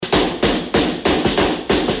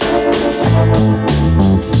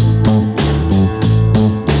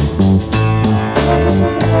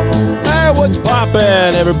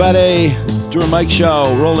everybody. Drew and Mike Show,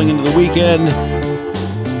 rolling into the weekend.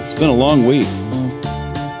 It's been a long week.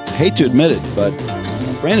 I hate to admit it, but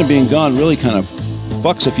Brandon being gone really kind of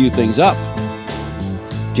fucks a few things up.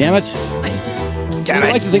 Damn it. I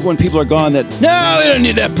like to think when people are gone that, no, we don't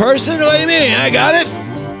need that person. What do you mean? I got it.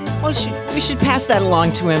 Well, we should pass that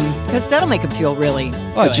along to him, because that'll make him feel really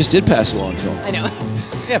good. I just did pass it along to him. I know.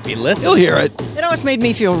 Yeah, if you listen. He'll hear it. It always made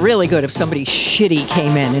me feel really good if somebody shitty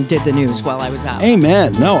came in and did the news while I was out.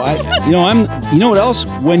 Amen. No, you know what else?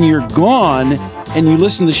 When you're gone and you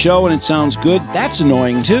listen to the show and it sounds good, that's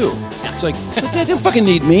annoying too. It's like, they don't fucking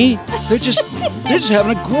need me. They're just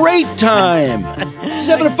having a great time. Just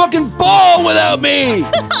having a fucking ball without me.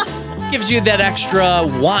 Gives you that extra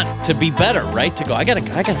want to be better, right? To go, I gotta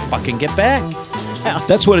fucking get back. Yeah.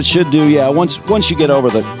 That's what it should do, yeah. Once you get over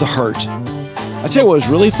the hurt. I tell you what was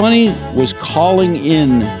really funny was calling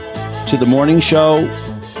in to the morning show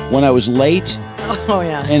when I was late. Oh,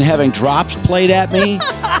 yeah. And having drops played at me.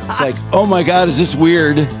 It's like, oh my God, is this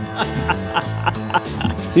weird?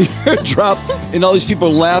 You hear a drop and all these people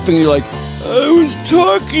are laughing and you're like, I was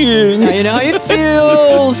talking. Now you know how it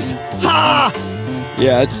feels. Ha!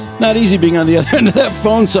 Yeah, it's not easy being on the other end of that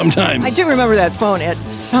phone sometimes. I do remember that phone at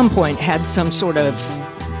some point had some sort of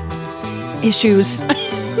issues.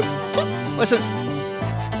 wasn't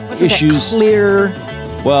issues. That clear.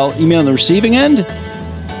 Well, you mean on the receiving end?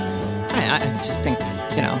 I just think,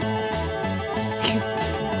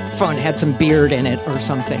 phone had some beard in it or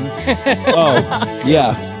something. Oh,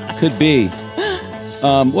 yeah, could be.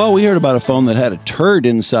 Well, we heard about a phone that had a turd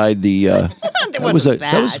inside the. That was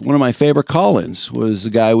one of my favorite call-ins. Was the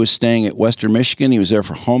guy was staying at Western Michigan. He was there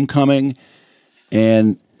for homecoming,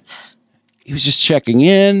 and he was just checking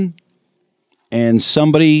in. And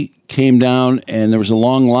somebody came down, and there was a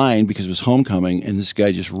long line because it was homecoming. And this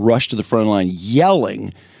guy just rushed to the front line,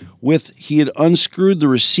 yelling. He had unscrewed the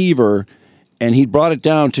receiver, and he brought it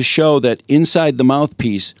down to show that inside the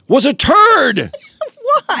mouthpiece was a turd.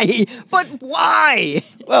 Why? But why?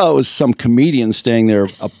 Well, it was some comedian staying there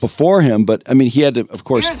before him, but I mean, he had to, of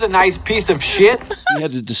course. Here's a nice piece of shit. He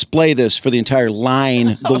had to display this for the entire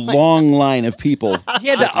line, the long line of people. He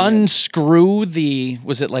had to unscrew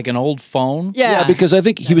was it like an old phone? Yeah, because I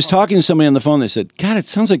think he was talking to somebody on the phone. They said, God, it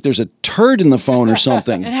sounds like there's a turd in the phone or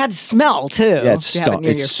something. It had smell, too. Yeah, it stunk.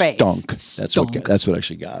 It stunk. That's what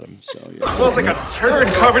actually got him. So, yeah. It smells like a turd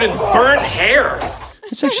covered in burnt hair.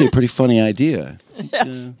 It's actually a pretty funny idea.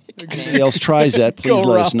 Yes. If anybody else tries that, please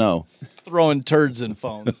let us know. Throwing turds in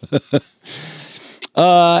phones.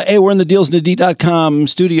 Hey, we're in the DealsND.com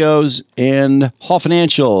studios, and Hall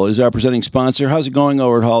Financial is our presenting sponsor. How's it going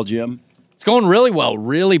over at Hall, Jim? It's going really well,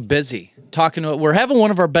 really busy. We're having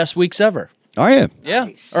one of our best weeks ever. Are you? Yeah.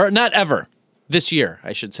 Nice. Or not ever. This year,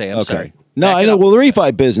 I should say. I'm sorry. No, Back I it know. up. Well, the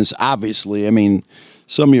refi business, obviously, I mean,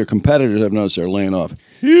 some of your competitors I've noticed are laying off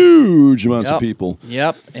huge amounts of people.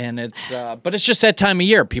 Yep, and but it's just that time of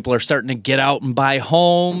year. People are starting to get out and buy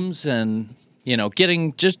homes, and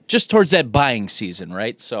getting just towards that buying season,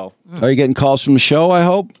 right? So, Are you getting calls from the show? I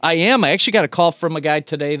hope. I am. I actually got a call from a guy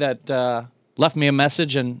today that left me a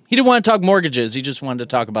message, and he didn't want to talk mortgages. He just wanted to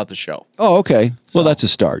talk about the show. Oh, okay. Well, that's a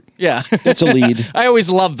start. Yeah, That's a lead. I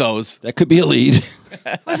always love those. That could be a lead.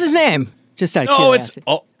 What's his name? Just out of Oh, curiosity.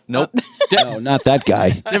 nope. No, not that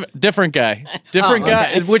guy. Different guy. Different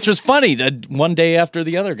guy, which was funny. One day after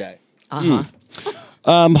the other guy.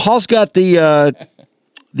 Hall's got the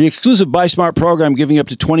exclusive Buy Smart program giving you up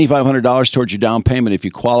to $2,500 towards your down payment if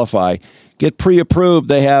you qualify. Get pre-approved.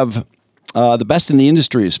 They have the best in the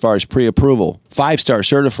industry as far as pre-approval. 5-star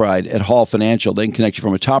certified at Hall Financial. They can connect you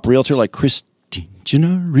from a top realtor like Christine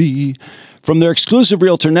Gennari from their exclusive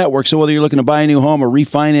realtor network. So whether you're looking to buy a new home or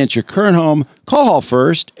refinance your current home, call Hall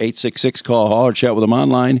first, 866-CALL-HALL, or chat with them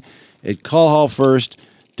online at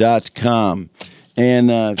callhallfirst.com. And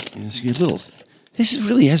this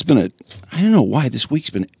really has been I don't know why this week's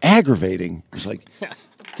been aggravating. It's like,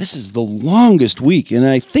 this is the longest week. And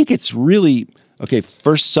I think it's really,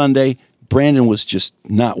 first Sunday, Brandon was just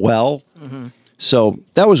not well. Mm-hmm. So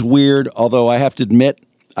that was weird, although I have to admit,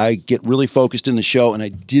 I get really focused in the show, and I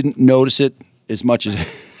didn't notice it as much as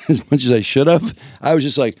I should have. I was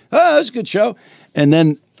just like, "Oh, that's a good show," and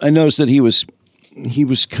then I noticed that he was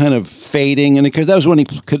kind of fading, and because that was when he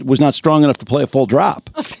was not strong enough to play a full drop.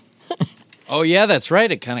 Oh yeah, that's right.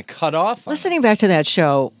 It kind of cut off. Listening back to that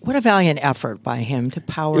show, what a valiant effort by him to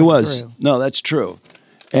power through. It was. No, that's true.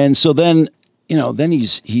 And so then, then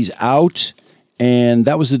he's out, and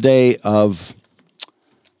that was the day of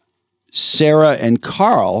Sarah and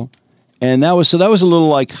Carl, and that was a little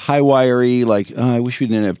like high-wiry, like, I wish we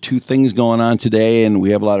didn't have two things going on today, and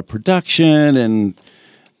we have a lot of production, and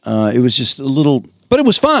it was just a little but it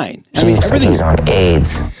was fine. I mean, Looks like he's on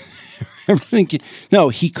AIDS. No,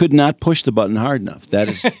 he could not push the button hard enough.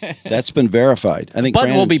 That's been verified. I think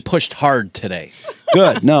Button will be Brandon's- pushed hard today.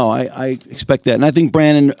 Good. No, I expect that. And I think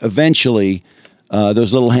Brandon eventually,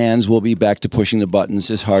 those little hands will be back to pushing the buttons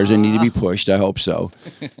as hard as they need to be pushed. I hope so.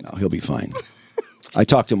 No, he'll be fine. I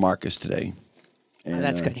talked to Marcus today. And,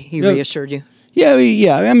 That's good. He reassured you. Yeah.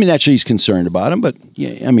 I mean, naturally he's concerned about him, but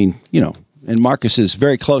yeah, I mean, and Marcus is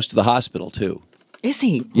very close to the hospital too. Is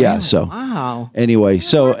he? Yeah. Really? So Wow. anyway,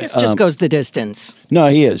 so Marcus just goes the distance. No,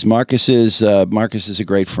 he is. Marcus is a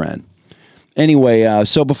great friend. Anyway,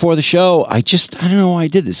 so before the show, I don't know why I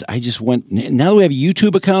did this. I just went, now that we have a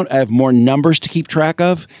YouTube account, I have more numbers to keep track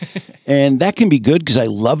of. And that can be good because I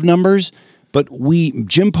love numbers. But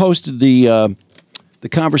Jim posted the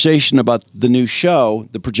conversation about the new show,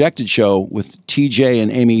 the projected show with TJ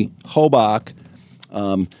and Amy Hobach.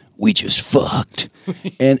 We just fucked.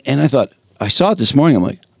 and I thought, I saw it this morning. I'm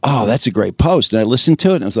like, oh, that's a great post. And I listened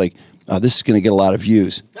to it and I was like, oh, this is going to get a lot of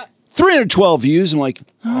views. 312 views. I'm like,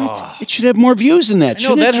 it should have more views than that.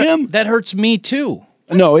 No, Shouldn't it, Jim? that hurts me too.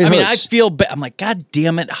 No, it hurts. I mean, I feel bad. I'm like, God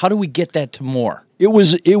damn it! How do we get that to more? It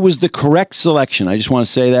was the correct selection. I just want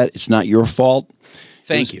to say that it's not your fault.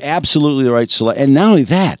 Thank you. Absolutely the right selection. And not only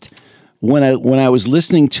that, when I was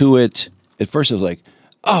listening to it at first, I was like,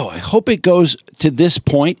 oh, I hope it goes to this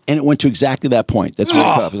point, and it went to exactly that point. That's what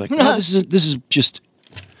I was like, no, this is just,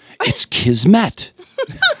 it's kismet.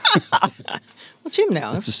 Well, Jim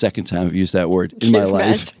knows. It's the second time I've used that word in my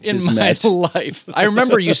life. In my life, I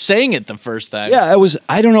remember you saying it the first time. Yeah,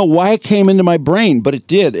 I don't know why it came into my brain, but it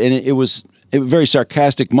did, and it was a very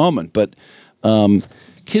sarcastic moment. But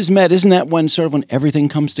kismet, isn't that when everything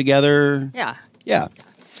comes together? Yeah. Yeah.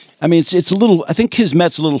 I mean, it's a little. I think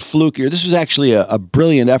kismet's a little flukier. This was actually a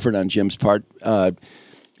brilliant effort on Jim's part,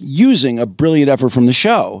 using a brilliant effort from the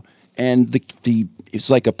show, and it's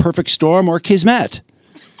like a perfect storm or kismet,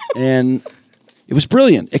 and it was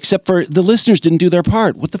brilliant. Except for the listeners didn't do their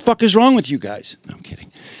part. What the fuck is wrong with you guys? No, I'm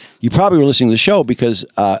kidding. You probably were listening to the show because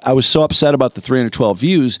I was so upset about the 312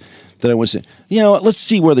 views that I was, let's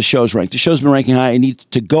see where the show's ranked. The show's been ranking high. I need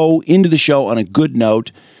to go into the show on a good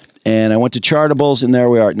note. And I went to Chartables, and there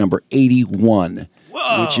we are at number 81.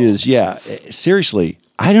 Whoa. Which is, seriously,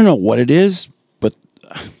 I don't know what it is, but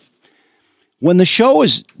when the show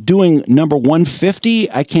is doing number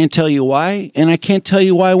 150, I can't tell you why, and I can't tell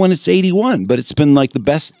you why when it's 81, but it's been like the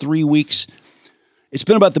best 3 weeks. It's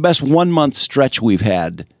been about the best 1 month stretch we've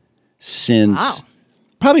had since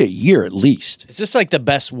probably a year at least. Is this like the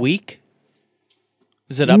best week?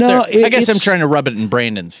 Is it up No, there? I guess I'm trying to rub it in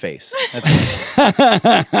Brandon's face.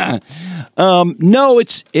 No,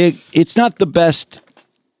 it's not the best.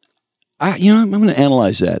 I'm going to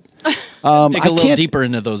analyze that. Dig a little deeper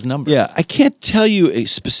into those numbers. Yeah, I can't tell you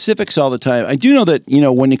specifics all the time. I do know that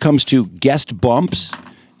when it comes to guest bumps,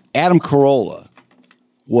 Adam Carolla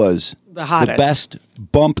was the hottest, best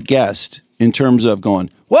bump guest in terms of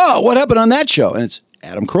going, whoa, what happened on that show? And it's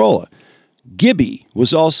Adam Carolla. Gibby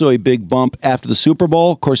was also a big bump after the Super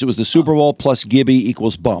Bowl. Of course, it was the Super Bowl plus Gibby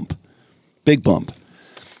equals bump. Big bump.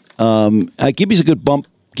 Gibby's a good bump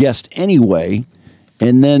guest anyway.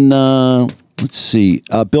 And then, let's see.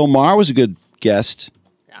 Bill Maher was a good guest.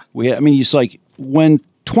 Yeah. It's like when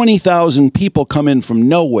 20,000 people come in from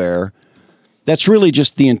nowhere, that's really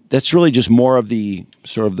just more of the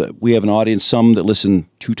we have an audience, some that listen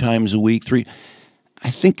 2 times a week, 3. I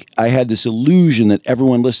think I had this illusion that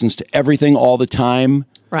everyone listens to everything all the time.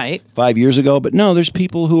 Right. 5 years ago. But no, there's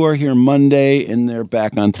people who are here Monday and they're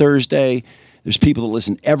back on Thursday. There's people that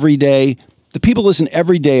listen every day. The people who listen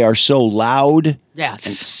every day are so loud and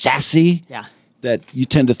sassy that you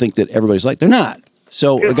tend to think that everybody's like, they're not.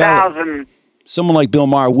 So someone like Bill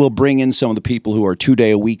Maher will bring in some of the people who are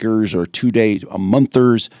 2-day-a-weekers or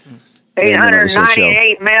 2-day-a-monthers.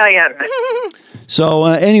 898 million. So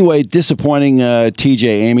anyway, disappointing TJ,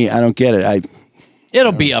 Amy. I don't get it.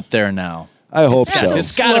 It'll be up there now. I hope so.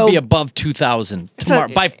 It's got to be above 2,000 tomorrow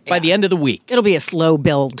by the end of the week. It'll be a slow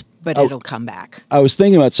build, but it'll come back. I was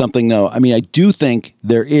thinking about something though. I mean, I do think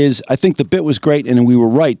there is. I think the bit was great, and we were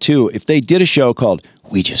right too. If they did a show called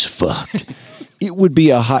 "We Just Fucked," it would be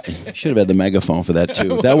a hot. I should have had the megaphone for that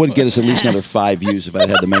too. That would get us at least another 5 views if I'd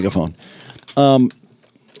had the megaphone.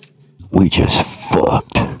 We just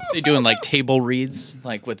fucked. They doing like table reads,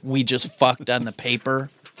 like with "We just fucked" on the paper.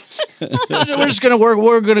 We're just gonna work.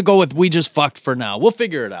 We're gonna go with "We just fucked" for now. We'll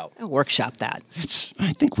figure it out. I'll workshop that.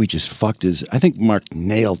 I think "We just fucked" I think Mark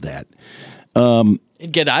nailed that.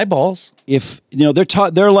 It'd get eyeballs. If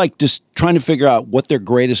they're like just trying to figure out what their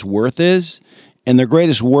greatest worth is, and their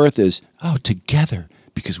greatest worth is together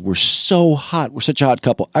because we're so hot. We're such a hot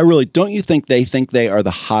couple. Don't you think they are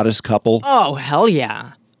the hottest couple? Oh, hell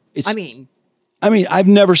yeah. I mean, I've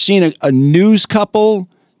never seen a news couple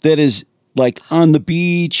that is like on the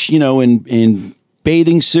beach, in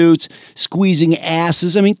bathing suits, squeezing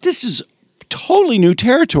asses. I mean, this is totally new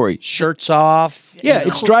territory. Shirts off. Yeah,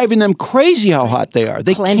 it's driving them crazy how hot they are.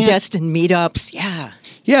 They clandestine meetups. Yeah.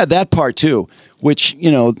 Yeah, that part too, which,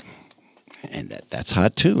 and that's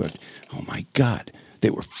hot too. Oh my God. They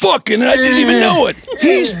were fucking and I didn't even know it.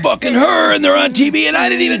 He's fucking her and they're on TV and I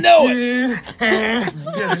didn't even know it.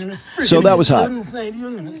 So that was hot. I'm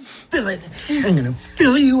gonna spill it. I'm gonna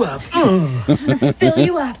fill you up. Fill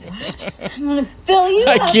you up. I'm gonna fill you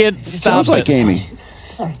up. I can't stop. Sounds like Amy.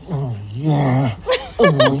 Oh yeah.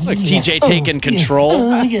 Oh, like TJ taking control.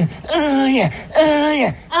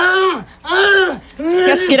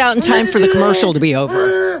 Just get out in time for the commercial to be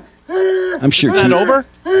over. I'm sure. Is that over?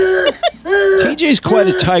 TJ's quite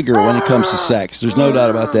a tiger when it comes to sex. There's no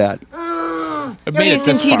doubt about that. He's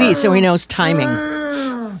in TV, so he knows timing.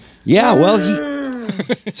 Yeah, well,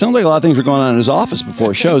 it sounds like a lot of things were going on in his office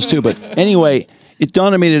before shows, too. But anyway, it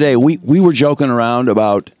dawned on me today. We were joking around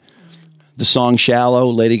about the song Shallow,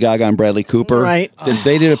 Lady Gaga and Bradley Cooper. Right.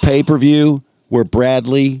 They did a pay-per-view where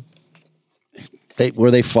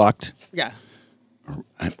they fucked. Yeah.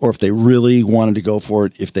 Or if they really wanted to go for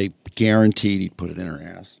it, if they guaranteed he'd put it in her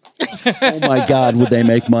ass. Oh my God, would they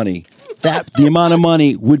make money? The amount of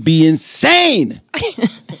money would be insane.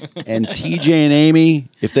 And TJ and Amy,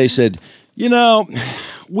 if they said,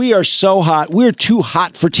 we are so hot, we're too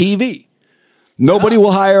hot for TV. Nobody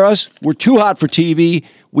will hire us. We're too hot for TV.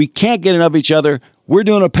 We can't get enough of each other. We're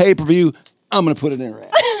doing a pay-per-view. I'm going to put it in her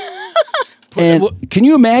ass. And can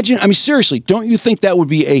you imagine? I mean, seriously, don't you think that would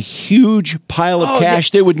be a huge pile of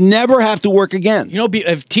cash? Yeah. They would never have to work again.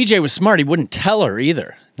 If TJ was smart, he wouldn't tell her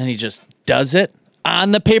either. Then he just does it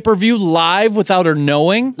on the pay-per-view live without her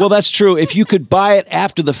knowing. Well, that's true. If you could buy it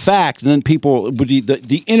after the fact, then people would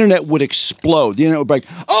the internet would explode. The internet would be like,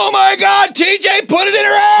 oh my God, TJ put it in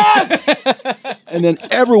her ass! And then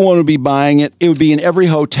everyone would be buying it. It would be in every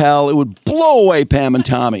hotel. It would blow away Pam and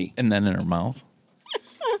Tommy. And then in her mouth.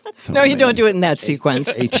 No, you don't do it in that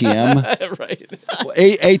sequence. ATM. Right. Well,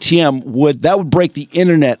 ATM would break the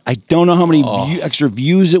internet. I don't know how many extra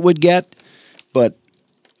views it would get, but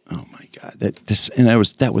oh my God,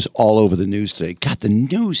 that was all over the news today. God, the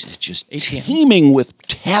news is just teeming with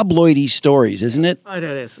tabloidy stories, isn't it? Oh, it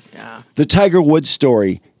is. Yeah. The Tiger Woods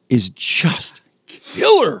story is just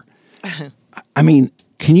killer. I mean,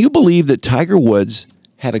 can you believe that Tiger Woods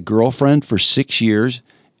had a girlfriend for 6 years?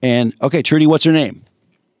 And okay, Trudy, what's her name?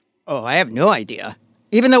 Oh, I have no idea.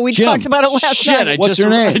 Even though we talked about it last night. What's her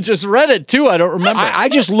name? I just read it too. I don't remember. I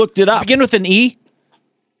just looked it up. Begin with an E?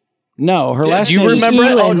 No, her last name. Do you remember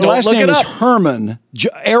it? Her last name is Herman.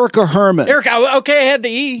 Erica Herman. Erica, okay, I had the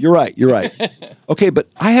E. You're right. Okay, but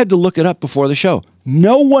I had to look it up before the show.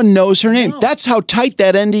 No one knows her name. No. That's how tight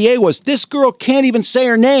that NDA was. This girl can't even say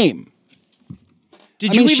her name.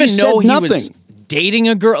 Did you even know he nothing. Was dating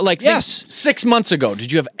a girl? Like, yes. 6 months ago,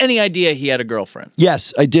 did you have any idea he had a girlfriend?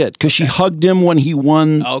 Yes, I did, because she hugged him when he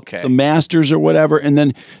won the Masters or whatever, and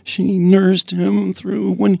then she nursed him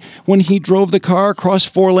through when he drove the car across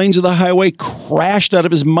 4 lanes of the highway, crashed out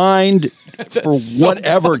of his mind for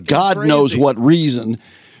whatever, God knows what reason.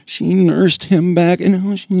 She nursed him back,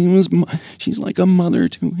 and she's like a mother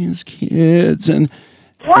to his kids.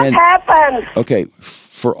 What happened? Okay,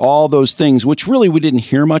 for all those things, which really we didn't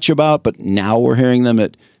hear much about, but now we're hearing them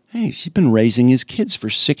that, hey, she's been raising his kids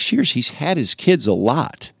for 6 years. He's had his kids a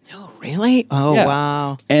lot. No, really? Oh, yeah.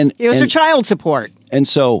 Wow. And it was her child support. And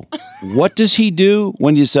so what does he do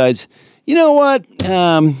when he decides, you know what,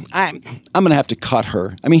 I'm going to have to cut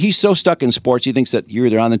her? I mean, he's so stuck in sports, he thinks that you're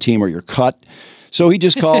either on the team or you're cut. So he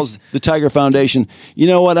just calls the Tiger Foundation, you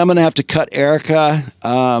know what, I'm going to have to cut Erica.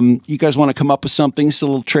 You guys want to come up with something? It's a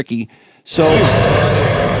little tricky. So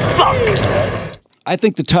I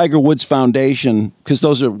think the Tiger Woods Foundation, because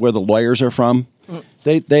those are where the lawyers are from,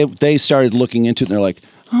 they started looking into it, and they're like,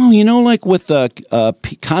 oh, like with the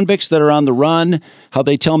convicts that are on the run, how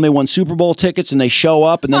they tell them they won Super Bowl tickets and they show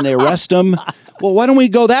up and then they arrest them. Well, why don't we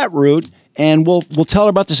go that route? And we'll tell her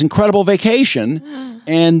about this incredible vacation.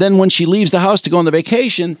 And then when she leaves the house to go on the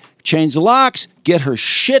vacation, change the locks, get her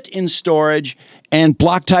shit in storage, and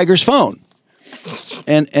block Tiger's phone.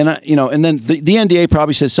 And then the NDA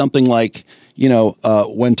probably says something like,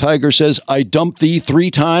 when Tiger says, I dumped thee 3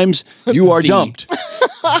 times, you are dumped.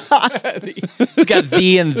 It's got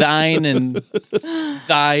thee and thine and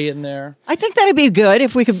thy in there. I think that'd be good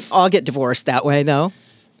if we could all get divorced that way, though.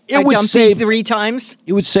 It would save 3 times.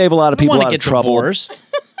 It would save a lot of people out of trouble. Divorced.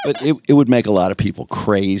 But it would make a lot of people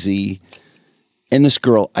crazy. And this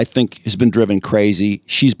girl, I think, has been driven crazy.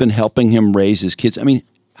 She's been helping him raise his kids. I mean,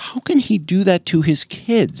 how can he do that to his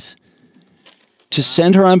kids? To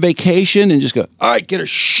send her on vacation and just go, all right, get her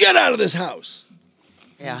shit out of this house.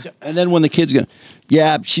 Yeah. And then when the kids go,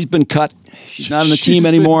 yeah, she's been cut. She's not on the team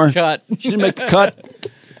anymore. Cut. She didn't make the cut.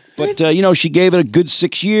 But, she gave it a good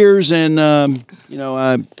 6 years. And,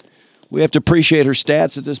 we have to appreciate her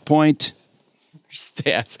stats at this point.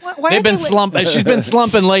 Stats. Why They've are been they slumping. She's been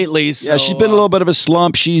slumping lately. So, Yeah, she's been a little bit of a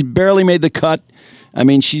slump. She's barely made the cut. I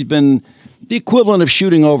mean, she's been the equivalent of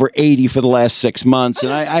shooting over 80 for the last 6 months.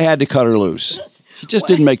 And I had to cut her loose. She just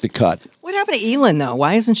didn't make the cut. What happened to Elin, though?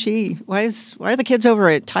 Why isn't she? Why are the kids over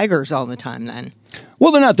at Tigers all the time then?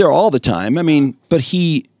 Well, they're not there all the time. I mean, but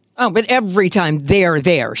he... Oh, but every time they're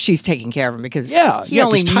there, she's taking care of him because he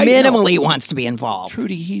only 'cause minimally wants to be involved.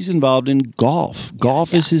 Trudy, he's involved in golf.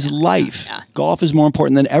 Golf is his life. Yeah. Golf is more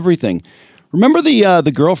important than everything. Remember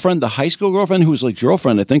the girlfriend, the high school girlfriend, who was like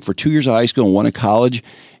girlfriend, I think, for 2 years of high school and one at college?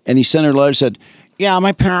 And he sent her a letter, said, yeah,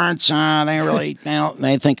 my parents,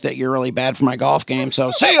 they think that you're really bad for my golf game,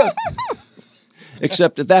 so see ya!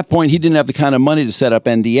 Except at that point, he didn't have the kind of money to set up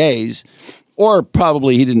NDAs, or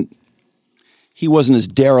probably he wasn't as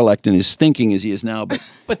derelict in his thinking as he is now.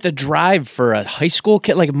 But the drive for a high school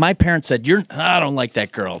kid, like if my parents said, I don't like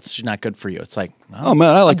that girl. She's not good for you. It's like, oh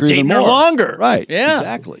man, I like her even dating her more. longer. Right. Yeah.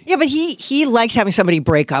 Exactly. Yeah, but he likes having somebody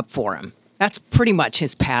break up for him. That's pretty much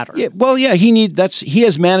his pattern. Yeah. Well, yeah. He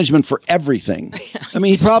has management for everything. I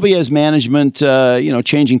mean, he probably has management.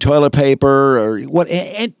 Changing toilet paper or what.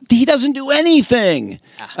 And he doesn't do anything.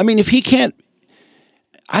 I mean, if he can't.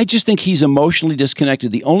 I just think he's emotionally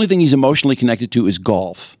disconnected. The only thing he's emotionally connected to is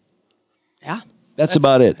golf. Yeah. That's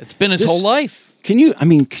about it. It's been his whole life. Can you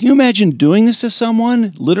imagine doing this to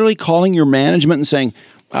someone? Literally calling your management and saying,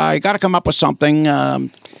 you got to come up with something.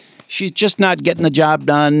 She's just not getting the job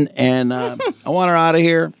done, and I want her out of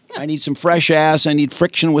here. I need some fresh ass. I need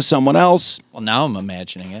friction with someone else. Well, now I'm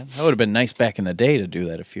imagining it. That would have been nice back in the day to do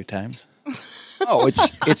that a few times. Oh,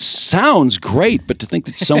 it sounds great, but to think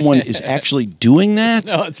that someone is actually doing that?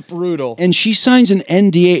 No, it's brutal. And she signs an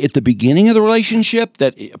NDA at the beginning of the relationship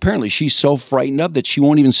that apparently she's so frightened of that she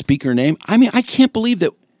won't even speak her name. I mean, I can't believe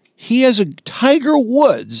that he has a Tiger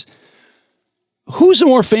Woods. Who's a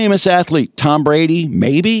more famous athlete? Tom Brady?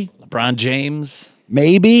 Maybe. LeBron James?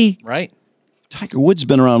 Maybe. Right. Tiger Woods has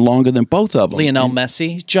been around longer than both of them. Lionel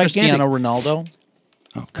Messi? Cristiano Ronaldo?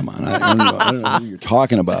 Oh, come on. I don't know who you're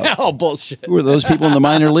talking about. Oh, bullshit. Who are those people in the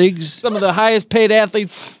minor leagues? Some of the highest paid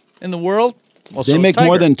athletes in the world. Well, They make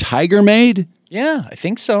more than Tiger made? Yeah, I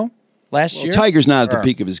think so. Last year. Tiger's not at the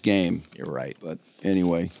peak of his game. You're right. But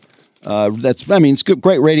anyway, it's good,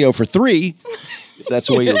 great radio for 3, if that's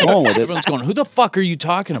the way you're going with it. Everyone's going, who the fuck are you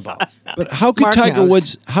talking about? But how could Tiger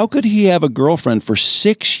Woods, how could he have a girlfriend for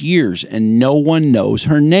 6 years and no one knows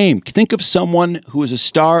her name? Think of someone who is a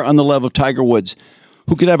star on the level of Tiger Woods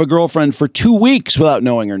who could have a girlfriend for 2 weeks without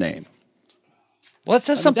knowing her name. Well, that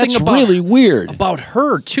says something that's about really weird. About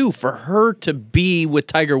her, too, for her to be with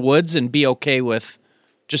Tiger Woods and be okay with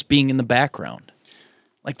just being in the background.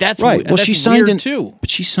 Like, that's right. Well, that's she signed weird, too. But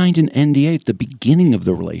she signed an NDA at the beginning of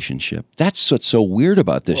the relationship. That's what's so weird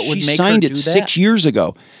about this. She signed it 6 years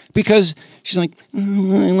ago because she's like, I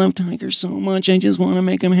love Tiger so much. I just want to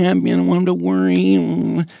make him happy. I don't want him to worry.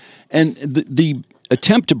 And the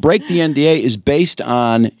attempt to break the NDA is based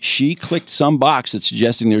on she clicked some box that's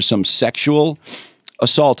suggesting there's some sexual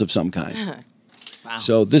assault of some kind. Wow.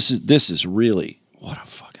 So this is really, what a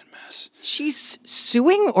fucking mess. She's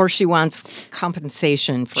suing or she wants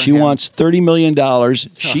compensation for She him? wants $30 million.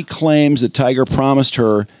 She claims that Tiger promised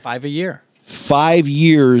her 5 a year. 5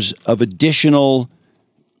 years of additional,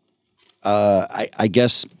 I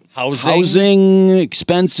guess, housing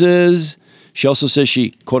expenses. She also says she,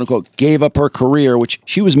 quote unquote, gave up her career, which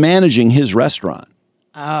she was managing his restaurant.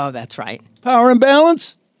 Oh, that's right. Power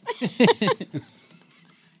imbalance. Where's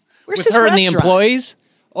With his her and the restaurant? employees?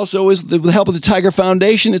 Also, with the help of the Tiger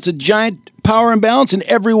Foundation, it's a giant power imbalance in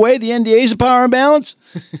every way. The NDA is a power imbalance.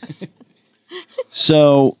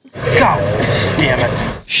 So, God damn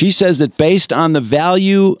it. She says that based on the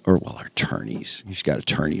value, or well, her attorneys, she's got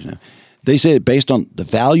attorneys now. They say that based on the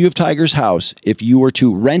value of Tiger's house, if you were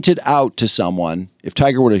to rent it out to someone, if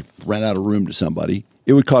Tiger were to rent out a room to somebody,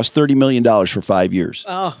 it would cost $30 million for 5 years.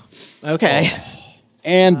 Oh, okay.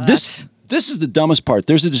 And this is the dumbest part.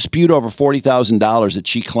 There's a dispute over $40,000 that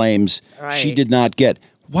she claims she did not get.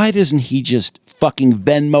 Why doesn't he just fucking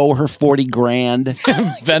Venmo her 40 grand?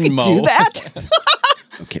 Venmo. Do that?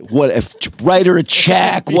 Okay, what if write her a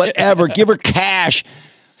check, whatever, give her cash.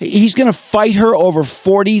 He's going to fight her over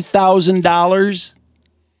 $40,000.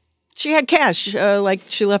 She had cash, like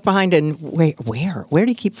she left behind. And where? Where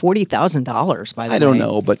do you keep $40,000? By the way, I don't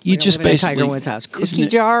know, but you just basically Tiger Woods' house, cookie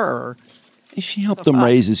jar, or she helped him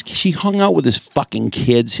raise his. She hung out with his fucking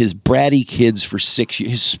kids, his bratty kids, for 6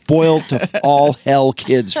 years. His spoiled to all hell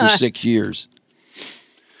kids for 6 years.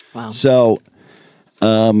 Wow. So,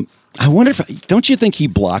 I wonder if. Don't you think he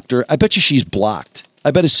blocked her? I bet you she's blocked. I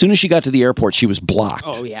bet as soon as she got to the airport, she was blocked.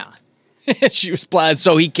 Oh yeah. She was blind,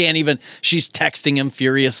 so he can't even. She's texting him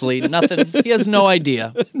furiously. Nothing. He has no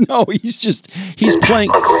idea. No, he's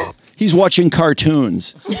playing. He's watching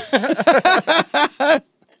cartoons.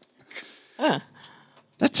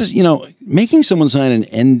 That's just, making someone sign an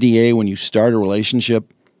NDA when you start a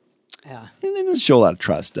relationship. Yeah. It doesn't show a lot of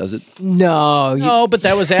trust, does it? No. No, but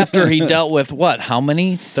that was after he dealt with what? How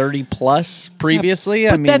many? 30 plus previously?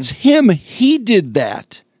 But that's him. He did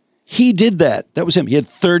that. That was him. He had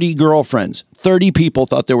 30 girlfriends. 30 people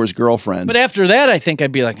thought there was girlfriend. But after that, I think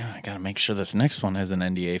I'd be like, I got to make sure this next one has an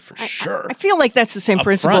NDA for sure. I feel like that's the same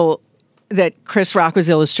principle that Chris Rock was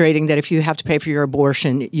illustrating, that if you have to pay for your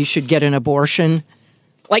abortion, you should get an abortion.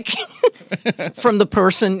 Like from the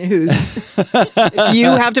person who's, if you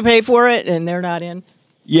have to pay for it and they're not in.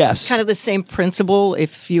 Yes. Kind of the same principle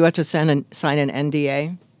if you have to sign an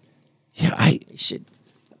NDA. Yeah, I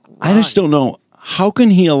just don't know. How can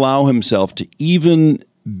he allow himself to even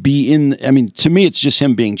be in? I mean, to me, it's just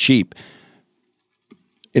him being cheap.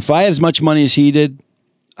 If I had as much money as he did,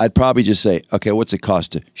 I'd probably just say, okay, what's it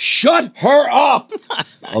cost to shut her up?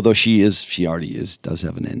 Although she already does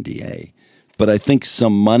have an NDA. But I think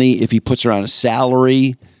some money, if he puts her on a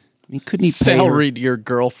salary, I mean, couldn't he salaried your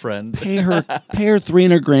girlfriend? Pay her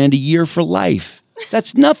 $300,000 a year for life.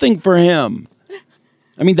 That's nothing for him.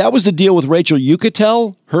 I mean, that was the deal with Rachel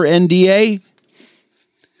Yucatel, her NDA.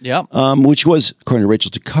 Yeah. Which was, according to Rachel,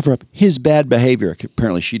 to cover up his bad behavior.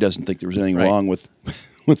 Apparently, she doesn't think there was anything wrong with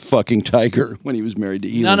fucking Tiger when he was married to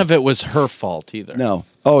Elin. None of it was her fault either. No.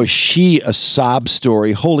 Oh, is she a sob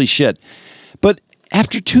story? Holy shit. But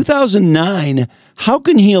after 2009, how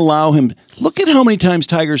can he allow him? Look at how many times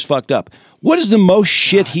Tiger's fucked up. What is the most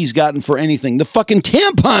shit he's gotten for anything? The fucking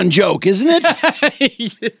tampon joke, isn't it?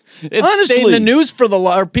 It's Honestly, stayed in the news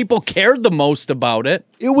for people cared the most about it.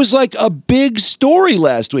 It was like a big story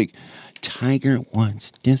last week. Tiger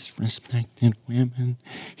once disrespected women.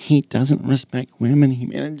 He doesn't respect women. He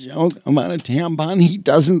made a joke about a tampon.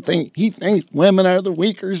 He thinks women are the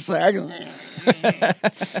weaker sex.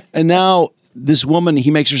 And now this woman, he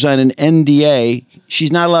makes her sign an NDA.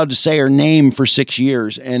 She's not allowed to say her name for 6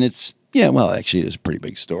 years. And it's, actually, it's a pretty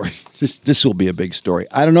big story. This will be a big story.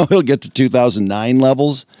 I don't know if he'll get to 2009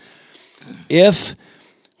 levels. If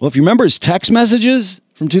you remember his text messages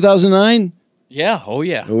from 2009. Yeah. Oh,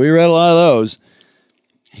 yeah. We read a lot of those.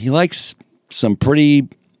 He likes some pretty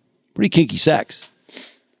kinky sex.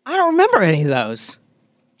 I don't remember any of those.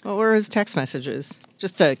 What were his text messages?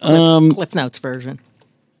 Just a Cliff Notes version.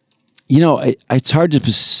 It's hard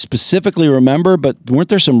to specifically remember, but weren't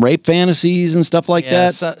there some rape fantasies and stuff like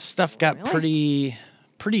that? Stuff got pretty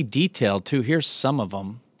detailed too. Here's some of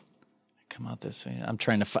them. Come out this way. I'm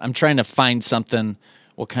trying to find something.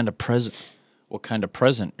 What kind of present?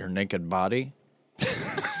 Your naked body.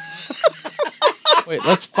 Wait,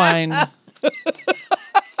 let's find.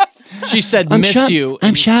 She said, "Miss you."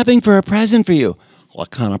 I'm shopping for a present for you.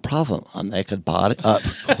 What kind of present? A naked body?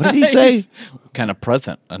 What did he say? What kind of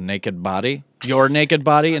present? A naked body? Your naked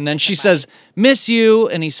body? And then she says, "Miss you,"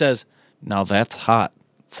 and he says, "Now that's hot.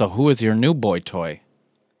 So who is your new boy toy?"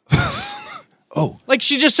 Oh, like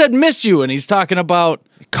she just said, "Miss you," and he's talking about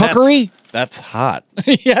cuckery. That's hot.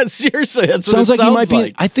 Yeah, seriously. That sounds like he might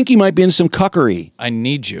be. I think he might be in some cuckery. I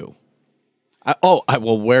need you. I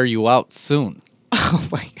will wear you out soon. Oh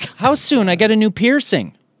my God! How soon? I get a new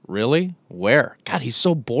piercing. Really? Where? God, he's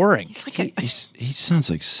so boring. He's like he sounds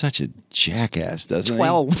like such a jackass, doesn't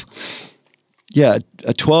 12. he? Yeah,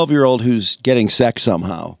 a 12-year-old who's getting sex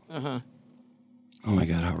somehow. Uh-huh. Oh my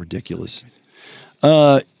God, how ridiculous.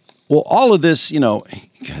 Well, all of this, God,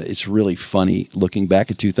 it's really funny looking back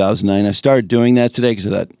at 2009. I started doing that today because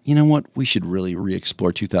I thought, you know what? We should really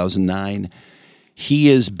re-explore 2009. He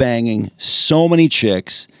is banging so many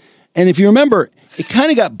chicks. And if you remember, it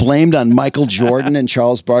kind of got blamed on Michael Jordan and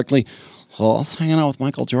Charles Barkley. Well, I was hanging out with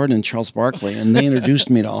Michael Jordan and Charles Barkley, and they introduced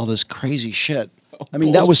me to all this crazy shit. I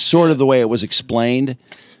mean, that was sort of the way it was explained.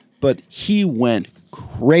 But he went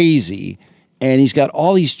crazy, and he's got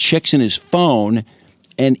all these chicks in his phone.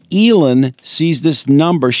 And Elin sees this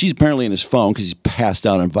number. She's apparently in his phone because he's passed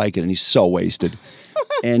out on Vicodin and he's so wasted.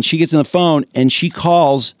 And she gets on the phone and she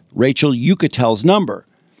calls Rachel Yucatel's number.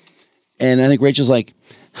 And I think Rachel's like,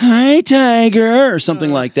 "Hi, Tiger," or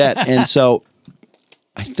something like that. And so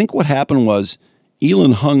I think what happened was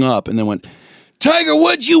Elin hung up and then went, Tiger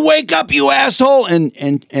Woods, you wake up, you asshole.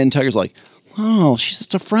 And Tiger's like, oh, she's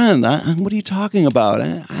just a friend. What are you talking about?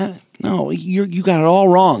 No, you got it all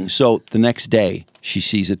wrong. So the next day, she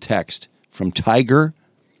sees a text from Tiger.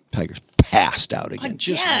 Tiger's passed out again.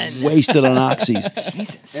 Just wasted on oxys.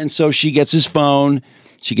 Jesus. And so she gets his phone.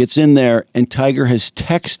 She gets in there, and Tiger has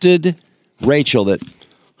texted Rachel that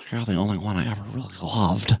you're the only one I ever really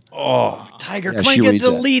loved. Oh, Tiger, come on, you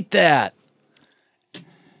delete that.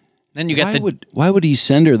 Then you got why would he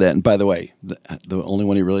send her that? And by the way, the only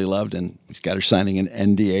one he really loved, and he's got her signing an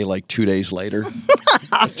NDA like 2 days later.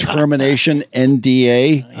 A termination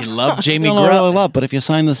NDA. He loved Jamie Grubbs. I really love, but if you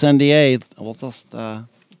sign this NDA, we'll just.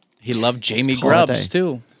 He loved Jamie Grubbs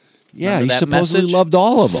too. Yeah, he supposedly loved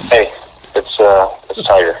all of them. Hey, it's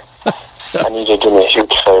Tiger. I need you to do me a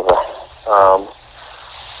huge favor.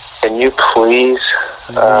 Can you please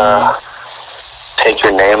take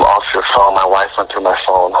your name off your phone? My wife went through my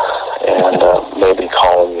phone and maybe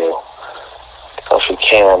calling you. So if you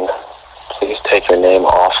can, please take your name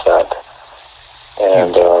off that.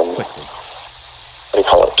 And what do you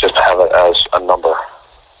call it? Just have it as a number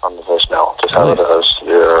on the voicemail. Just have it as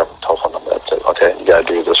your telephone number. That's it. Okay, you gotta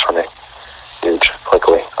do this for me. Huge,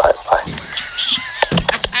 quickly. All right, bye.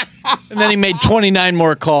 And then he made 29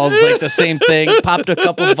 more calls, like the same thing. Popped a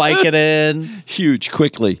couple Vicodin. Huge,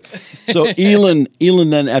 quickly. So Elin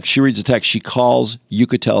then, after she reads the text, she calls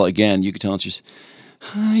Yucatel again. Yucatel, and she's,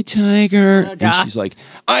 hi, Tiger. And she's like,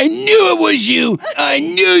 I knew it was you. I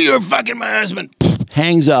knew you were fucking my husband.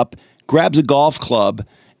 Hangs up, grabs a golf club,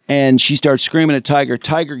 and she starts screaming at Tiger.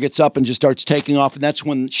 Tiger gets up and just starts taking off, and that's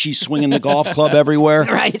when she's swinging the golf club everywhere.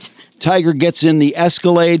 Right. Tiger gets in the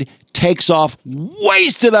Escalade, takes off,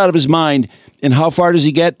 wasted out of his mind. And how far does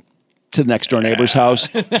he get? To the next door neighbor's house,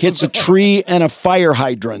 hits a tree and a fire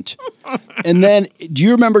hydrant. And then, do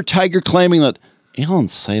you remember Tiger claiming that Elin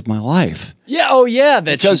saved my life? Yeah, oh yeah.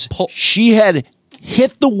 Because she had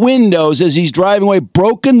hit the windows as he's driving away,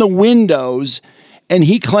 broken the windows, and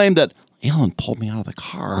he claimed that Elin pulled me out of the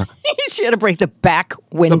car. She had to break the back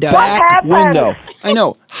window. The back window. I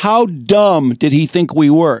know. How dumb did he think we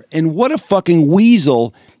were? And what a fucking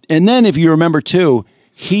weasel. And then, if you remember too,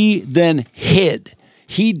 he then hid.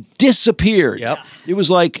 He disappeared. Yep. It was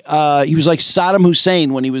like he was like Saddam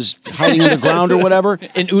Hussein when he was hiding underground or whatever.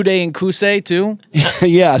 And Uday and Kusei too.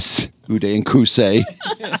 Yes, Uday and Kusei.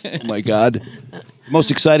 Oh my God,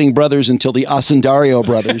 most exciting brothers until the Asendario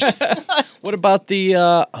brothers. What about the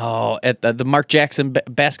at the Mark Jackson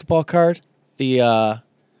basketball card?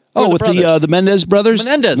 With the Menendez brothers?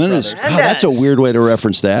 Menendez brothers. Wow, that's a weird way to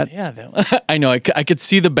reference that. Yeah, I know. I could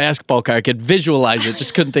see the basketball card. I could visualize it.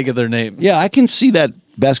 Just couldn't think of their name. Yeah, I can see that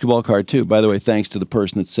basketball card too. By the way, thanks to the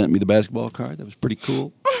person that sent me the basketball card. That was pretty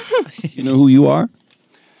cool. You know who you are?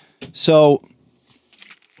 So,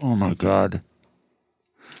 oh my God.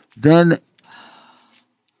 Then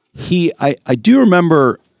I do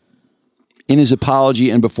remember in his apology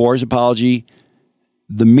and before his apology,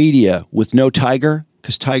 the media with no Tiger,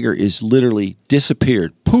 because Tiger is literally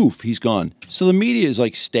disappeared. Poof, he's gone. So the media is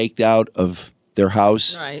like staked out of their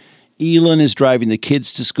house. Right. Elin is driving the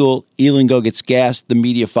kids to school. Elin gets gas. The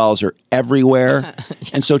media follows her everywhere. Yeah.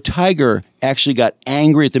 And so Tiger actually got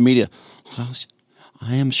angry at the media.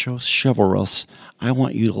 I am so chivalrous. I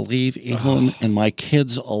want you to leave Elin and my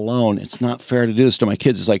kids alone. It's not fair to do this to my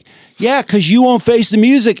kids. It's like, yeah, because you won't face the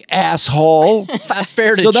music, asshole. It's not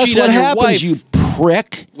fair to so that's cheat what on your happens, wife you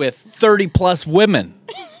prick. with 30 plus women.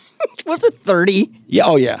 Was it 30? Yeah.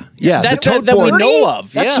 Oh, yeah. Yeah. That the tote we board. know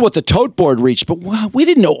of. That's yeah. what the tote board reached. But we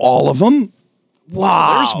didn't know all of them.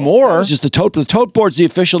 Wow. There's more. It's just the tote. The tote board's the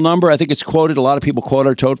official number. I think it's quoted. A lot of people quote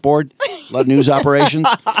our tote board. A lot of news operations.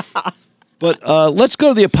 But let's go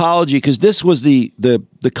to the apology, because this was the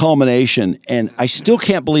culmination, and I still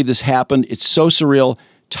can't believe this happened. It's so surreal.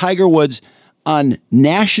 Tiger Woods on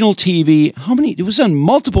national TV. How many? It was on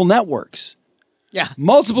multiple networks. Yeah.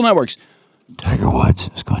 Multiple networks. Tiger Woods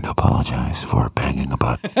is going to apologize for banging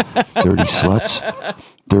about 30 sluts.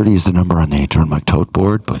 30 is the number on the Turn My Tote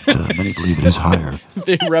board, but many believe it is higher.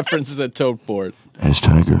 They reference the tote board. As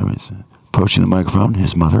Tiger was approaching the microphone,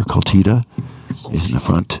 his mother, Coltita, is in the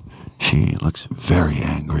front. She looks very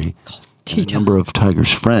angry. A number of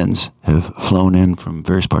Tiger's friends have flown in from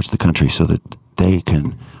various parts of the country so that they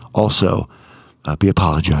can also be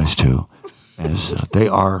apologized to, as they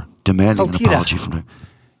are demanding an apology from Tiger.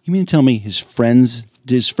 You mean to tell me his friends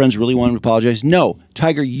really want him to apologize? No.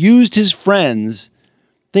 Tiger used his friends.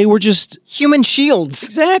 They were just human shields.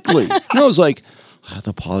 Exactly. No, it was like, I have to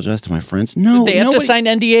apologize to my friends. No. Did they have to sign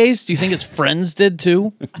NDAs? Do you think his friends did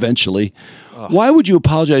too? Eventually. Why would you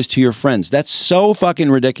apologize to your friends? That's so fucking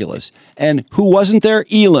ridiculous. And who wasn't there?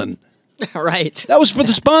 Elon. Right. That was for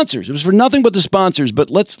the sponsors. It was for nothing but the sponsors.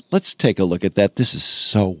 But let's take a look at that. This is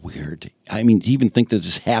so weird. I mean, to even think that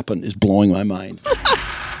this happened is blowing my mind.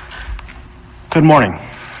 Good morning,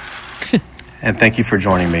 and thank you for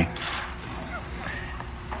joining me.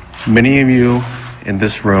 Many of you in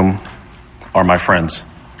this room are my friends.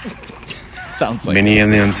 Sounds like many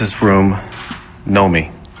in this room know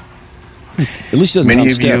me. At least it doesn't many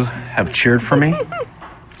sound of you stiff. have cheered for me,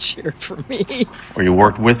 Cheered for me. or you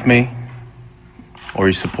worked with me, or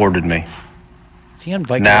you supported me. Is he on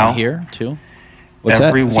Vicodin Now- here too? What's that?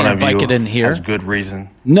 Every Is one he of on you Vicodin here? has good reason.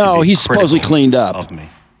 No, to be he's supposedly critical cleaned up. of me.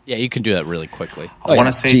 Yeah, you can do that really quickly. I want yeah,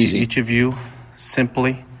 to say it's to easy. each of you,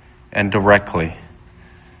 simply and directly,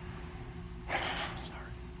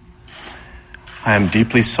 I am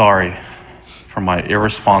deeply sorry for my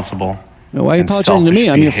irresponsible No, why are you and apologizing to me? selfish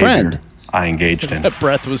I'm your behavior friend. I engaged in. That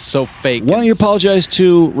breath was so fake. Why don't you apologize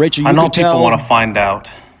to Rachel? You I know can people tell. want to find out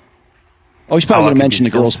Oh, he's how probably I going to can mention be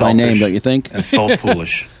the girls so by name, selfish don't you think? and so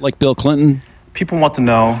foolish. Like Bill Clinton. People want to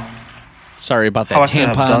know Sorry about that how I could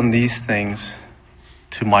have done tampon. these things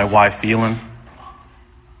to my wife, Elin,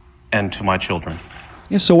 and to my children.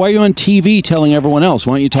 Yeah, so why are you on TV telling everyone else?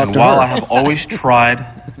 Why don't you talk And to while her? I have always tried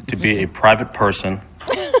to be a private person,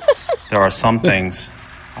 there are some things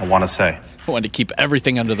I want to say. I wanted to keep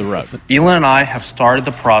everything under the rug. Elin and I have started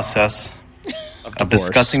the process of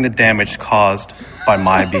discussing the damage caused by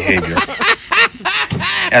my behavior.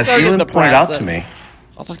 As Started Elin the pointed out process. to me,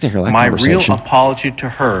 I'd like to hear that my real conversation. apology to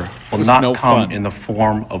her will was not no come fun. in the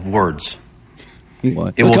form of words.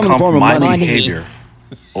 What? It will in the come form from of my money. behavior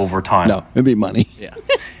over time. No, it'd be money. Yeah.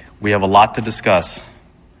 We have a lot to discuss.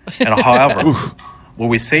 And however, what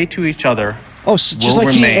we say to each other Oh, just will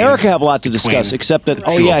like he and remain Erica have a lot to between discuss, except that, the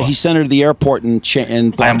oh two yeah, of he us. sent her to the airport and I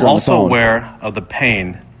blocked am her on the also phone. aware of the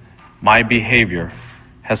pain my behavior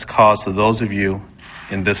has caused to those of you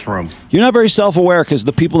in this room. You're not very self-aware because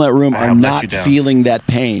the people in that room I are have let not you down. feeling that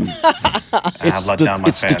pain. I have let down my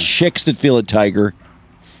It's the fans. chicks that feel it, Tiger.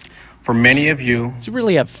 For many of you, Does he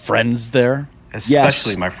really have friends there?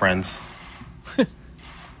 especially my friends,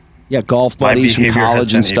 Yeah, golf my buddies from behavior has college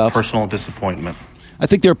been and a stuff. personal disappointment. I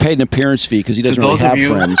think they're paid an appearance fee because he doesn't really those of have you-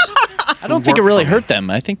 friends. I don't think it work really for me. hurt them.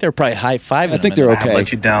 I think they're probably high-fiving I think them they're in I have okay.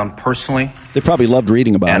 let you down personally They probably loved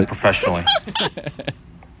reading about and it. professionally.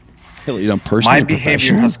 Hell, you done personally My and behavior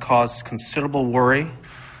professionally? has caused considerable worry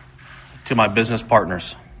to my business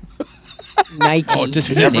partners, Nike. Oh, just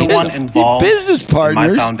to everyone involved business in my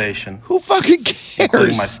partners? foundation, Who fucking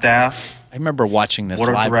including cares? my staff, I remember watching this board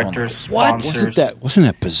of live. going, directors, What? sponsors, Wasn't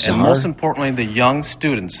that bizarre? and most importantly, the young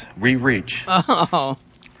students we reach.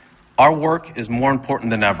 Our work is more important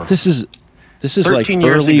than ever. This is like 13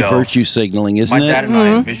 years early ago, virtue signaling, isn't My it? dad and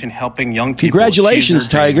I envisioned helping young people Congratulations,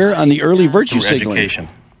 achieve their Tiger, dreams on the early virtue through signaling. education.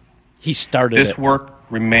 He started This it. work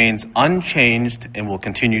remains unchanged and will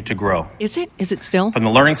continue to grow. Is it? Is it still? From the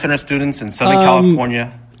Learning Center students in Southern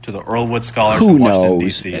California to the Earlwood Scholars Who in Washington, knows?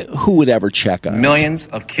 D.C. Who would ever check on it? Millions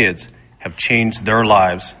of kids have changed their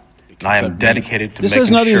lives, and I of am me. dedicated to This making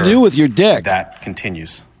has nothing sure to do with your dick. that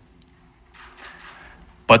continues.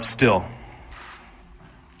 But still,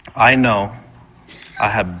 I know I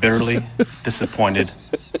have bitterly disappointed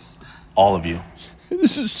all of you.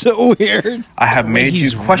 This is so weird. I have made you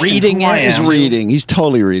he's question reading who I it. am He's reading. He's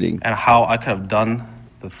totally reading. and how I could have done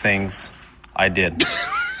the things I did.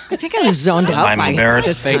 I think I was zoned out I'm by embarrassed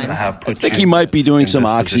this to time. have put I think you he might be doing in some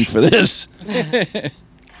this oxy position. for this.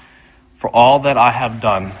 For all that I have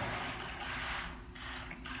done,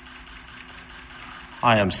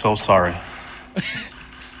 I am so sorry.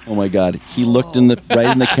 Oh my God! He looked right in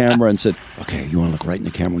the camera and said, "Okay, you want to look right in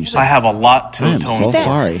the camera when you say." I have a lot to I am atone so for,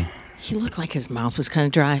 sorry. He looked like his mouth was kind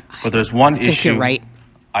of dry. but there's one I think issue you're right.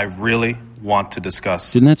 I really want to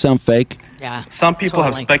discuss. Didn't that sound fake? Yeah. Some people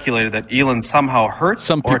have totally. speculated that Elin somehow hurt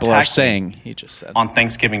Some or people are attacked me saying, he just said. on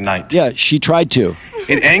Thanksgiving night. Yeah, she tried to,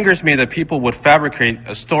 It angers me that people would fabricate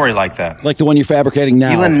a story like that. like the one you're fabricating now.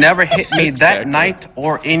 Elin never hit me that Exactly. night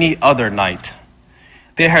or any other night.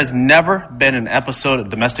 There has never been an episode of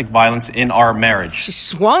domestic violence in our marriage. She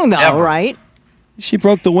swung though, Ever. right? She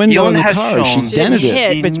broke the window Elin in the has car. shown- She dented Didn't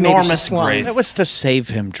it. hit. but maybe she Enormous swung. grace That was to save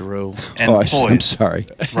him, Drew. and Oh, I'm poise sorry.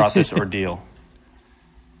 throughout this ordeal.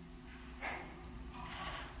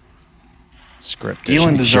 Script.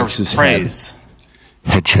 Elin He shakes deserves his praise,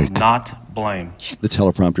 Head shake. not blame. The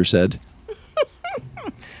teleprompter said.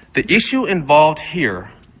 The issue involved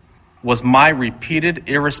here was my repeated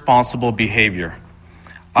irresponsible behavior.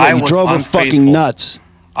 Yeah, I you was drove her unfaithful. fucking nuts.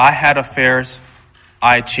 I had affairs.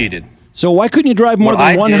 I cheated. So why couldn't you drive more What than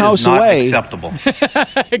I one did house is not away? acceptable.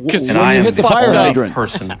 Because And I you am hit the the fire only hydrant.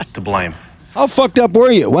 person to blame. How fucked up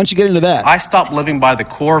were you? Why don't you get into that? I stopped living by the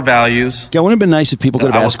core values Yeah, wouldn't it have been nice if people could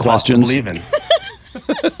that I have was asked taught to questions? believe in.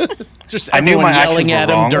 just I knew everyone my actions yelling were at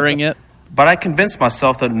him wrong. during it. But I convinced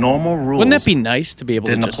myself that normal rules Wouldn't that be nice to be able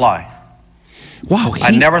didn't to just apply. Wow.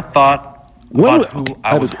 I never thought about who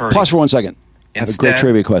I was hurting. Pause for 1 second. I have a great Instead-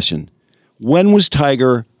 trivia question. When was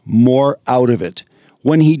Tiger more out of it?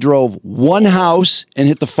 When he drove one house and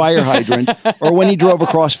hit the fire hydrant, or when he drove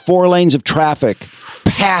across 4 lanes of traffic,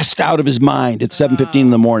 passed out of his mind at 7:15 in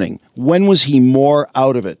the morning? When was he more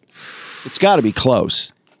out of it? It's got to be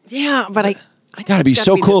close. Yeah, but I Got to be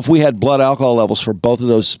so cool if we had blood alcohol levels for both of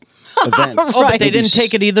those events. Oh, but they didn't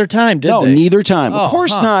take it either time, did No, they? neither time. Oh, Of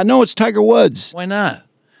course huh. not. No, it's Tiger Woods. Why not?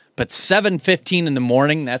 But 7:15 in the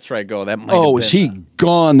morning, that's where I go. That might Oh, have was been, he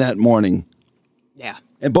gone that morning? Yeah.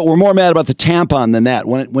 But we're more mad about the tampon than that.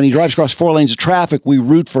 When he drives across 4 lanes of traffic, we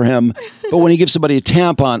root for him. But when he gives somebody a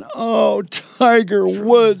tampon, oh, Tiger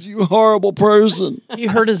Woods, you horrible person. He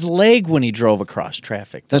hurt his leg when he drove across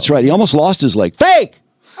traffic. That's right. He almost lost his leg. Fake!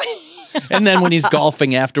 And then when he's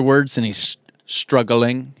golfing afterwards and he's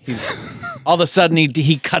struggling, he's all of a sudden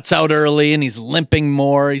he cuts out early and he's limping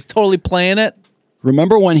more. He's totally playing it.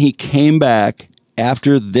 Remember when he came back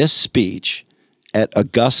after this speech at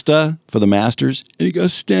Augusta for the Masters, and he got a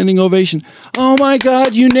standing ovation. Oh my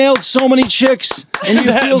God, you nailed so many chicks, and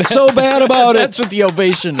you feel so bad about it. That's what the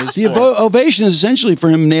ovation is The for. ovation is essentially for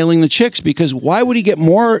him nailing the chicks, because why would he get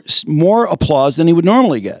more applause than he would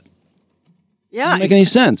normally get? Yeah. Doesn't make any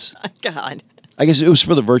sense. God. I guess it was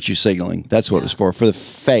for the virtue signaling. That's what it was for the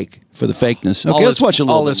fakeness. Okay, All let's his, watch a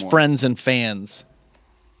little all bit his more. friends and fans.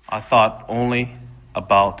 I thought only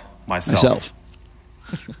about myself. Myself.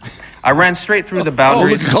 I ran straight through the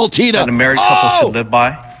boundaries Oh, look, Coltita. that a married couple Oh! should live by.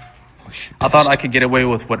 I thought I could get away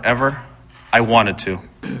with whatever I wanted to.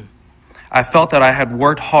 I felt that I had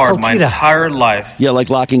worked hard my Coltita. entire life. Yeah, like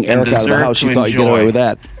locking and Eric out of the deserved house. to You thought you'd get enjoy away with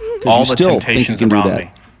that. 'Cause all you the still think you temptations can do around that.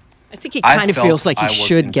 me. I think he I kind of felt feels like he I was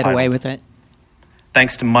should get away entitled. with it.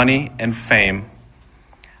 Thanks to money and fame,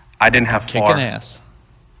 I didn't have Kicking far. ass.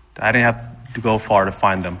 I didn't have to go far to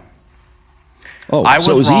find them. Oh, I so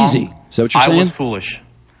was it was wrong. easy. Is that what you're I saying? was foolish.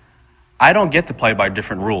 I don't get to play by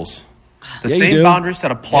different rules. The Yeah, you same do. boundaries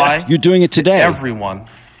that apply You're doing it today. to everyone.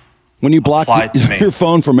 When you blocked applied to me. your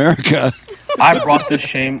phone from Erica. I brought this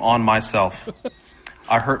shame on myself.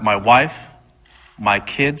 I hurt my wife, my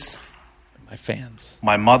kids, My fans.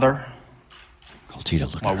 my mother,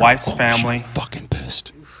 Coltita, look my at her. wife's Oh, family, she's fucking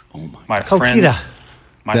pissed. Oh my my Coltita. friends,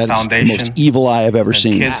 my That is the foundation, most evil eye I've ever and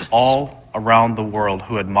seen. kids all around the world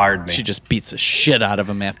who admired me. She just beats the shit out of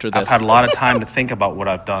him after this. I've had a lot of time to think about what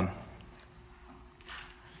I've done.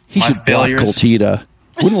 He my should block failures- Coltita.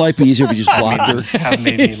 Wouldn't life be easier if you just blocked her? Have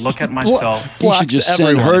made me look at myself. He should just send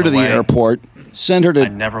everyone her to the away. airport, send her I to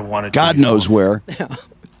never wanted to. God be knows someone. where.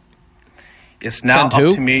 It's now Send who?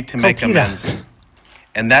 up to me to make Coltita. amends.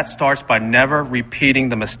 And that starts by never repeating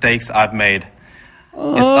the mistakes I've made.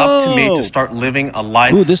 It's up to me Oh. to start living a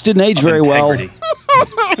life. Ooh, this didn't age of very well. integrity.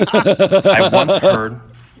 I once heard,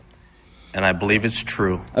 and I believe it's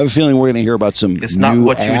true. I have a feeling we're going to hear about some It's not new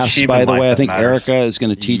what you ass, achieve by in the life way. I that think matters. Erica is going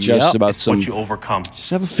to teach us Yep. about It's some. what you overcome.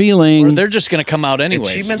 Just have a feeling. Or they're just going to come out anyways.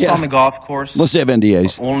 Achievements Yeah. on the golf course Let's have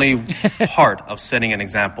NDAs. are only part of setting an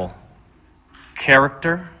example.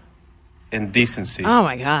 Character and decency Oh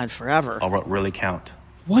my God, forever. are what really count.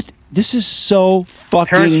 What? This is so fucking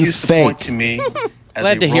Parents used to fake. point to me as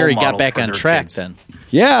Glad a to hear role he got model back for on their track kids. then.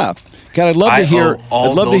 Yeah. God, I'd love I to hear. owe all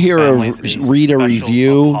I'd love to those hear families a read a special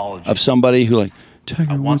review apology. of somebody who like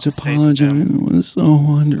Tiger I want Woods to say to apologized. them- It was so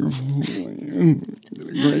wonderful. You did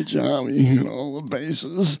a great job. You hit all the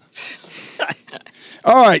bases.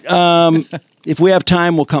 All right. If we have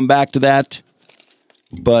time, we'll come back to that.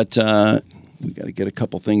 But we got to get a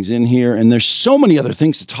couple things in here, and there's so many other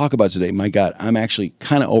things to talk about today. My God, I'm actually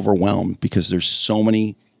kind of overwhelmed because there's so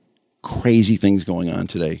many crazy things going on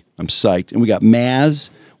today. I'm psyched. And we got Maz.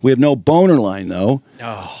 We have no boner line, though.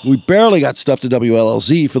 Oh. We barely got stuff to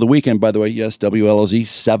WLLZ for the weekend, by the way. Yes, WLLZ,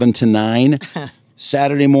 7 to 9,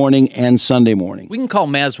 Saturday morning and Sunday morning. We can call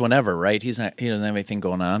Maz whenever, right? He doesn't have anything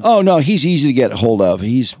going on. Oh, no, he's easy to get a hold of.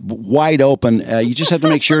 He's wide open. You just have to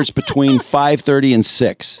make sure it's between 5:30 and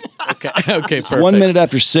 6. Okay, okay, perfect. 1 minute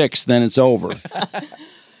after 6, then it's over.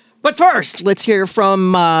 But first, let's hear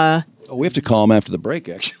from Oh, we have to call him after the break,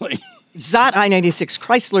 actually. Zott I-96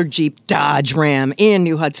 Chrysler Jeep Dodge Ram in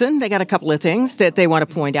New Hudson. They got a couple of things that they want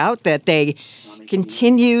to point out, that they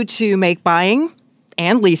continue to make buying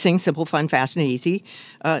and leasing simple, fun, fast, and easy.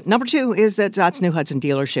 Number two is that Zott's New Hudson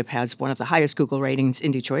dealership has one of the highest Google ratings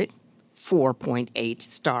in Detroit. 4.8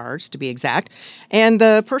 stars to be exact. And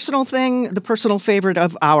the personal favorite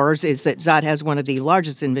of ours is that Zot has one of the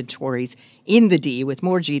largest inventories in the D, with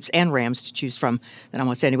more Jeeps and Rams to choose from than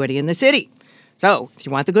almost anybody in the city. So if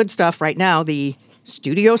you want the good stuff right now, the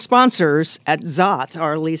studio sponsors at Zot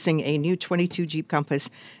are leasing a new 22 Jeep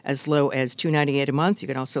Compass as low as $298 a month. You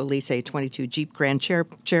can also lease a 22 Jeep Grand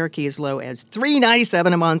Cherokee as low as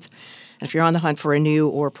 $397 a month. And if you're on the hunt for a new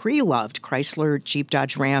or pre-loved Chrysler, Jeep,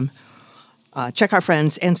 Dodge, Ram, check our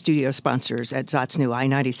friends and studio sponsors at Zot's new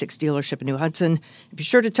I-96 dealership in New Hudson. Be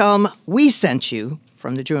sure to tell them we sent you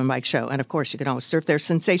from the Drew and Mike Show. And, of course, you can always surf their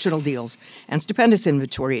sensational deals and stupendous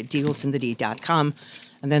inventory at dealsinthed.com.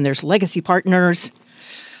 And then there's Legacy Partners.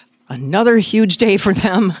 Another huge day for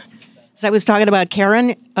them. As I was talking about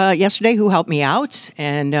Karen yesterday, who helped me out,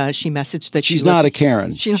 and she messaged that she's not a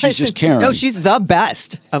Karen. She's just Karen. No, she's the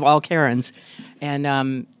best of all Karens.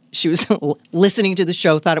 And she was listening to the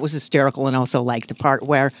show, thought it was hysterical, and also liked the part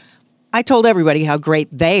where I told everybody how great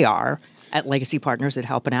they are at Legacy Partners at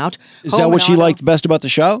helping out. Is that what she liked best about the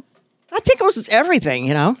show? I think it was everything,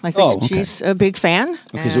 you know. I think she's a big fan.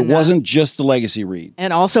 Because it wasn't just the Legacy read.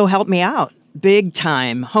 And also helped me out big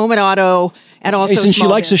time. Home and auto, and also since she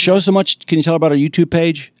likes the show so much, can you tell her about our YouTube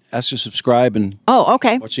page? Ask her to subscribe and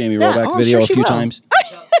okay. watch the Amy Roback video a few times.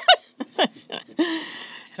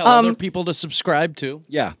 Tell other people to subscribe too.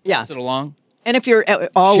 Yeah. Pass it along. And if you're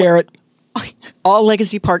share it. All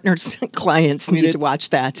Legacy Partners clients need to watch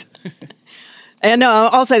that. And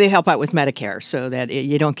also they help out with Medicare so that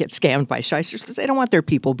you don't get scammed by shysters, because they don't want their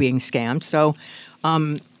people being scammed. So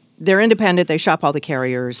they're independent. They shop all the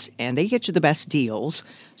carriers, and they get you the best deals.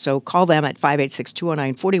 So call them at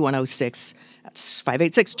 586-209-4106. That's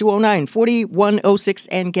 586-209-4106,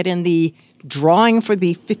 and get in the drawing for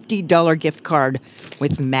the $50 gift card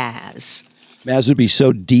with Maz. Maz would be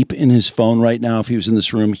so deep in his phone right now if he was in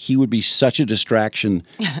this room. He would be such a distraction.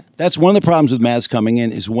 That's one of the problems with Maz coming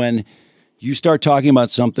in, is when you start talking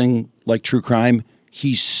about something like true crime,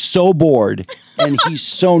 he's so bored and he's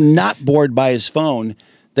so not bored by his phone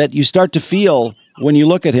that you start to feel, when you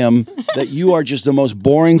look at him, that you are just the most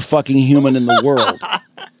boring fucking human in the world.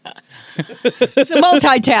 He's a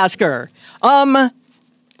multitasker.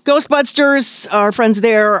 Ghostbusters, our friends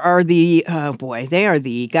there are they are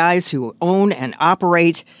the guys who own and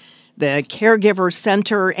operate the Caregiver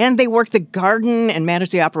Center, and they work the garden and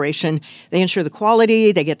manage the operation. They ensure the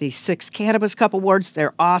quality. They get these 6 Cannabis Cup awards.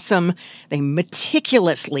 They're awesome. They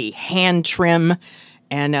meticulously hand trim.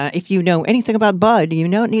 And if you know anything about bud, you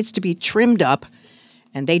know it needs to be trimmed up.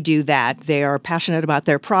 And they do that. They are passionate about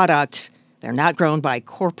their product. They're not grown by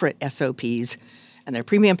corporate SOPs. And their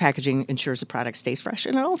premium packaging ensures the product stays fresh,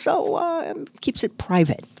 and it also keeps it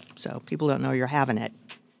private, so people don't know you're having it.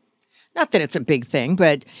 Not that it's a big thing,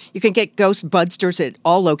 but you can get Ghost Budsters at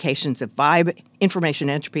all locations of Vibe, Information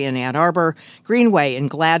Entropy in Ann Arbor, Greenway in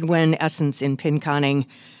Gladwin, Essence in Pinconning,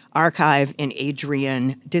 Archive in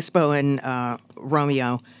Adrian, Dispo in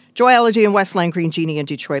Romeo, Joyology in Westland, Green Genie in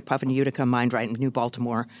Detroit, Puff and Utica, Mindright in New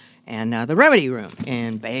Baltimore, and the Remedy Room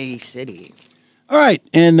in Bay City. All right,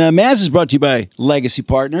 and Maz is brought to you by Legacy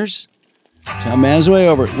Partners. Tom Mazway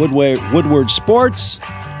over at Woodward Sports,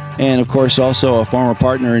 and of course also a former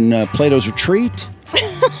partner in Plato's Retreat.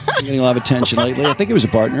 Getting a lot of attention lately. I think he was a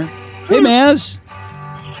partner. Hey, Maz.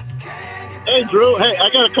 Hey, Drew. Hey, I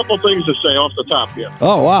got a couple things to say off the top here.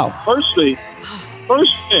 Oh, wow. First thing,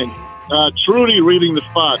 Trudy reading the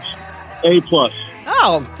spots, A+.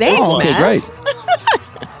 Oh, thanks, okay, Maz.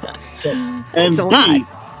 Great. And B,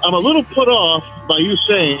 I'm a little put off by you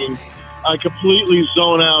saying I completely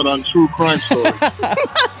zone out on true crime stories.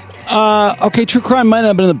 Okay, true crime might not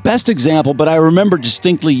have been the best example, but I remember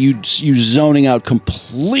distinctly you zoning out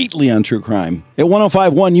completely on true crime. At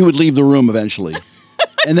 105.1, you would leave the room eventually.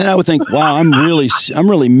 And then I would think, wow, I'm really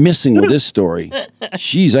missing with this story.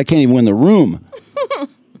 Jeez, I can't even win the room.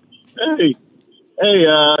 Hey,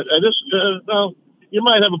 well, you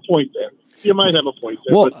might have a point there.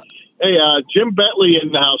 Well, but, hey, Jim Bentley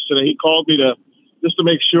in the house today. He called me just to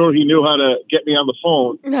make sure he knew how to get me on the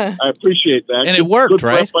phone. I appreciate that. And it worked, good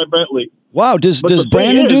right? By Bentley. Wow, does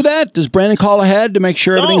Brandon do that? Does Brandon call ahead to make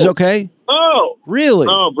sure everything's okay? Oh. Really?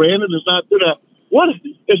 No, Brandon does not do that. What?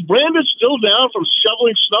 Is Brandon still down from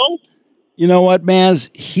shoveling snow? You know what,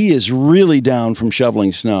 Maz? He is really down from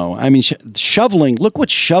shoveling snow. I mean, shoveling, look what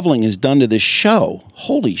shoveling has done to this show.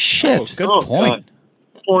 Holy shit. Good point.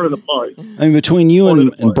 Pouring it apart. I mean, between you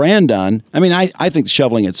and Brandon, I mean, I think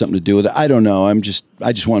shoveling had something to do with it. I don't know. I just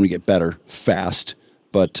want him to get better fast.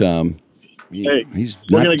 But he's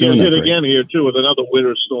we're not going to get doing hit that again here, too, with another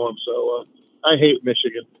winter storm. So I hate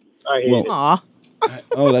Michigan. I hate it. Aw.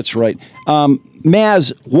 Oh, that's right.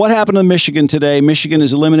 Maz, what happened to Michigan today? Michigan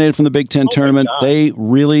is eliminated from the Big Ten tournament. They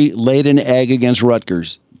really laid an egg against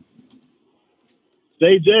Rutgers.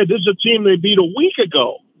 They did. This is a team they beat a week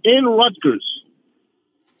ago in Rutgers.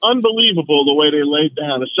 Unbelievable the way they laid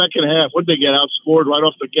down. The second half, what they get outscored right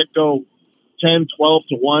off the get-go, 10, 12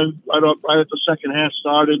 to 1, right at the second half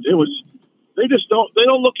started. They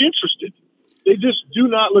don't look interested. They just do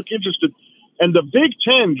not look interested. And the Big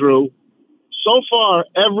Ten, Drew, so far,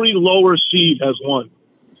 every lower seed has won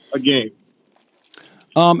a game.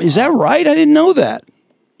 Is that right? I didn't know that.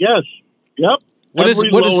 Yes. Yep. Every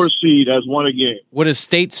lower seed has won a game. What is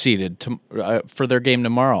State seeded for their game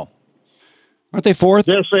tomorrow? Aren't they fourth?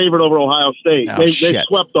 They're favored over Ohio State. Oh, they shit.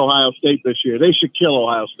 swept Ohio State this year. They should kill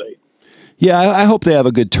Ohio State. Yeah, I hope they have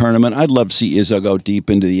a good tournament. I'd love to see Izzo go deep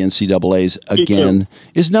into the NCAAs again.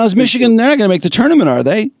 Is Michigan? They're not going to make the tournament, are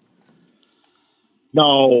they?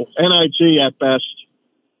 No, NIT at best.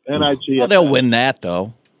 Well, they'll win that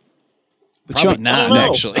though. But Probably not,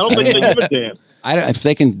 actually. I don't think they give a damn.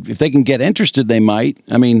 If they can get interested, they might.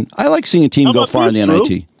 I mean, I like seeing a team go far in the NIT.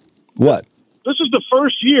 Drew? What? This is the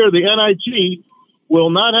first year the NIT will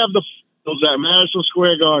not have the finals at Madison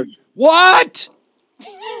Square Garden. What?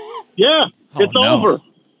 Yeah, it's over.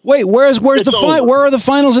 Wait, where's the final? Where are the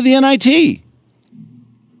finals of the NIT?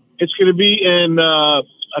 It's going to be in.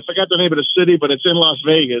 I forgot the name of the city, but it's in Las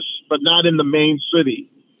Vegas, but not in the main city.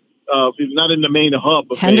 Not in the main hub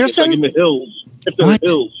of Henderson? Vegas, like in the hills. It's in What? the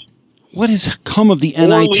hills. What has come of the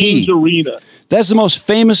Orleans NIT? Arena. That's the most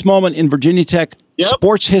famous moment in Virginia Tech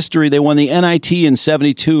sports history. They won the NIT in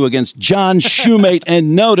 '72 against John Shoemate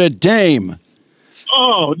and Notre Dame.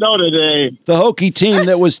 Oh, Notre Dame. The Hokie team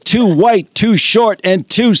that was too white, too short, and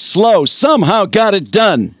too slow somehow got it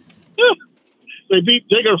done. They beat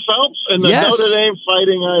Digger Phelps and the Yes. Notre Dame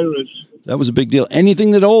Fighting Irish. That was a big deal.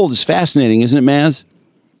 Anything that old is fascinating, isn't it, Maz?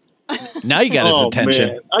 Now you got his attention.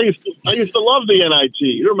 Man. I used to love the NIT.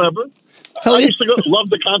 You remember? I used to love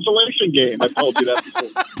the consolation game. I told you that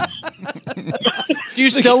before. Do you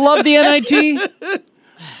still love the NIT?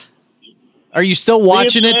 Are you still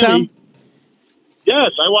watching it, Tom?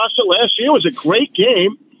 Yes, I watched it last year. It was a great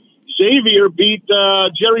game. Xavier beat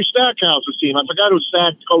Jerry Stackhouse's team. I forgot who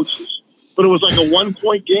Stack coaches. But it was like a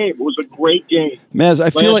 1-point game. It was a great game. Maz, I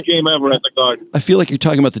feel Last game ever at the Garden. I feel like you're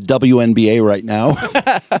talking about the WNBA right now.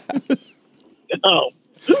 No.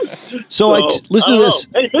 So listen to this.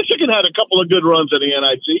 Hey, Michigan had a couple of good runs in the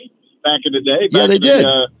NIT back in the day. Yeah, they did.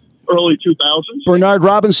 Early 2000s. Bernard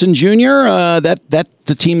Robinson Jr., that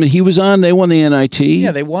the team that he was on, they won the NIT.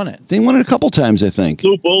 Yeah, they won it. They won it a couple times, I think.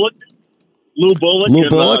 Lou Bullock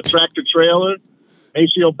and Tractor Trailer,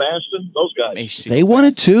 Maceo Baston, those guys. They won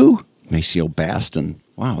it too? Maceo Baston.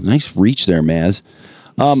 Wow, nice reach there, Maz.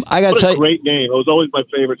 I got to tell you, great name. It was always my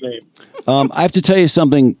favorite name. I have to tell you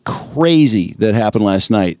something crazy that happened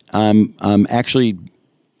last night. I'm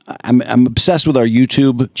obsessed with our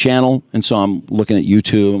YouTube channel, and so I'm looking at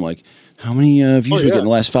YouTube. I'm like, how many views we get in the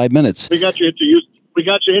last 5 minutes? We got you into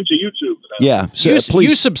YouTube. Yeah, so please.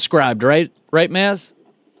 You subscribed, right, Maz?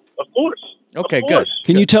 Of course. Okay, good.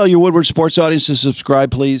 Can you tell your Woodward Sports audience to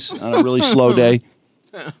subscribe, please, on a really slow day?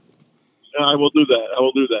 I will do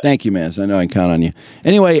that. Thank you, Maz. I know I can count on you.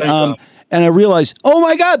 Anyway, and I realized, oh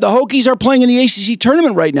my God, the Hokies are playing in the ACC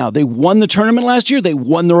tournament right now. They won the tournament last year. They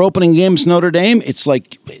won their opening games, Notre Dame. It's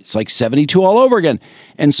like 72 all over again.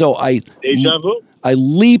 And so I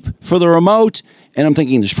leap for the remote, and I'm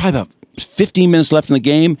thinking there's probably about 15 minutes left in the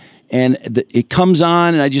game. And it comes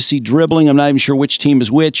on, and I just see dribbling. I'm not even sure which team is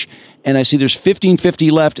which. And I see there's 15:50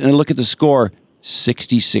 left, and I look at the score,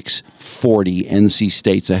 66-40, NC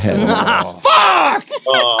State's ahead. Fuck!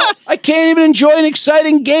 I can't even enjoy an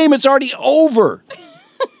exciting game. It's already over.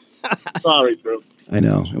 Sorry, Drew. I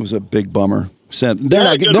know. It was a big bummer. They're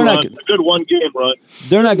not. A good one-game run.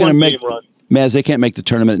 They're not going to make. Maz, they can't make the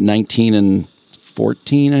tournament at 19 and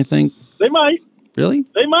 14. I think they might. Really?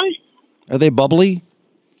 They might. Are they bubbly?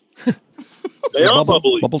 They are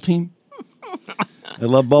bubbly. Bubble team. I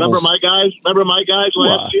love bubbles. Remember my guys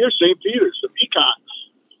last year, St. Peter's, the Peacocks.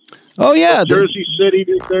 Oh yeah, Jersey City,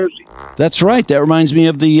 New Jersey. That's right. That reminds me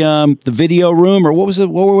of the video room, or what was it?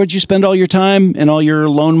 Where would you spend all your time and all your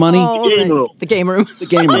loan money? Oh, the game room. The game room. The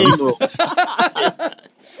game room.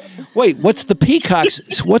 Wait, what's the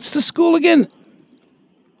Peacocks? What's the school again?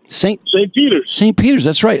 St. Peter's. St. Peter's.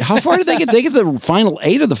 That's right. How far did they get? They get the Final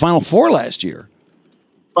 8 or the Final 4 last year?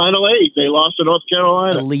 Final 8. They lost to North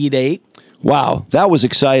Carolina. Elite 8. Wow, that was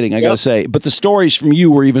exciting. I got to say, but the stories from you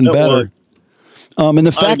were even better. And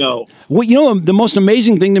the fact, well, the most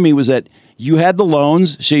amazing thing to me was that You had the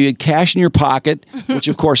loans, so you had cash in your pocket, which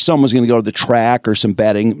of course someone was going to go to the track or some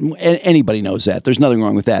betting. Anybody knows that. There's nothing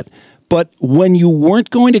wrong with that. But when you weren't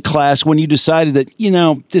going to class, when you decided that,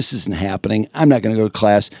 this isn't happening, I'm not going to go to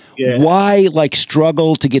class, why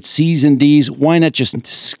struggle to get C's and D's? Why not just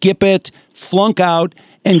skip it, flunk out,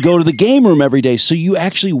 and go to the game room every day? So you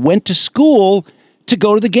actually went to school to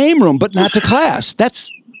go to the game room, but not to class.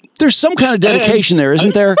 There's some kind of dedication there,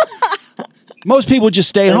 isn't there? Most people just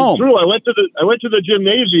stay home. True. I went to the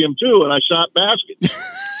gymnasium too, and I shot baskets.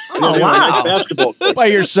 Oh, wow! Basketball by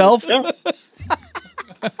yourself. Yeah.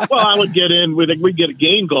 Well, I would get in. We'd get a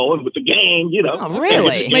game going with the gang. Oh,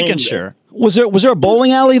 really? Just making sure. Was there a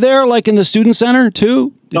bowling alley there, like in the student center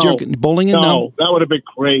too? Did you have bowling in? No, that would have been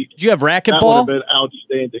great. Did you have racquetball? That would have been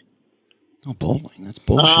outstanding. Oh, bowling. That's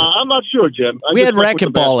bullshit. I'm not sure, Jim. We had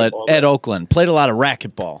racquetball at Oakland. Played a lot of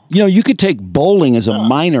racquetball. You could take bowling as a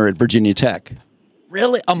minor at Virginia Tech.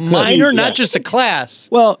 Really? A minor? Not just a class?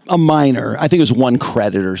 Well, a minor. I think it was 1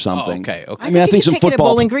 credit or something. Oh, okay. I think some football. At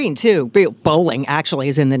Bowling Green, too. Bowling actually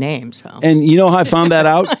is in the name. So. And you know how I found that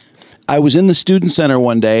out? I was in the student center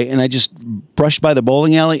one day, and I just brushed by the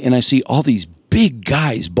bowling alley, and I see all these big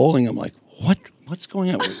guys bowling. I'm like, what's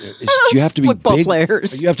going on? Do you have to be football big?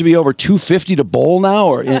 players? You have to be over 250 to bowl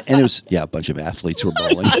now? And it was, a bunch of athletes were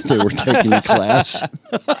bowling. They were taking the class.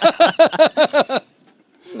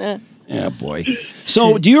 Yeah, boy.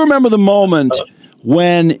 So do you remember the moment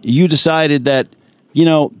when you decided that,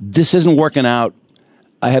 this isn't working out?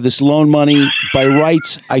 I have this loan money. By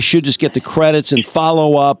rights, I should just get the credits and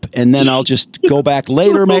follow up, and then I'll just go back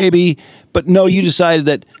later maybe. But no, you decided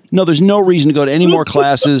that, no, there's no reason to go to any more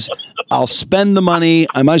classes. I'll spend the money.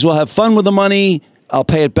 I might as well have fun with the money. I'll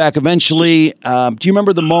pay it back eventually. Do you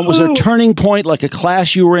remember the moment? Was there a turning point, like a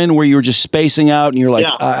class you were in where you were just spacing out and you're like,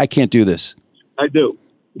 I can't do this? I do.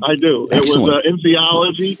 Excellent. It was in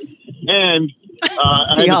theology and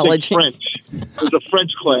I had to take French. It was a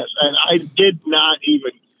French class, and I did not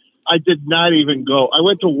even go. I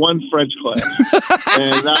went to one French class,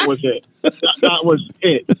 and that was it. That was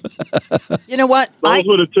it. You know what? Those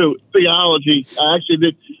were the two. Theology. I actually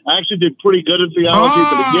did pretty good in theology at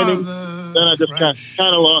the beginning. Then I just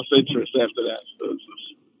kind of lost interest after that. So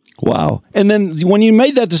wow. And then when you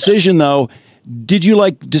made that decision, though, did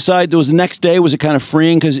you decide there was the next day? Was it kind of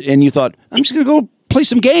freeing? And you thought, I'm just going to go play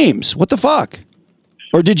some games. What the fuck?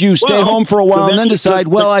 Or did you stay home for a while and then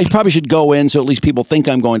decide, I probably should go in so at least people think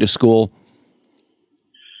I'm going to school?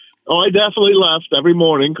 Oh, I definitely left every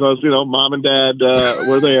morning because, Mom and Dad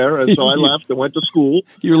were there. And so I left and went to school.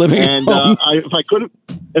 You're living at home.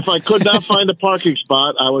 If I could not find a parking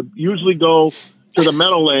spot, I would usually go to the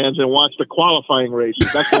Meadowlands and watch the qualifying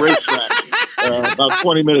races. That's the racetrack, about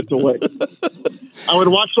 20 minutes away. I would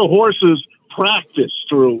watch the horses practice.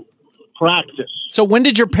 So when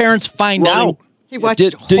did your parents find out? He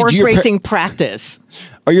watched horse racing practice.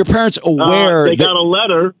 Are your parents aware? They got a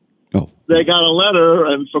letter. Oh. They got a letter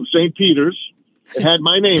from St. Peter's. It had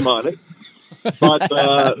my name on it. But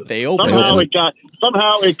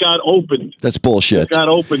somehow it got opened. That's bullshit. It got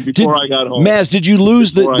opened before I got home. Maz, did you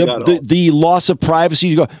lose the loss of privacy?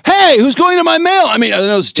 You go, hey, who's going to my mail? I mean, I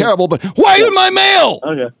know it's terrible, but why are you in my mail?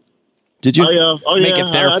 Okay. Did you make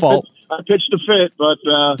it their fault? I pitched a fit, but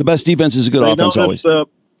the best defense is a good offense always.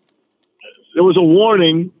 There was a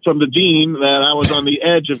warning from the dean that I was on the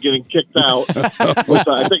edge of getting kicked out. I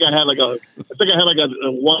think I had like a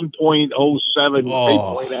 1.07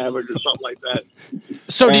 8-point average or something like that.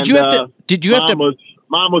 So did you have to?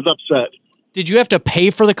 Mom was upset. Did you have to pay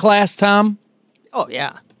for the class, Tom? Oh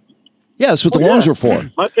yeah. Yeah, that's what the loans were for.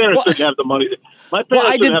 My parents didn't have the money.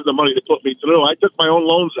 Didn't have the money to put me through. I took my own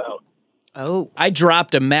loans out. Oh. I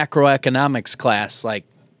dropped a macroeconomics class.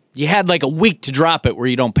 You had a week to drop it where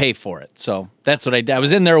you don't pay for it. So that's what I did. I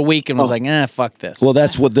was in there a week and was fuck this. Well,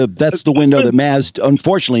 that's the window that Maz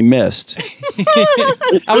unfortunately missed.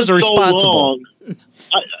 I was responsible. So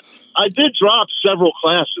I did drop several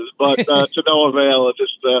classes, but to no avail.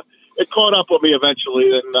 It caught up with me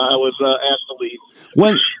eventually, and I was asked to leave.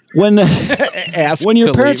 When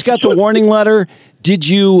your parents got the warning letter, did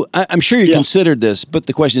you, I'm sure you considered this, but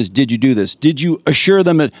the question is, did you do this? Did you assure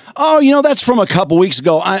them that, that's from a couple weeks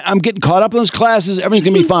ago. I'm getting caught up in those classes. Everything's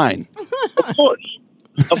going to be fine. Of course.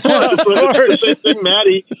 It's the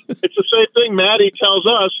same thing Maddie tells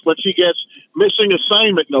us when she gets missing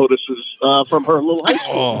assignment notices from her little high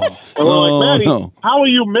school. And we're like, Maddie, how are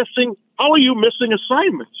you missing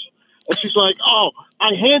assignments? And she's like,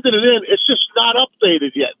 I handed it in. It's just not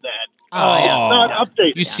updated yet, Dad. Not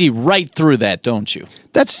updated. You see right through that, don't you?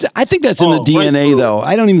 I think that's in the DNA, though.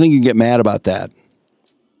 I don't even think you can get mad about that.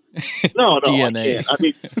 No, DNA. I can't. I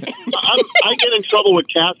mean, I get in trouble with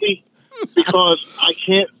Kathy because I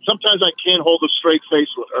can't. Sometimes I can't hold a straight face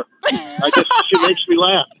with her. She makes me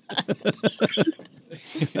laugh.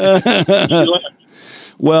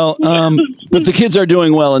 Well, but the kids are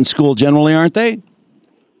doing well in school generally, aren't they?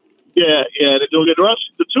 Yeah, they're doing good.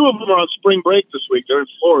 The two of them are on spring break this week. They're in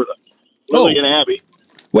Florida, Lily and Abby.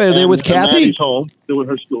 Wait, are they with Kathy? Maddie's home doing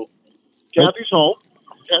her school. Kathy's home.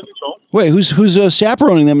 Wait, who's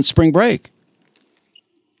chaperoning them at spring break?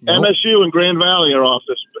 Nope. MSU and Grand Valley are off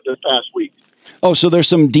this past week. Oh, so there's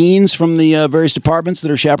some deans from the various departments that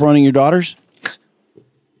are chaperoning your daughters?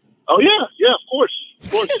 Oh yeah, of course.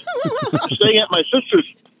 They're staying at my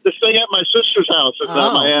sister's house in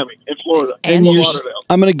Miami, in Florida, in Lauderdale.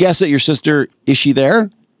 I'm going to guess that your sister, is she there?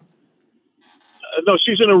 No,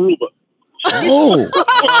 she's in Aruba.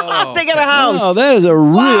 They got a house. Oh, that is a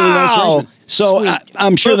really nice arrangement. So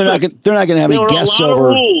I'm sure they're not going to have any guests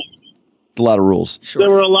over. A lot of rules. Sure. There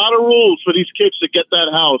were a lot of rules for these kids to get that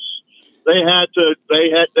house.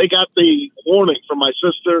 They got the warning from my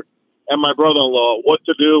sister and my brother-in-law what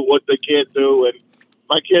to do, what they can't do, and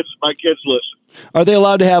my kids listen. Are they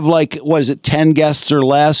allowed to have 10 guests or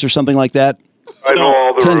less or something like that? I know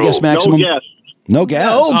all the 10 rules. guests maximum. No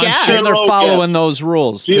guests. I'm sure they're following those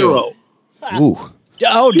rules. Zero. Ooh.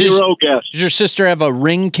 Oh, Zero guests. Does your sister have a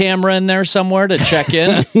Ring camera in there somewhere to check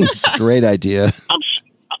in? That's a great idea.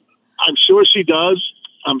 I'm sure she does.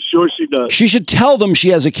 She should tell them she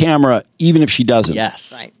has a camera, even if she doesn't.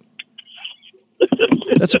 Yes. Right.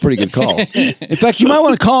 That's a pretty good call. In fact, you might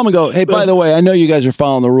want to call them and go, hey, by the way, I know you guys are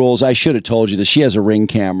following the rules. I should have told you that she has a Ring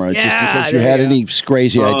camera just in case you had any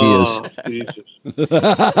crazy ideas. Jesus. You're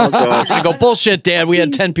gonna go, bullshit, Dad. We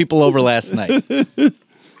had 10 people over last night.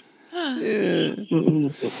 I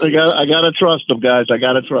gotta trust them, guys. I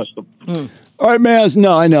gotta trust them. All right, Maz.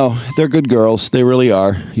 No, I know. They're good girls. They really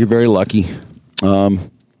are. You're very lucky.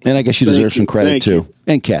 And I guess you deserve some credit, too.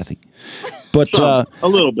 And Kathy. But a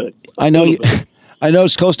little bit. I know you. I know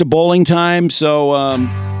it's close to bowling time, so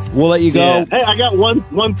we'll let you go. Yeah. Hey, I got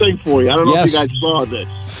one thing for you. I don't know if you guys saw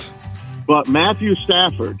this, but Matthew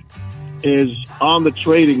Stafford is on the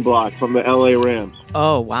trading block from the LA Rams.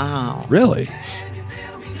 Oh, wow. Really?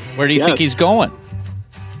 Where do you think he's going?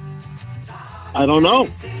 I don't know.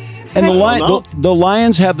 And the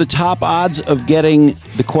Lions have the top odds of getting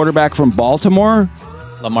the quarterback from Baltimore,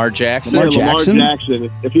 Lamar Jackson. Lamar Jackson.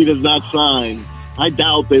 If he does not sign, I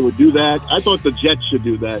doubt they would do that. I thought the Jets should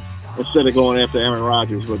do that instead of going after Aaron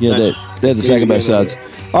Rodgers. But yeah, they had the second best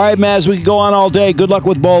odds. All right, Maz, we can go on all day. Good luck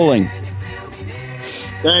with bowling.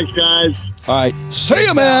 Thanks, guys. All right. See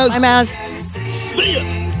ya, Maz. Bye, Maz.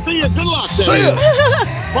 See ya. Good luck. See ya.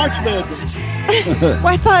 March Madness.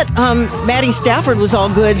 Well, I thought Matty Stafford was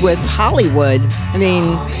all good with Hollywood. I mean,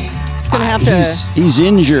 he's going to have to. He's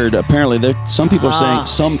injured. Apparently, some people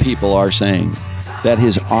are saying that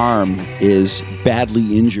his arm is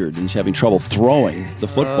badly injured and he's having trouble throwing the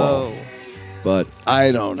football. Oh. But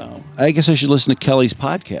I don't know. I guess I should listen to Kelly's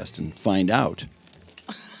podcast and find out.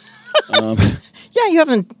 Yeah, you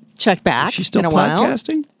haven't checked back. She's still in a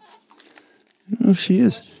podcasting? I don't know if she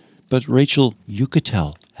is. But Rachel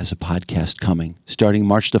Yucatel has a podcast coming starting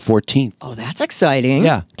March the 14th. Oh, that's exciting.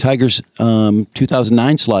 Yeah. Tiger's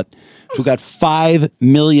 2009 slut who got $5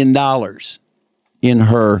 million in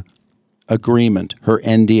her agreement, her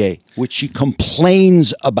NDA, which she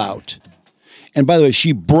complains about. And by the way,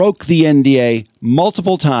 she broke the NDA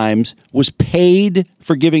multiple times, was paid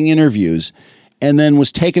for giving interviews, and then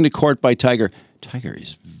was taken to court by Tiger. Tiger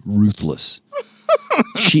is ruthless.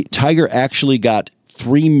 Tiger actually got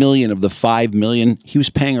 $3 million of the $5 million. He was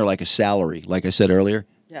paying her like a salary, like I said earlier.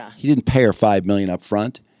 Yeah. He didn't pay her $5 million up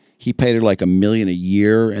front. He paid her like $1 million a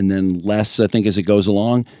year and then less, I think, as it goes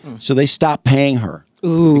along. So they stopped paying her.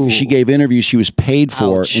 Ooh. She gave interviews she was paid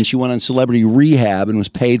for, Ouch. and she went on Celebrity Rehab and was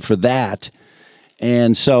paid for that.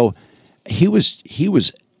 And so he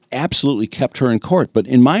was absolutely kept her in court. But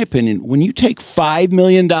in my opinion, when you take $5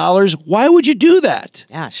 million, why would you do that?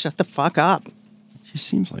 Yeah, shut the fuck up. She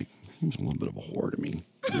seems a little bit of a whore to me.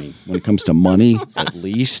 I mean, when it comes to money, at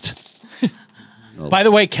least. By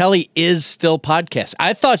the way, Kelly is still podcast.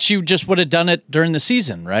 I thought she just would have done it during the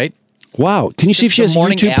season, right? Wow. Can you see if she has a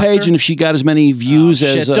YouTube after? page and if she got as many views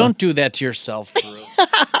as... Shit, don't do that to yourself, Drew.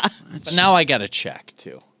 But now I got to check,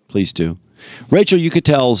 too. Please do. Rachel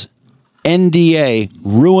Yucatel's NDA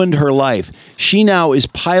ruined her life. She now is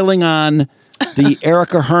piling on the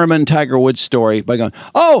Erica Herman Tiger Woods story by going,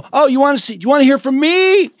 oh, you want to hear from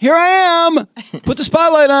me? Here I am. Put the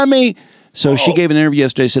spotlight on me. So she gave an interview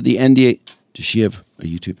yesterday, said the NDA... Does she have a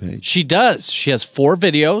YouTube page? She does. She has 4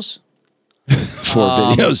 videos.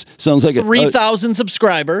 4 videos. Sounds like 3,000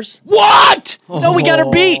 subscribers. What? No, we got her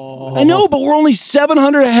beat. I know, but we're only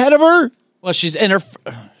 700 ahead of her. Well, she's in her.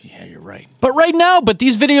 Yeah, you're right. But right now,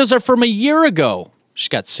 these videos are from a year ago. She's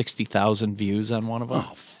got 60,000 views on one of them.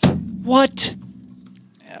 What?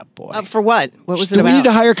 Yeah, boy. For what? What was it Do about? we need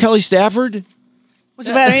to hire Kelly Stafford? Was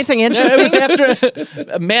it about anything It interesting? was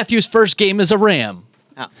after Matthew's first game as a Ram.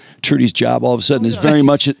 Trudy's job all of a sudden is very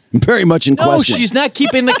much in question. No, she's not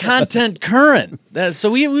keeping the content current.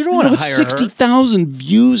 So we don't want to hire 60,000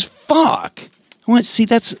 views. Fuck. See,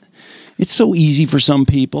 it's so easy for some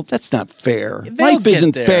people. That's not fair. Life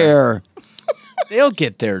isn't fair. They'll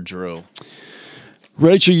get there, Drew.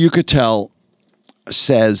 Rachel Yucatel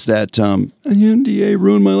says that the NDA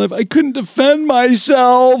ruined my life. I couldn't defend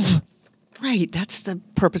myself. Right. That's the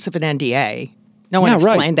purpose of an NDA. No one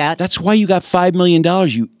explained that. That's why you got $5 million,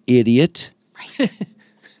 you idiot. Right.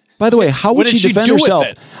 By the way, how would she defend herself?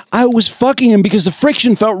 I was fucking him because the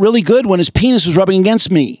friction felt really good when his penis was rubbing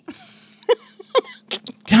against me.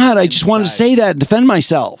 God, I just wanted to say that and defend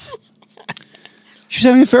myself. She's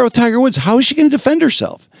having an affair with Tiger Woods. How is she going to defend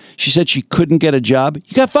herself? She said she couldn't get a job.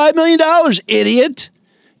 You got $5 million, idiot.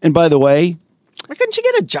 And by the way, why couldn't she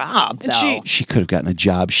get a job, though? She could have gotten a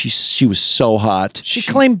job. She was so hot. She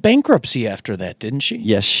claimed bankruptcy after that, didn't she?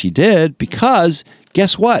 Yes, she did, because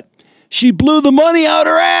guess what? She blew the money out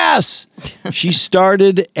her ass. She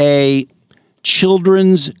started a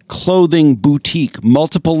children's clothing boutique,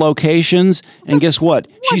 multiple locations, and guess what?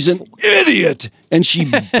 She's an idiot, and she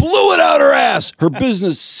blew it out her ass. Her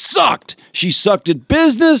business sucked. She sucked at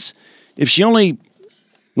business. If she only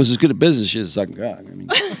was as good at business, she's a sucking God. I mean,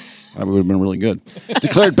 probably would have been really good.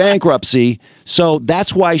 Declared bankruptcy. So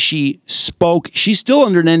that's why she spoke. She's still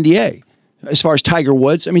under an NDA. As far as Tiger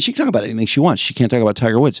Woods, I mean, she can talk about anything she wants. She can't talk about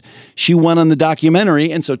Tiger Woods. She went on the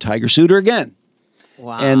documentary, and so Tiger sued her again.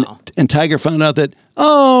 Wow. And Tiger found out that,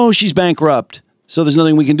 she's bankrupt, so there's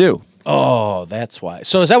nothing we can do. Oh, that's why.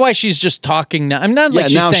 So is that why she's just talking now? I'm not like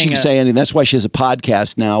she's now saying she can say anything. That's why she has a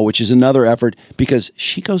podcast now, which is another effort, because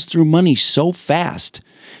she goes through money so fast.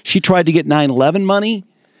 She tried to get 9/11 money.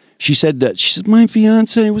 She said my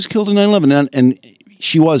fiance was killed in 9/11, and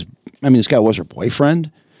she was. I mean, this guy was her boyfriend,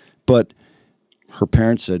 but her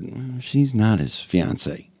parents said she's not his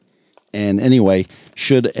fiance. And anyway,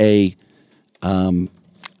 should a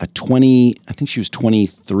 20, I think she was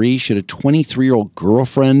 23, should a 23-year-old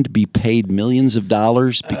girlfriend be paid millions of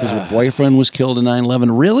dollars because her boyfriend was killed in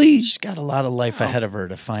 9/11? Really? She's got a lot of life ahead of her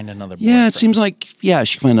to find another boyfriend. Yeah, it seems like, she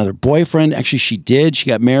could find another boyfriend. Actually, she did. She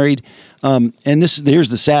got married. And here's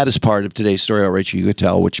the saddest part of today's story, Rachel, you could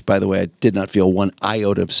tell, which, by the way, I did not feel one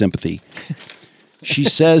iota of sympathy. She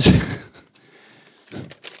says...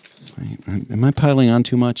 Am I piling on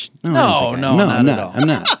too much? No, I'm not. I'm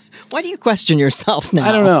not. Why do you question yourself now?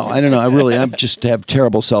 I don't know. I just have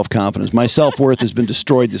terrible self-confidence. My self-worth has been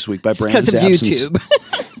destroyed this week by Brandon's absence. Because of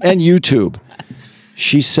YouTube. And YouTube.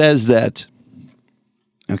 She says that,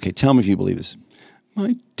 okay, tell me if you believe this.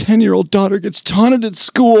 My 10-year-old daughter gets taunted at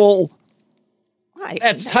school. Right.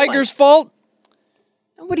 That's Tiger's fault?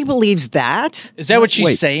 Nobody believes that. Is that what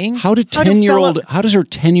she's saying? How does her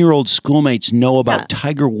 10-year-old schoolmates know about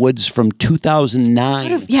Tiger Woods from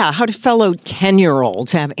 2009? How do fellow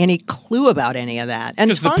 10-year-olds have any clue about any of that?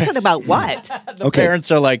 And taunted about what? The parents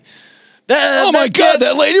are like, oh my God,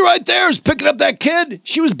 that lady right there is picking up that kid.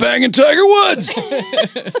 She was banging Tiger Woods.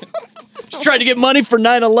 She tried to get money for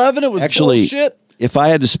 9/11. It was bullshit. If I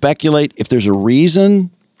had to speculate, if there's a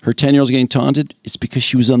reason her 10-year-old's getting taunted, it's because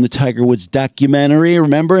she was on the Tiger Woods documentary,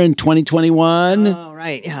 remember, in 2021? Oh,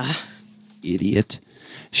 right, yeah. Idiot.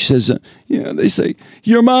 She says, they say,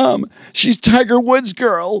 your mom, she's Tiger Woods'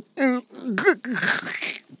 girl. Your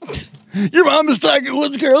mom is Tiger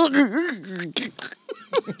Woods' girl.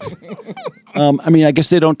 I guess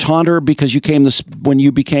they don't taunt her because when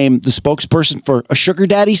you became the spokesperson for a sugar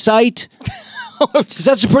daddy site.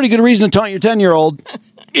 That's a pretty good reason to taunt your 10-year-old.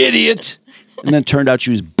 Idiot. And then it turned out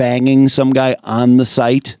she was banging some guy on the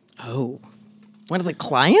site. Oh. One of the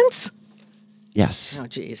clients? Yes. Oh,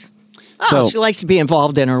 geez. So, she likes to be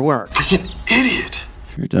involved in her work. Freaking idiot.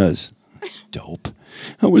 Sure does. Dope.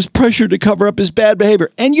 I was pressured to cover up his bad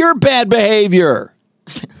behavior. And your bad behavior.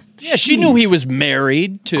 Yeah, she knew he was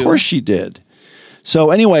married, too. Of course she did.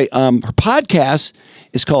 So anyway, her podcast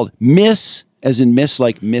is called Miss, as in Miss,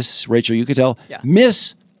 like Miss Rachel, you could tell. Yeah.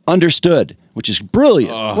 Misunderstood, which is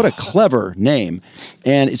brilliant. What a clever name.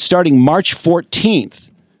 And it's starting March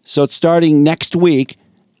 14th. So it's starting next week.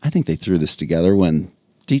 I think they threw this together when...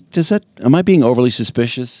 am I being overly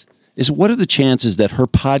suspicious? What are the chances that her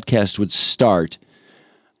podcast would start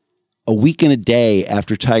a week and a day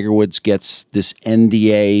after Tiger Woods gets this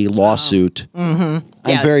NDA lawsuit. I'm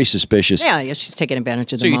very suspicious. Yeah, she's taking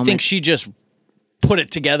advantage of the moment. moment. So you think she just put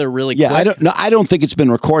it together really quick? I don't think it's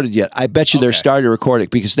been recorded yet. I bet you they're starting to record it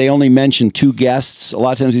because they only mention 2 guests. A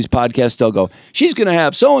lot of times these podcasts, they'll go, she's going to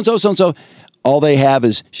have so-and-so, so-and-so. All they have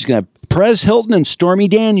is she's going to have Perez Hilton and Stormy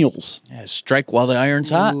Daniels. Yeah, strike while the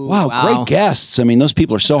iron's hot. Wow, great guests. I mean, those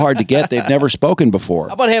people are so hard to get. They've never spoken before.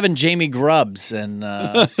 How about having Jamie Grubbs and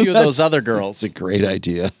a few of those other girls? It's a great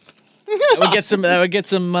idea. That would get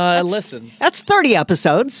some listens. That's 30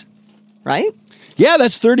 episodes, right? Yeah,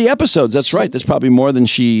 that's 30 episodes. That's right. That's probably more than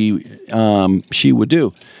she would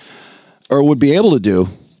do or would be able to do.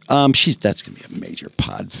 That's going to be a major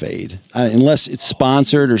pod fade unless it's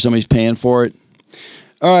sponsored or somebody's paying for it.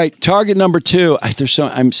 All right, target number 2.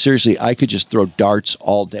 I'm seriously, I could just throw darts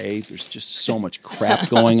all day. There's just so much crap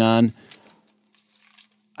going on.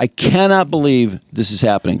 I cannot believe this is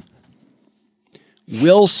happening.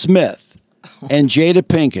 Will Smith and Jada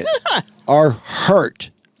Pinkett are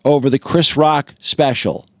hurt over the Chris Rock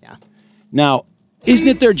special. Yeah. Now, isn't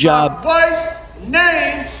it their job? My wife's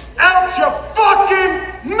name out your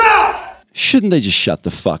fucking mouth! Shouldn't they just shut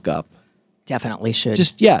the fuck up? Definitely should.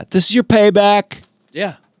 This is your payback.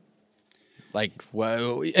 Yeah. Like,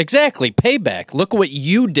 well, exactly. Payback. Look what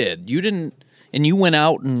you did. You didn't, and you went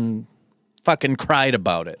out and fucking cried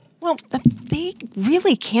about it. Well, they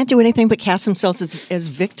really can't do anything but cast themselves as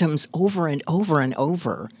victims over and over and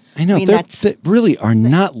over. I know. They really are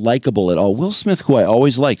not likable at all. Will Smith, who I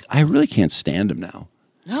always liked, I really can't stand him now.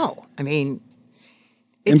 No. I mean,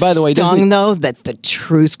 and by the way, stung, though, that the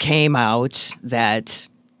truth came out that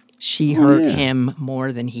she hurt him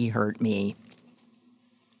more than he hurt me.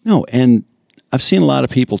 No, and I've seen a lot of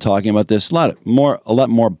people talking about this. A lot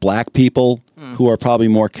more black people who are probably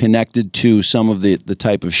more connected to some of the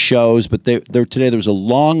type of shows. But today there was a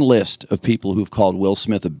long list of people who've called Will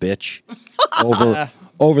Smith a bitch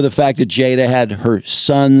over the fact that Jada had her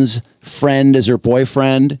son's friend as her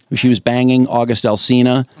boyfriend, who she was banging, August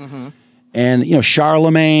Alsina, and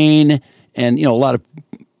Charlemagne, and a lot of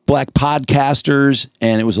black podcasters,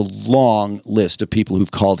 and it was a long list of people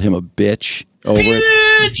who've called him a bitch over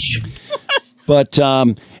it. But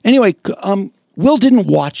anyway, Will didn't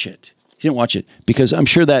watch it. He didn't watch it because I'm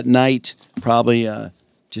sure that night probably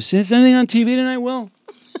just is anything on TV tonight, Will?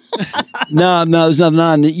 No, there's nothing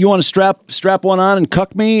on. You want to strap one on and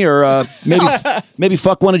cuck me, or maybe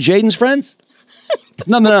fuck one of Jaden's friends?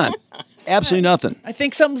 Nothing on. Absolutely nothing. I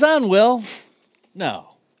think something's on, Will.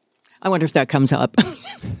 No. I wonder if that comes up.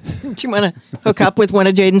 Do you want to hook up with one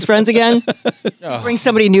of Jaden's friends again? Bring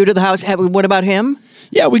somebody new to the house. What about him?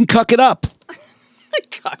 Yeah, we can cuck it up.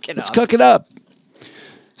 Let's cuck it up.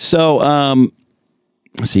 So,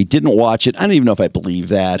 let's see, he didn't watch it. I don't even know if I believe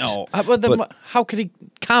that. No. But how could he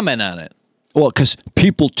comment on it? Well, because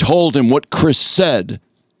people told him what Chris said.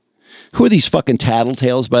 Who are these fucking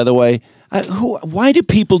tattletales, by the way? Why do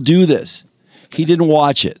people do this? He didn't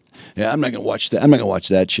watch it. Yeah, I'm not going to watch that. I'm not going to watch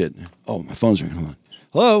that shit. Oh, my phone's ringing. Hold on.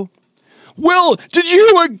 Hello? Will, did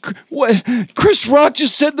you hear Chris Rock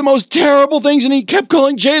just said the most terrible things and he kept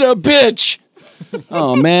calling Jada a bitch?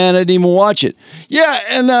 Oh, man, I didn't even watch it. Yeah,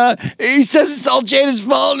 and he says it's all Jada's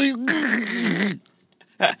fault.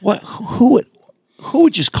 What? Who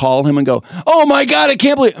would just call him and go, oh, my God, I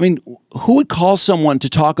can't believe... I mean, who would call someone to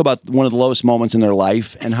talk about one of the lowest moments in their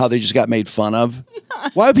life and how they just got made fun of?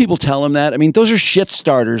 Why would people tell him that? I mean, those are shit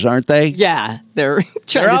starters, aren't they? Yeah, they're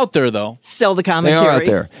out there, though. Sell the commentary. They are out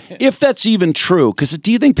there. If that's even true, because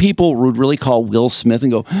do you think people would really call Will Smith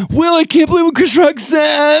and go, Will, I can't believe what Chris Rock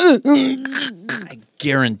said? I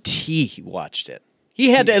guarantee he watched it.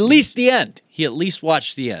 He had at least the end. He at least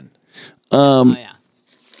watched the end. Yeah.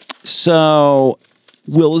 So...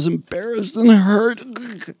 Will is embarrassed and hurt.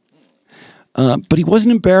 But he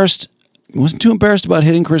wasn't embarrassed. He wasn't too embarrassed about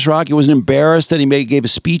hitting Chris Rock. He wasn't embarrassed that he gave a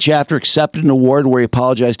speech after, accepted an award where he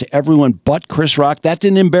apologized to everyone but Chris Rock. That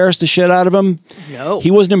didn't embarrass the shit out of him. No. He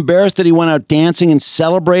wasn't embarrassed that he went out dancing and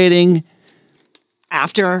celebrating.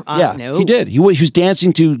 After? Yeah, no. He did. He was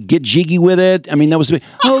dancing to Get Jiggy With It. I mean, that was...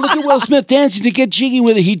 Oh, look at Will Smith dancing to Get Jiggy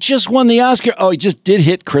With It. He just won the Oscar. Oh, he just did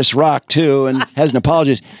hit Chris Rock, too, and hasn't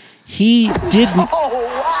apologized. He didn't.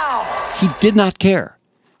 Oh, wow. He did not care.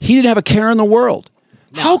 He didn't have a care in the world.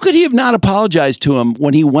 No. How could he have not apologized to him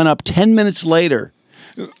when he went up 10 minutes later?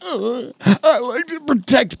 I like to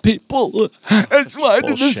protect people. That's why I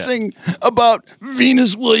did this thing about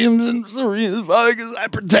Venus Williams and Serena's father, because I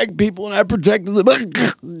protect people and I protect them.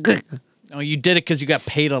 No, you did it because you got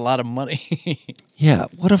paid a lot of money. Yeah,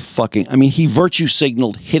 what a fucking... I mean, he virtue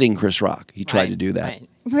signaled hitting Chris Rock. He tried to do that. Right.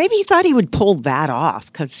 Maybe he thought he would pull that off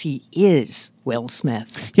because he is Will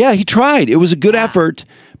Smith. Yeah, he tried. It was a good effort,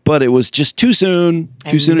 but it was just too soon.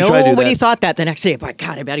 Too soon to try to do that. Nobody thought that the next day. But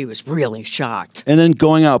God, I bet he was really shocked. And then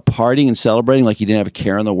going out partying and celebrating like he didn't have a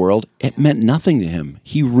care in the world, it meant nothing to him.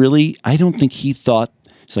 He really, I don't think he thought,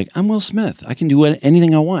 it's like, I'm Will Smith. I can do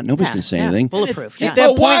anything I want. Nobody's going to say anything. Bulletproof. Get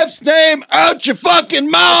that wife's name out your fucking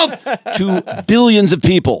mouth to billions of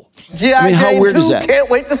people. I mean, how weird is that? Can't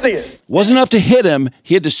wait to see it. Wasn't enough to hit him.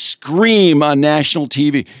 He had to scream on national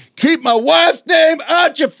TV, keep my wife's name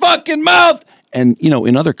out your fucking mouth. And,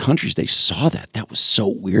 in other countries, they saw that. That was so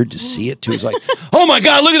weird to see it, too. It's like, oh, my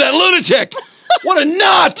God, look at that lunatic. What a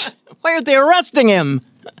nut. Why aren't they arresting him?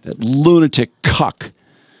 That lunatic cuck.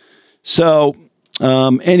 So,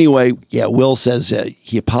 anyway, yeah, Will says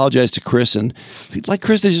he apologized to Chris, and he'd like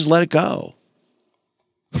Chris to just let it go.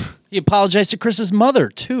 He apologized to Chris's mother,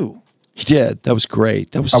 too. He did. That was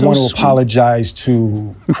great. That was I so want to sweet. apologize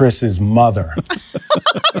to Chris's mother.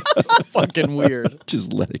 Fucking weird.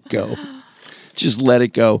 Just let it go. Just let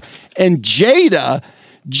it go. And Jada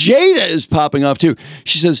is popping off too.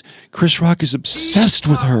 She says Chris Rock is obsessed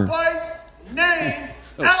with her.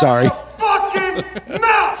 Sorry. Fucking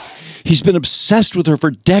mouth. He's been obsessed with her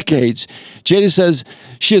for decades. Jada says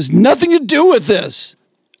she has nothing to do with this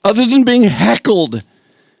other than being heckled.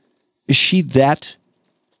 Is she that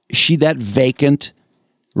vacant?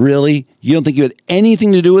 Really? You don't think you had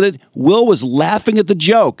anything to do with it? Will was laughing at the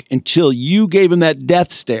joke until you gave him that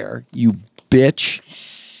death stare, you bitch.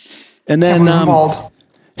 And then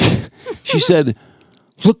she said,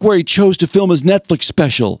 look where he chose to film his Netflix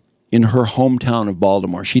special, in her hometown of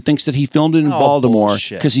Baltimore. She thinks that he filmed it in Baltimore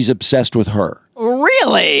because he's obsessed with her.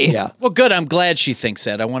 Really? Yeah. Well, good. I'm glad she thinks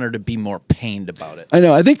that. I want her to be more pained about it. I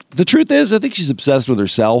know. I think the truth is, I think she's obsessed with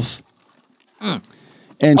herself. And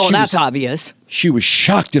that's obvious. She was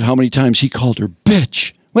shocked at how many times he called her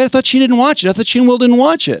bitch. Wait, I thought she didn't watch it. I thought she and Will didn't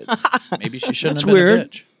watch it. Maybe she shouldn't That's have been weird. a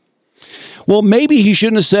bitch. Well, maybe he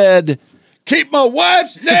shouldn't have said, keep my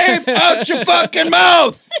wife's name out your fucking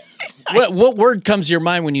mouth. What word comes to your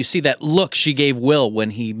mind when you see that look she gave Will when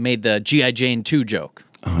he made the G.I. Jane 2 joke?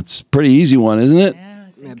 Oh, it's a pretty easy one, isn't it?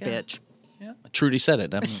 Yeah, bitch. Yeah, Trudy said it.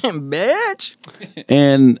 Bitch.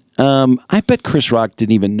 And I bet Chris Rock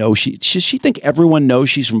didn't even know Does she think everyone knows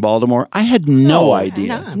she's from Baltimore? I had no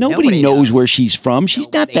idea. No, nobody knows where she's from.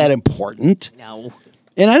 She's not that important. No.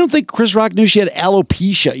 And I don't think Chris Rock knew she had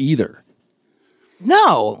alopecia either.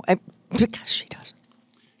 No. Because she doesn't.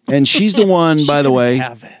 And she's the one, by the way,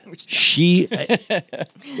 have it.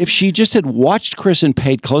 if she just had watched Chris and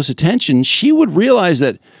paid close attention, she would realize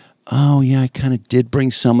that, oh, yeah, I kind of did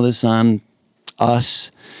bring some of this on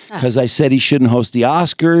us because I said he shouldn't host the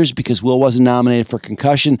Oscars because Will wasn't nominated for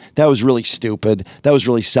Concussion. That was really stupid. That was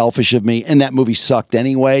really selfish of me. And that movie sucked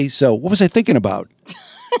anyway. So what was I thinking about?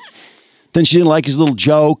 Then she didn't like his little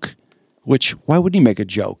joke, which, why wouldn't he make a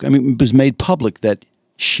joke? I mean, it was made public that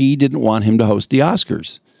she didn't want him to host the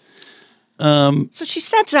Oscars. So she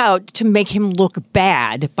sets out to make him look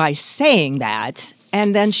bad by saying that,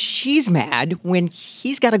 and then she's mad when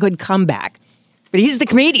he's got a good comeback. But he's the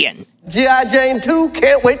comedian. G.I. Jane 2,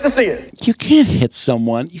 can't wait to see it. You can't hit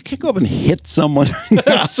someone. You can't go up and hit someone in the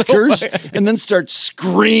Oscars and then start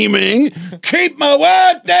screaming, keep my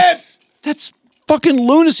wife dead. That's fucking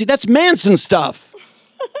lunacy. That's Manson stuff.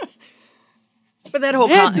 But that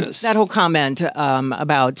whole comment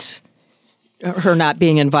about her not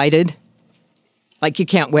being invited, like you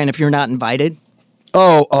can't win if you're not invited.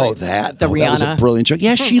 Oh, that. The That was a Rihanna. brilliant joke.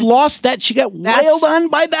 Yeah, she lost that. She got wailed on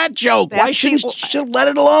by that joke. Why shouldn't she have let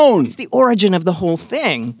it alone? It's the origin of the whole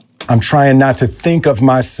thing. I'm trying not to think of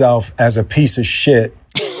myself as a piece of shit.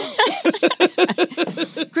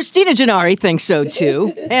 Christina Gennari thinks so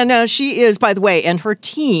too. And she is, by the way, and her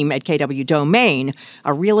team at KW Domain,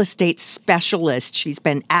 a real estate specialist. She's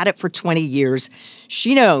been at it for 20 years.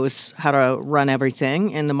 She knows how to run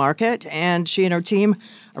everything in the market, and she and her team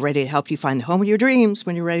are ready to help you find the home of your dreams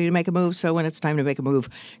when you're ready to make a move. So when it's time to make a move,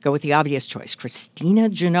 go with the obvious choice. Christina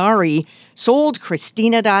Gennari,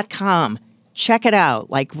 soldchristina.com. Check it out,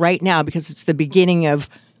 like right now, because it's the beginning of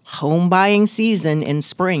home buying season in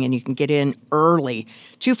spring, and you can get in early.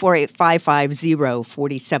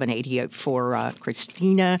 248-550-4788 for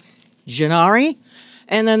Christina Gennari.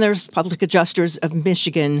 And then there's Public Adjusters of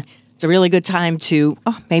Michigan. It's a really good time to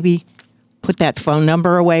maybe put that phone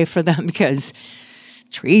number away for them, because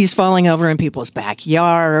trees falling over in people's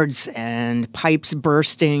backyards and pipes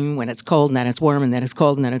bursting when it's cold and then it's warm and then it's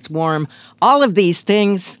cold and then it's warm. All of these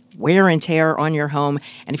things, wear and tear on your home.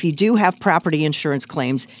 And if you do have property insurance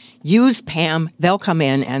claims, use Pam. They'll come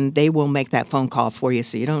in and they will make that phone call for you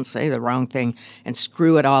so you don't say the wrong thing and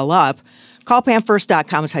screw it all up.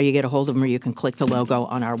 Callpamfirst.com is how you get a hold of them, or you can click the logo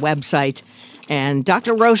on our website. And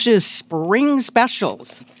Dr. Roche's spring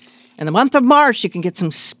specials. In the month of March, you can get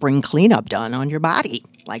some spring cleanup done on your body,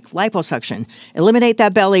 like liposuction. Eliminate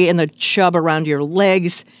that belly and the chub around your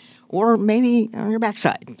legs, or maybe on your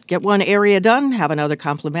backside. Get one area done, have another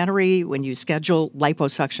complimentary when you schedule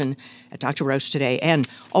liposuction at Dr. Roche today. And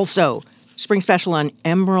also, spring special on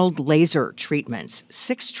Emerald Laser treatments.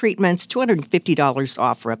 6 treatments, $250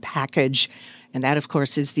 off for a package. And that, of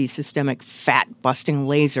course, is the systemic fat-busting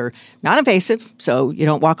laser. Not invasive, so you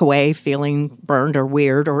don't walk away feeling burned or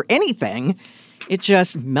weird or anything. It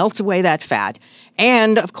just melts away that fat.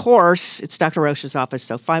 And, of course, it's Dr. Roche's office,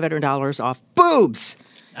 so $500 off boobs.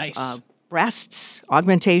 Nice. Breasts,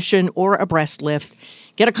 augmentation, or a breast lift.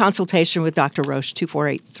 Get a consultation with Dr. Roche,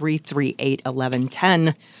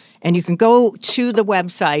 248-338-1110. And you can go to the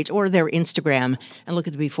website or their Instagram and look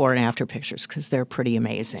at the before and after pictures because they're pretty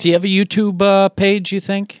amazing. Does he have a YouTube page, you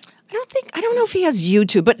think? I don't know if he has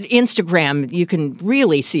YouTube, but Instagram, you can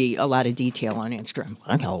really see a lot of detail on Instagram.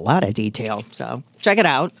 A lot of detail. So check it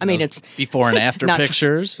out. I mean, it's before and after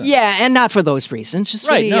pictures. Yeah, and not for those reasons, just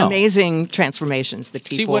for the amazing transformations that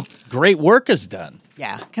people. See what great work is done.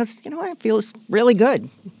 Yeah, because, it feels really good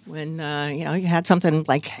when, you had something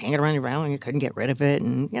like hanging around your around and you couldn't get rid of it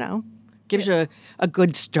and, gives you a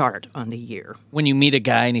good start on the year. When you meet a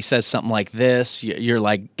guy and he says something like this, you're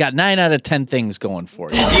like, got 9 out of 10 things going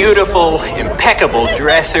for you. Beautiful, impeccable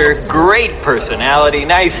dresser, great personality,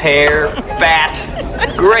 nice hair,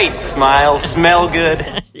 fat, great smile, smell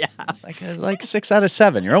good. Yeah. Like 6 out of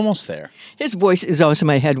 7. You're almost there. His voice is always in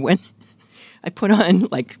my head when I put on,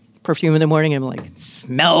 perfume in the morning, and I'm like,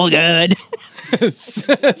 smell good. I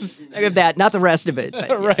have that, not the rest of it. But,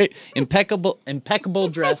 yeah. Right. Impeccable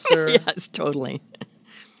dresser. Yes, totally.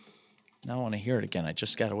 Now I want to hear it again. I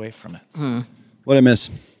just got away from it. What'd I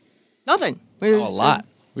miss? Nothing. A lot.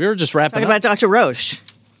 We were just wrapping talking up. about Dr. Roche.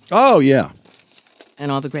 Oh, yeah.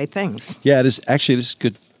 And all the great things. Yeah, it is. Actually, it is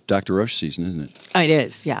good Dr. Roche season, isn't it? It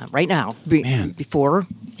is, yeah. Right now. Before,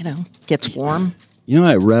 gets warm.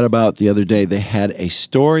 I read about the other day, they had a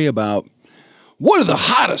story about what are the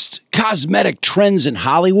hottest cosmetic trends in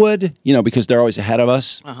Hollywood, because they're always ahead of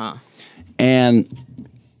us. Uh-huh. And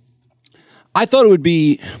I thought it would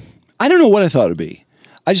be, I don't know what I thought it would be.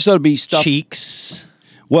 I just thought it would be stuff. Cheeks.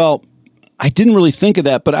 Well, I didn't really think of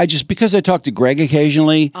that, but because I talk to Greg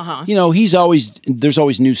occasionally, there's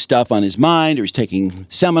always new stuff on his mind, or he's taking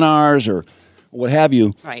seminars or what have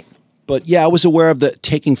you. Right. But yeah, I was aware of the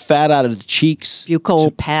taking fat out of the cheeks.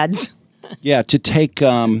 Buccal pads. Yeah, to take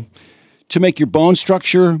to make your bone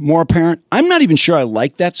structure more apparent. I'm not even sure I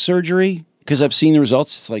like that surgery because I've seen the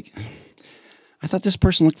results. It's like I thought this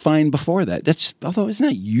person looked fine before that. Although isn't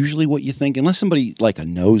that usually what you think? Unless somebody like a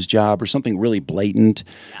nose job or something really blatant,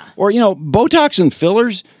 or Botox and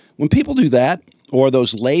fillers. When people do that, or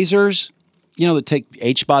those lasers, that take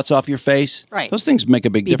H-spots off your face. Right. Those things make a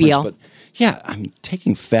big BBL. difference. But yeah,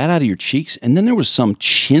 taking fat out of your cheeks. And then there was some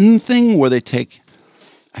chin thing where I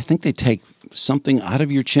think they take something out of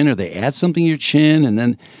your chin, or they add something to your chin. And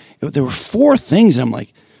then there were 4 things. And I'm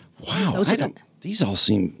like, wow, these all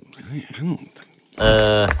seem,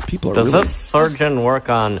 people are does really. this surgeon work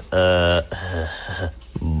on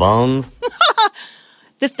bones?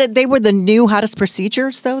 They were the new hottest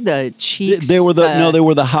procedures, though. The cheeks. They were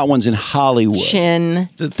the hot ones in Hollywood. Chin.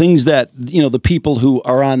 The things that the people who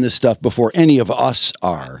are on this stuff before any of us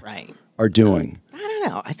are doing. I don't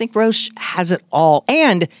know. I think Roche has it all,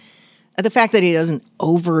 and the fact that he doesn't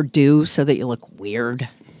overdo so that you look weird.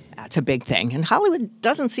 That's a big thing, and Hollywood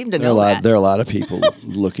doesn't seem to know that. There are a lot of people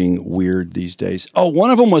looking weird these days. Oh,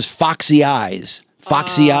 one of them was foxy eyes.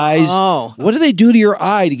 Foxy eyes. Oh. What do they do to your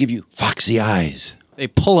eye to give you foxy eyes? They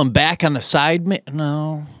pull them back on the side?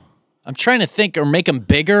 No. I'm trying to think, or make them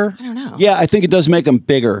bigger. I don't know. Yeah, I think it does make them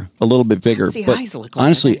bigger, a little bit bigger. Foxy but eyes look like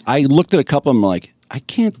honestly, it. I looked at a couple of them like,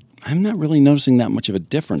 I'm not really noticing that much of a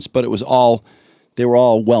difference, but they were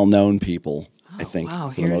all well-known people, I think, Wow,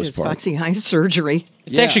 for the here it most is, part. Foxy eye surgery.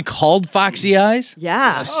 It's actually called Foxy Eyes?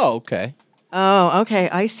 Yeah. Oh, okay. Oh, okay,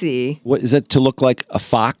 I see. What is it to look like a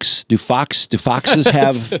fox? Do foxes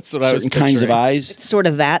have That's what I was certain kinds of picturing. eyes? It's sort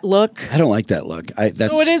of that look. I don't like that look. So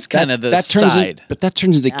it is kind of the turns side. but that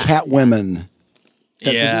turns into cat women.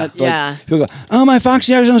 That Yeah. doesn't that, Yeah. People go, oh, my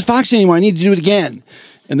foxy eyes aren't foxy anymore. I need to do it again.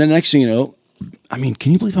 And then the next thing you know,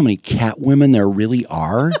 can you believe how many cat women there really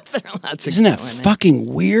are? Isn't that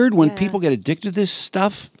fucking weird when people get addicted to this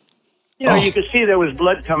stuff? You could see there was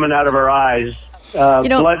blood coming out of her eyes.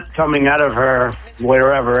 Blood coming out of her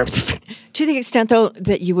wherever. To the extent, though,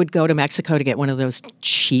 that you would go to Mexico to get one of those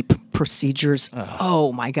cheap procedures.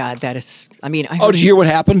 Oh my God, that is. I mean, did you hear what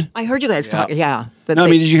happened? I heard you guys talk. Yeah. No,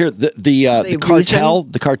 did you hear the cartel?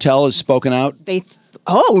 The cartel has spoken out.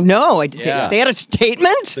 Oh no! They had a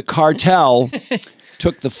statement. The cartel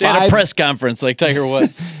took the They had a press conference like Tiger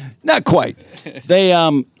Woods. Not quite.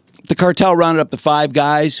 The cartel rounded up the 5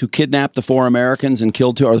 guys who kidnapped the 4 Americans and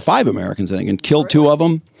killed 2, or the 5 Americans, I think, and killed 2 of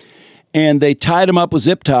them. And they tied them up with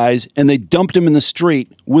zip ties and they dumped them in the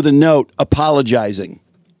street with a note apologizing,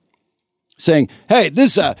 saying, "Hey,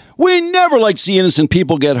 we never like to see innocent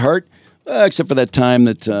people get hurt, except for that time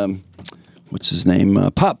that." What's his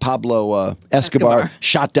name? Pablo Escobar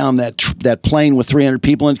shot down that plane with 300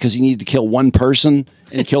 people in it because he needed to kill one person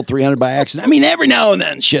and he killed 300 by accident. I mean, every now and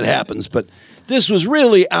then shit happens, but this was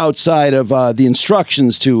really outside of the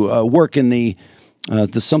instructions to work in the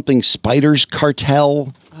something Spiders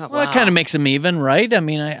cartel. Well, that kind of makes them even, right? I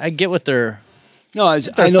mean, I get what they're. No, I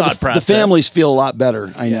know the families feel a lot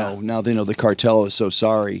better. I know now they know the cartel is so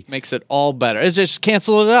sorry. Makes it all better. It's just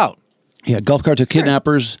cancel it out. Yeah, Gulf Cartel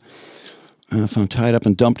kidnappers. Found tied up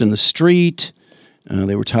and dumped in the street.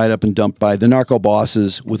 They were tied up and dumped by the narco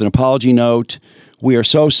bosses with an apology note. "We are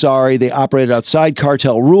so sorry. They operated outside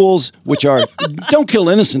cartel rules, which are don't kill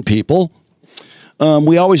innocent people.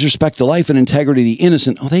 We always respect the life and integrity of the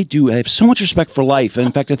innocent." Oh, they do. They have so much respect for life. And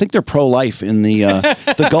in fact, I think they're pro-life in the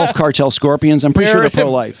Gulf Cartel Scorpions. I'm pretty sure they're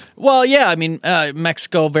pro-life. Well, yeah. I mean,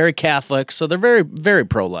 Mexico, very Catholic. So they're very, very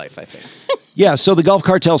pro-life, I think. Yeah, so the Gulf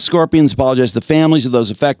Cartel Scorpions apologize to the families of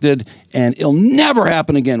those affected, and it'll never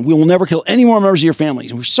happen again. We will never kill any more members of your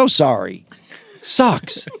families. We're so sorry. It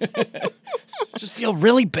sucks. Just feel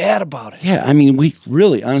really bad about it. Yeah, I mean, we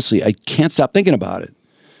really, honestly, I can't stop thinking about it.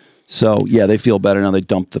 So, yeah, they feel better now. They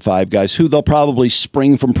dumped the 5 guys who they'll probably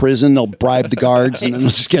spring from prison. They'll bribe the guards, and then they'll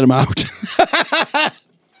just get them out.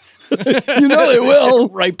 You know they will.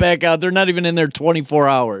 Right back out. They're not even in there 24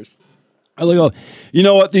 hours. They go, "You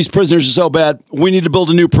know what? These prisoners are so bad. We need to build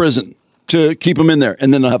a new prison to keep them in there."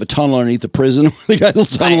 And then they'll have a tunnel underneath the prison. The guys will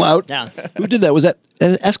tunnel out. Yeah. Who did that? Was that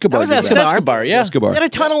Escobar? That was Escobar. Escobar, yeah. Escobar. They had a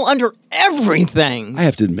tunnel under everything. I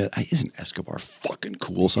have to admit, isn't Escobar fucking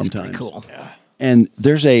cool sometimes? Pretty cool. Yeah. And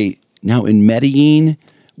there's now in Medellin,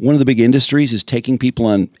 one of the big industries is taking people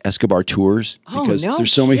on Escobar tours because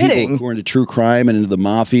there's so many people who are into true crime and into the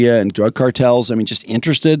mafia and drug cartels. I mean, just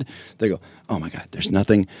interested. They go, "Oh my God, there's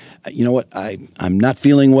nothing. You know what? I'm not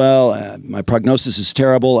feeling well. My prognosis is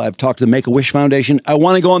terrible. I've talked to the Make-A-Wish Foundation. I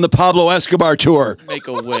want to go on the Pablo Escobar tour."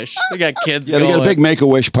 Make-A-Wish. They got kids going. They got a big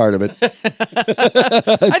Make-A-Wish part of it.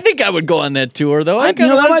 I think I would go on that tour, though.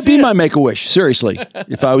 That might be my Make-A-Wish, seriously,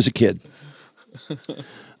 if I was a kid.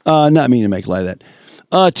 Not meaning to make light of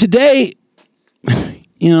that. Today,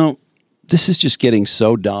 this is just getting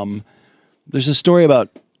so dumb. There's a story about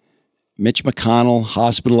Mitch McConnell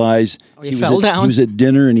hospitalized. He fell down? He was at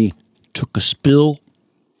dinner and he took a spill.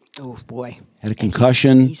 Oh, boy. Had a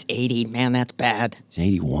concussion. He's 80. Man, that's bad. He's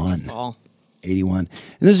 81. Oh. 81.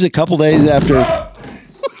 And this is a couple days after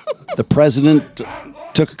the president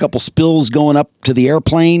took a couple spills going up to the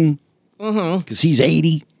airplane because he's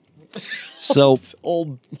 80. So,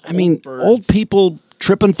 old people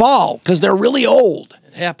trip and fall because they're really old.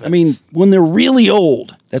 It happens. I mean, when they're really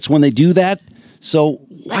old, that's when they do that. So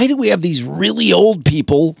why do we have these really old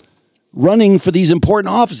people running for these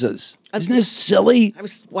important offices? Isn't this silly? I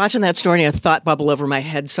was watching that story and a thought bubble over my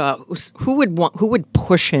head. So who would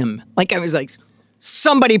push him? Like I was like,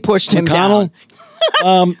 somebody pushed him down.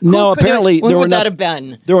 No, apparently there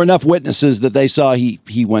were enough witnesses that they saw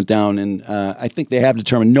he went down, and I think they have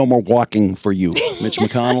determined no more walking for you, Mitch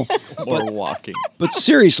McConnell. More walking. But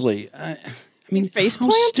seriously, I mean, how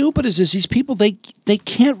stupid is this? These people, they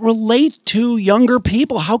can't relate to younger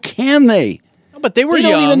people. How can they? But they were young.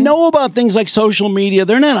 They don't even know about things like social media.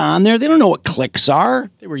 They're not on there. They don't know what clicks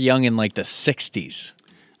are. They were young in like the 60s.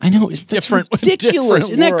 I know. That's ridiculous.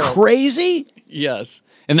 Isn't that crazy? Yes.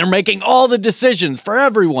 And they're making all the decisions for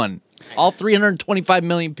everyone. All 325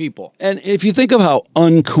 million people. And if you think of how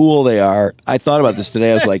uncool they are, I thought about this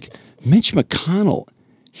today. I was like, Mitch McConnell,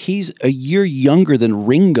 he's a year younger than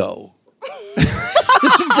Ringo.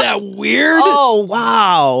 Isn't that weird? Oh,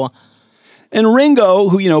 wow. And Ringo,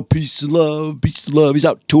 who, peace and love, he's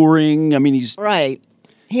out touring. I mean, he's... Right.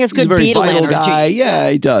 He has good Beatle energy. He's a very vital guy. Yeah,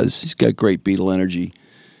 he does. He's got great Beatle energy.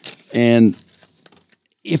 And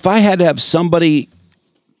if I had to have somebody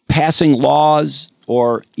passing laws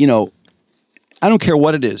or, I don't care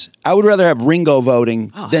what it is. I would rather have Ringo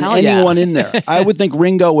voting than anyone in there. I would think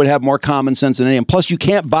Ringo would have more common sense than anyone. Plus, you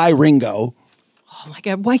can't buy Ringo. Oh my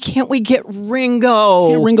God! Why can't we get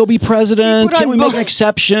Ringo? Can't Ringo be president? Can't we make an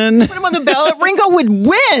exception? Put him on the ballot. Ringo would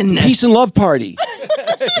win. Peace and love party.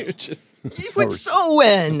 He would so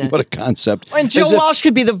win. What a concept. And Joe Walsh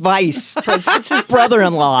could be the vice president. It's his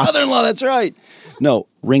brother-in-law. Brother-in-law, that's right. No,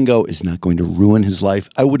 Ringo is not going to ruin his life.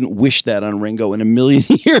 I wouldn't wish that on Ringo in a million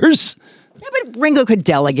years. Yeah, but Ringo could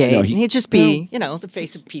delegate. No, he'd just be, the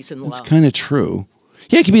face of peace and love. That's kind of true.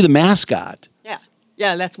 Yeah, he could be the mascot. Yeah.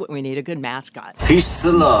 Yeah, that's what we need, a good mascot. Peace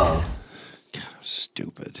and love. God,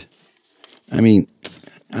 stupid. I mean,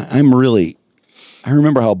 I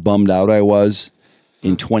remember how bummed out I was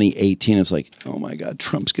in 2018. It's like, oh my God,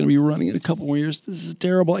 Trump's going to be running in a couple more years. This is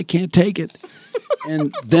terrible. I can't take it.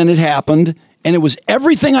 And then it happened. And it was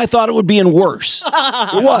everything I thought it would be and worse.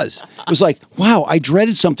 It was. It was like, wow, I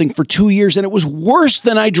dreaded something for 2 years and it was worse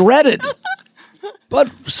than I dreaded. But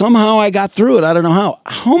somehow I got through it. I don't know how.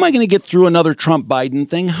 How am I going to get through another Trump-Biden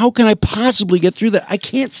thing? How can I possibly get through that? I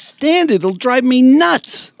can't stand it. It'll drive me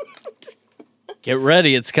nuts. Get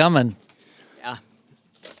ready. It's coming. Yeah.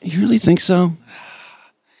 You really think so?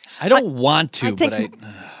 I don't want to, but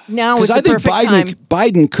now is the perfect time.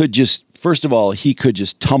 Biden could just, first of all, he could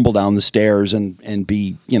just tumble down the stairs and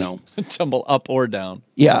be, tumble up or down.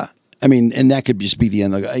 Yeah. I mean, and that could just be the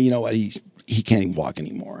end of you know what, he can't even walk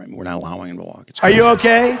anymore. I mean, we're not allowing him to walk. Are you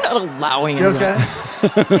okay? Not allowing him. You okay?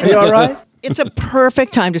 Are you all right? It's a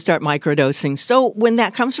perfect time to start microdosing. So when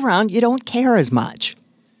that comes around, you don't care as much.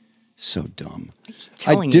 So dumb.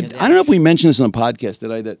 I don't know if we mentioned this on the podcast,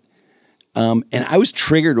 did I? And I was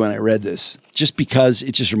triggered when I read this, just because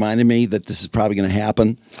it just reminded me that this is probably going to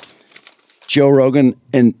happen. Joe Rogan,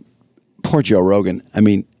 and poor Joe Rogan, I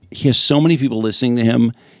mean, he has so many people listening to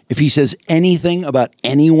him. If he says anything about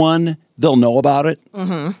anyone, they'll know about it.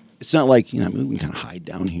 Mm-hmm. It's not like, we can kind of hide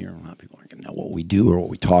down here. A lot of people aren't going to know what we do or what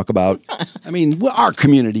we talk about. I mean, our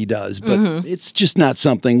community does, but it's just not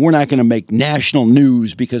something, we're not going to make national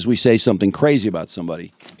news because we say something crazy about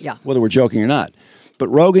somebody. Yeah. Whether we're joking or not. But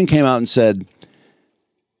Rogan came out and said,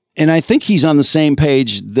 and I think he's on the same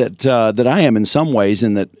page that I am in some ways,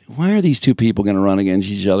 in that, why are these two people going to run against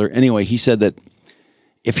each other? Anyway, he said that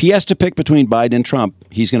if he has to pick between Biden and Trump,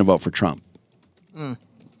 he's going to vote for Trump. Mm.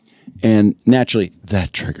 And naturally,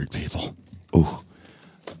 that triggered people. Ooh.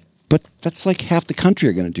 But that's like half the country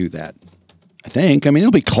are going to do that, I think. I mean,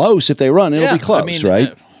 it'll be close if they run. It'll be close,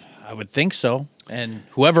 right? I would think so. And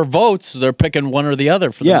whoever votes, they're picking one or the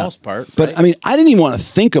other for the most part. But, right? I mean, I didn't even want to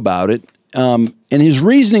think about it. And his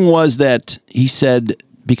reasoning was that he said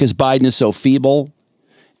because Biden is so feeble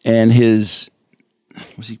and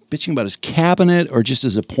was he bitching about his cabinet or just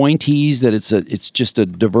his appointees, that it's just a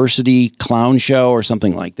diversity clown show or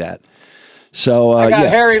something like that. So I got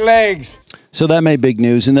hairy legs. So that made big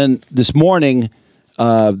news. And then this morning,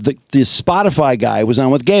 the Spotify guy was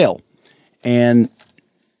on with Gail. And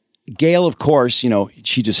Gail, of course,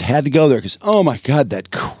 she just had to go there because, oh my God,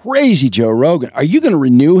 that crazy Joe Rogan. Are you going to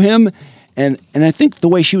renew him? And I think the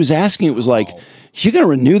way she was asking it was like, you're going to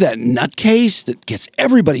renew that nutcase that gets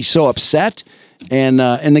everybody so upset? And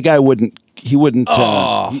the guy wouldn't. He wouldn't.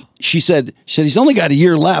 She said he's only got a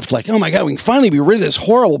year left. Like, oh my God, we can finally be rid of this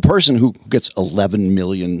horrible person who gets 11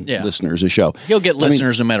 million listeners a show. He'll get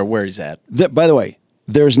listeners no matter where he's at. By the way,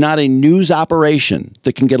 there's not a news operation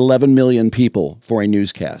that can get 11 million people for a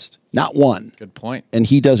newscast. Not one. Good point. And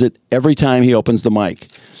he does it every time he opens the mic.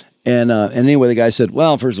 And anyway, the guy said,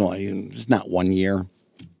 well, first of all, it's not 1 year.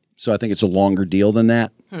 So I think it's a longer deal than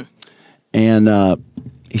that. And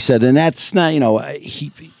he said, and that's not,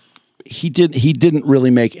 he didn't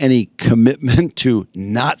really make any commitment to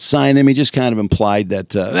not sign him. He just kind of implied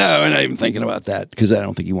that, no, we're not even thinking about that, because I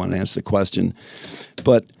don't think he wanted to answer the question.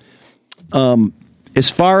 But as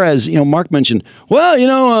far as, Mark mentioned,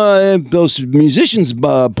 well, those musicians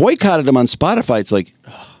boycotted him on Spotify. It's like,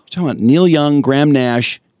 you're talking about Neil Young, Graham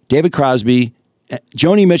Nash, David Crosby,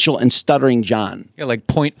 Joni Mitchell, and Stuttering John. Yeah, like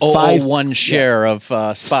 0.001 share of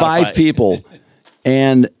Spotify. 5 people.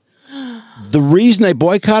 And the reason they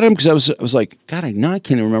boycotted him, because I was like, God, I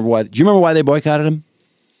can't even remember why. Do you remember why they boycotted him?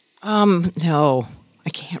 No, I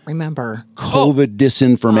can't remember. COVID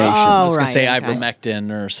disinformation. I was going to say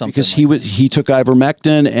ivermectin or something. Because he took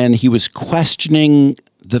ivermectin and he was questioning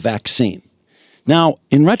the vaccine. Now,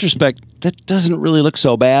 in retrospect, that doesn't really look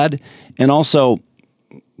so bad. And also,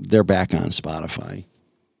 they're back on Spotify.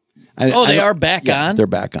 They are back on? They're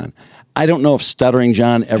back on. I don't know if Stuttering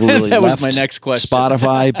John ever really that left was my next question.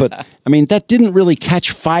 Spotify, but I mean, that didn't really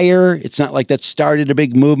catch fire. It's not like that started a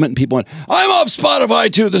big movement and people went, I'm off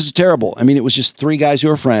Spotify too. This is terrible. I mean, it was just 3 guys who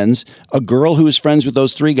were friends, a girl who was friends with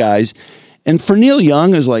those 3 guys. And for Neil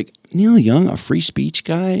Young, it was like, Neil Young, a free speech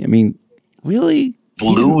guy? I mean, really?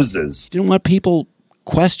 loses. Didn't want people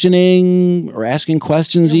questioning or asking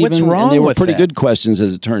questions even. What's wrong and they were with pretty that? good questions,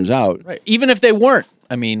 as it turns out. Right. Even if they weren't.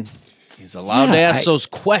 I mean, he's allowed to ask those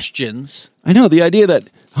questions. I know, the idea that,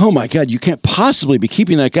 oh my God, you can't possibly be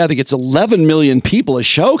keeping that guy that gets 11 million people a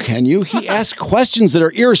show, can you? He asks questions that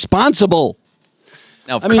are irresponsible.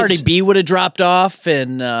 Now, if Cardi B would have dropped off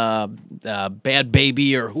and Bad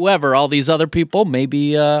Baby or whoever, all these other people,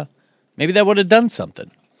 maybe that would have done something.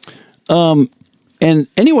 And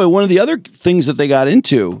anyway, one of the other things that they got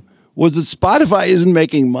into was that Spotify isn't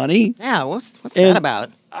making money. Yeah, what's that about?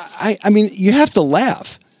 I mean, you have to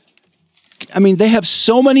laugh. I mean, they have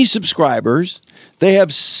so many subscribers. They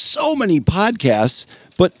have so many podcasts.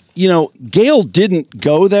 But, Gail didn't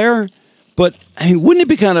go there. But, I mean, wouldn't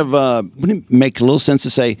it make a little sense to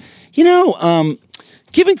say, giving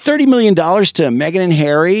 $30 million to Meghan and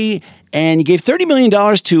Harry, and you gave $30 million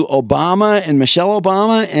to Obama and Michelle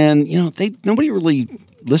Obama, and, nobody really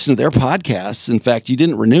listened to their podcasts. In fact, you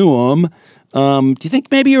didn't renew them. Do you think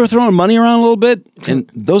maybe you were throwing money around a little bit? And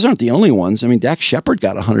those aren't the only ones. I mean, Dax Shepard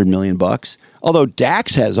got $100 million, although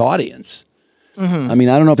Dax has audience. Mm-hmm. I mean,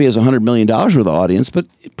 I don't know if he has $100 million worth of audience, but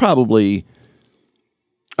it probably...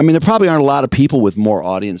 I mean, there probably aren't a lot of people with more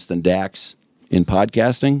audience than Dax in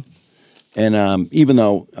podcasting. And even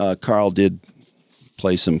though Carl did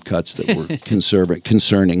play some cuts that were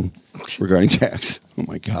concerning regarding Dax. Oh,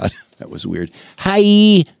 my God. That was weird.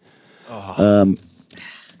 Hi.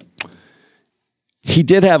 He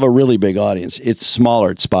did have a really big audience. It's smaller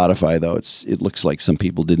at Spotify, though. It looks like some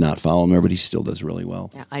people did not follow him there, but he still does really well.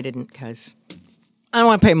 Yeah, I didn't because I don't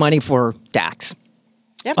want to pay money for Dax.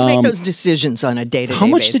 You have to make those decisions on a day-to-day basis. How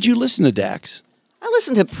much did you listen to Dax? I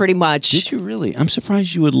listened to pretty much. Did you really? I'm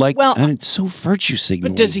surprised you would like. Well, it's so virtue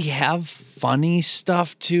signaling. But does he have funny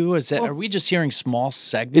stuff too? Are we just hearing small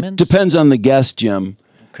segments? It depends on the guest, Jim.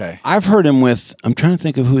 Okay. I've heard him with. I'm trying to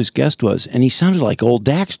think of who his guest was, and he sounded like old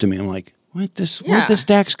Dax to me. I'm like, where'd this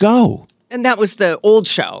Dax go? And that was the old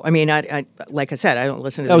show. I mean, I like I said, I don't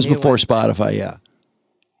listen to. That was before Spotify, yeah.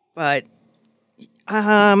 But.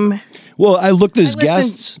 Well, I looked at his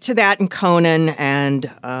guests to that and Conan and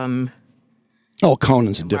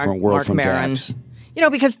Conan's a different world Mark from Maron. Dax.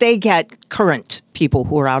 Because they get current people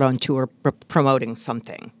who are out on tour promoting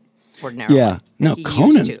something ordinarily. Yeah, no,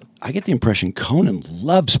 Conan. I get the impression Conan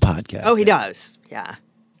loves podcasting. Oh, he does. Yeah,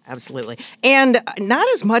 absolutely, and not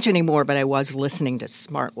as much anymore. But I was listening to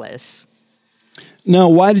Smartless. Now,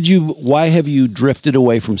 why have you drifted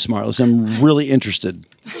away from Smartless? I'm really interested.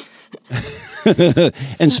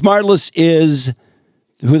 And Smartless is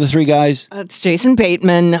who are the three guys? It's Jason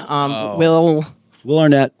Bateman, Will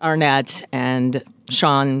Arnett, and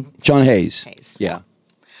Sean Hayes. Yeah.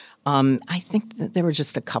 I think that there were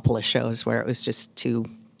just a couple of shows where it was just too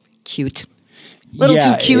cute,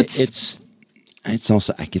 too cute. It's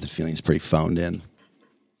also, I get the feeling it's pretty phoned in.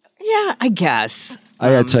 Yeah, I guess.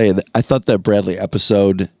 I gotta tell you, I thought that Bradley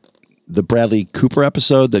episode, the Bradley Cooper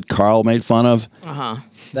episode that Carl made fun of.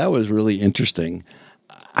 That was really interesting.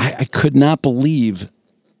 I could not believe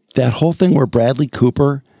that whole thing where Bradley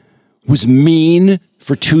Cooper was mean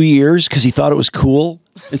for 2 years because he thought it was cool.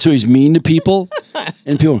 And so he's mean to people.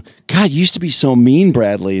 And people, God, you used to be so mean,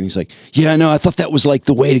 Bradley. And he's like, yeah, no, I thought that was like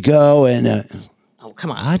the way to go. And oh,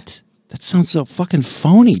 come on. What? That sounds so fucking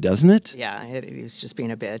phony, doesn't it? Yeah, he was just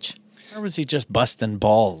being a bitch. Or was he just busting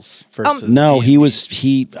balls versus no, he was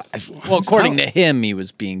well, according to him, he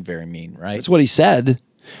was being very mean, right? That's what he said.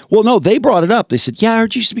 Well, no, they brought it up. They said, yeah, I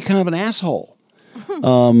heard you used to be kind of an asshole.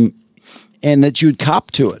 And that you'd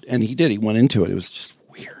cop to it. And he did. He went into it. It was just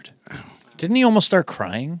weird. Didn't he almost start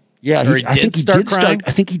crying? Yeah, I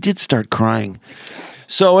think he did start crying.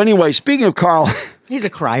 So anyway, speaking of Carl. He's a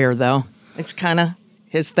crier, though. It's kind of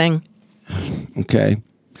his thing. Okay.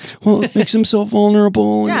 Well, it makes him so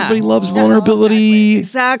vulnerable. Yeah. Everybody loves vulnerability.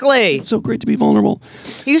 Exactly. It's so great to be vulnerable.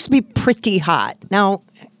 He used to be pretty hot. Now,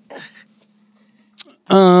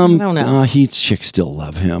 I don't know. Chicks still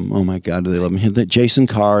love him. Oh my God, do they love him? Jason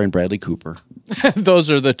Carr and Bradley Cooper. Those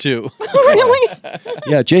are the two. Really?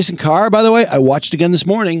 Yeah, Jason Carr, by the way, I watched again this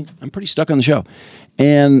morning. I'm pretty stuck on the show.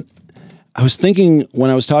 And I was thinking when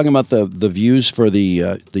I was talking about the views for the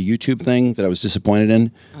YouTube thing that I was disappointed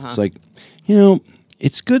in, it's like,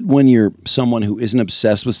 it's good when you're someone who isn't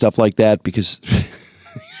obsessed with stuff like that because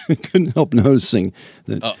I couldn't help noticing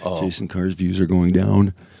that Jason Carr's views are going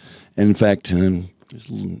down. And in fact,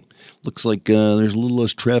 looks like there's a little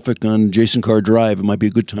less traffic on Jason Carr Drive. It might be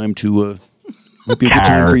a good time to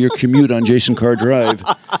for your commute on Jason Carr Drive.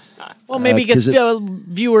 Well, maybe get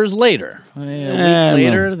viewers later. A week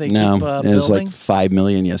later, they keep building. It was like 5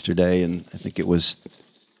 million yesterday, and I think it was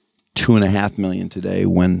 2.5 million today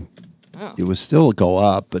when it was still go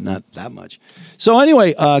up, but not that much. So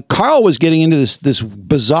anyway, Carl was getting into this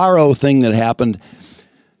bizarro thing that happened.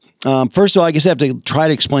 First of all, I guess I have to try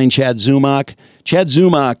to explain Chad Zumock. Chad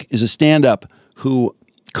Zumock is a stand-up who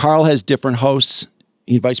Carl has different hosts.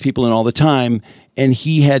 He invites people in all the time, and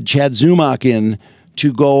he had Chad Zumock in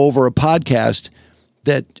to go over a podcast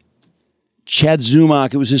that Chad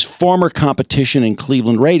Zumock, it was his former competition in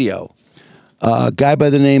Cleveland radio. A guy by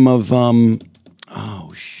the name of,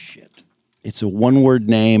 it's a one-word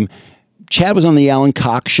name. Chad was on the Alan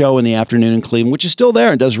Cox show in the afternoon in Cleveland, which is still there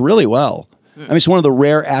and does really well. I mean, it's one of the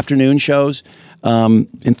rare afternoon shows.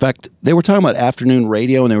 In fact, they were talking about afternoon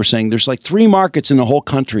radio, and they were saying there's like 3 markets in the whole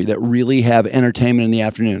country that really have entertainment in the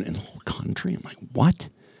afternoon. In the whole country? I'm like, what?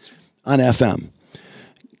 On FM.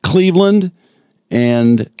 Cleveland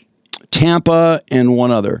and Tampa and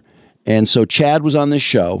one other. And so Chad was on this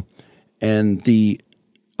show, and the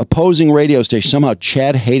opposing radio station, somehow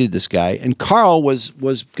Chad hated this guy, and Carl was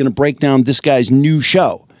going to break down this guy's new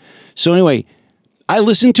show. So anyway, I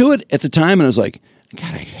listened to it at the time, and I was like,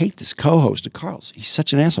 God, I hate this co-host of Carl's. He's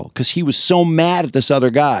such an asshole because he was so mad at this other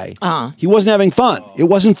guy. He wasn't having fun. It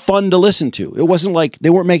wasn't fun to listen to. It wasn't like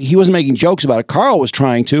he wasn't making jokes about it. Carl was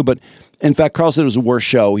trying to, but in fact, Carl said it was the worst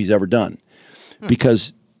show he's ever done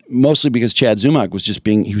mostly because Chad Zumock was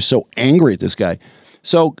he was so angry at this guy.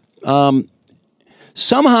 So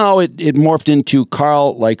somehow it morphed into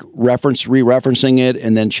Carl like re-referencing it,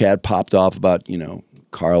 and then Chad popped off about,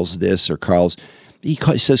 Carl's this or Carl's. He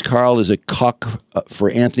says Carl is a cuck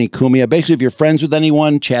for Anthony Cumia. Basically, if you're friends with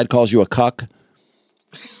anyone, Chad calls you a cuck.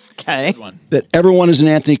 Okay. That everyone is an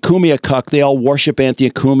Anthony Cumia cuck. They all worship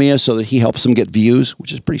Anthony Cumia so that he helps them get views,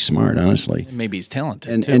 which is pretty smart, honestly. Maybe he's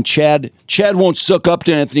talented, too. And Chad won't suck up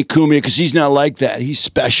to Anthony Cumia because he's not like that. He's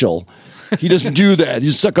special. He doesn't do that. He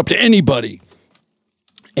doesn't suck up to anybody.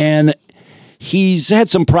 And he's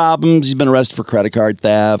had some problems. He's been arrested for credit card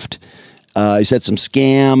theft. He's had some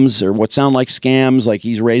scams, or what sound like scams, like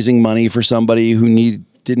he's raising money for somebody who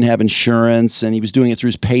didn't have insurance, and he was doing it through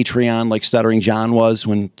his Patreon like Stuttering John was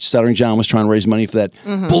when Stuttering John was trying to raise money for that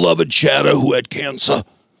beloved Chatter who had cancer.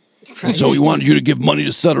 And so he wanted you to give money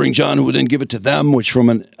to Stuttering John, who would then give it to them, which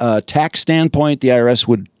from a tax standpoint, the IRS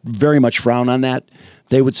would very much frown on that.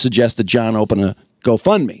 They would suggest that John open a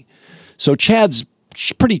GoFundMe. So Chad's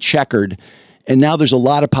pretty checkered. And now there's a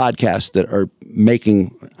lot of podcasts that are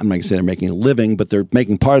making, I'm not going to say they're making a living, but they're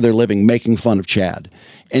making part of their living making fun of Chad.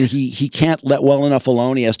 And he can't let well enough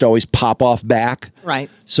alone. He has to always pop off back.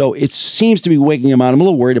 Right. So it seems to be waking him out. I'm a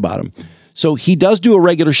little worried about him. So he does do a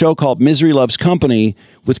regular show called Misery Loves Company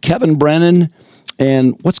with Kevin Brennan.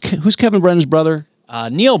 And who's Kevin Brennan's brother?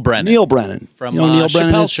 Neil Brennan. Neil Brennan. From Neil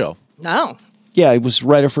Chappelle's show. No. Yeah, he was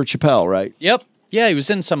writer for Chappelle, right? Yep. Yeah, he was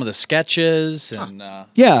in some of the sketches, and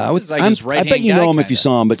yeah, I bet you know him if you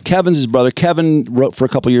saw him. But Kevin's his brother. Kevin wrote for a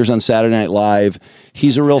couple of years on Saturday Night Live.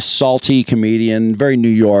 He's a real salty comedian, very New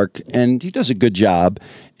York, and he does a good job.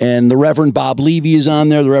 And the Reverend Bob Levy is on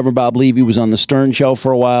there. The Reverend Bob Levy was on the Stern Show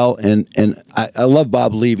for a while, and I love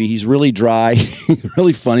Bob Levy. He's really dry,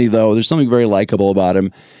 really funny though. There's something very likable about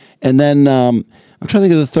him. And then I'm trying to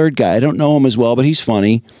think of the third guy. I don't know him as well, but he's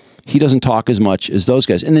funny. He doesn't talk as much as those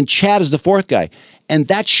guys. And then Chad is the fourth guy. And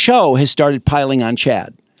that show has started piling on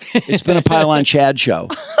Chad. It's been a pile on Chad show.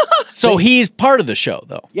 So he's part of the show,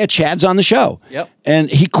 though. Yeah, Chad's on the show. Yep.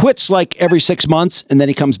 And he quits like every 6 months, and then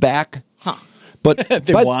he comes back. Huh. But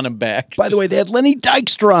they want him back. By the way, they had Lenny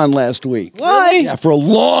Dykstra on last week. Why? Yeah, for a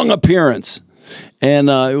long appearance. And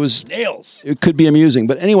it was... Nails. It could be amusing.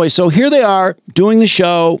 But anyway, so here they are doing the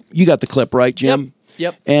show. You got the clip, right, Jim?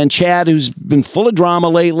 Yep. And Chad, who's been full of drama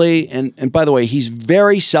lately, and by the way, he's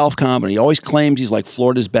very self-confident. He always claims he's like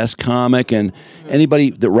Florida's best comic, and anybody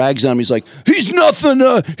that rags on him, he's like, he's nothing.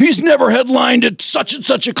 He's never headlined at such and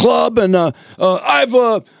such a club, and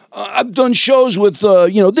I've done shows with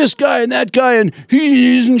this guy and that guy, and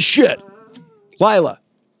he isn't shit. Lila,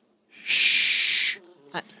 shh.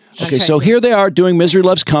 Okay, so here they are doing Misery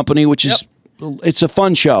Loves Company, which is. It's a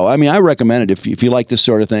fun show. I mean, I recommend it if you like this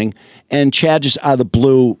sort of thing. And Chad just out of the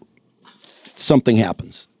blue, something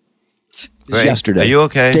happens. Yesterday. Are you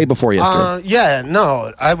okay? Day before yesterday. Yeah,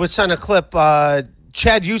 no. I was sent a clip.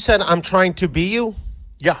 Chad, you said I'm trying to be you?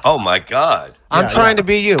 Yeah. Oh, my God. I'm trying to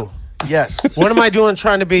be you. Yes. What am I doing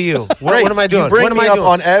trying to be you? What am I doing? You bring what am me I up doing?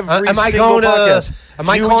 on every am I single going podcast. Am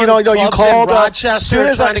I you calling you called Rochester? Soon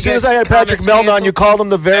as I had Patrick Melton on, you called him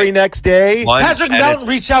the very next day. Patrick Melton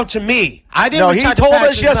reached out to me. I didn't. No, he told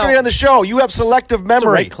us yesterday on the show. You have selective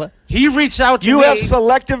memory. He reached out to me. You have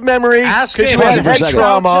selective memory because you had head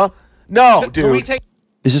trauma. No, dude.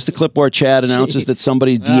 Is this the clip where Chad announces that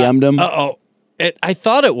somebody DM'd him? I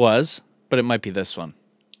thought it was, but it might be this one.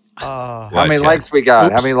 How many likes we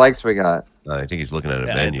got? How many likes we got? I think he's looking at a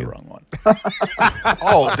menu. Wrong one.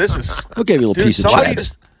 Oh, this is. Who gave you a little Dude, piece of somebody cheddar?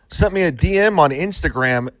 just sent me a DM on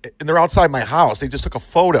Instagram, and they're outside my house. They just took a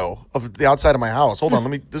photo of the outside of my house. Hold on,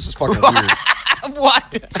 this is fucking weird.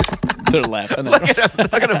 What? They're laughing Look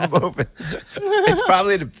at him moving. It's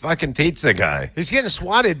probably the fucking pizza guy. He's getting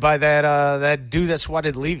swatted by that dude that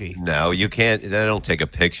swatted Levy. No, you can't. They don't take a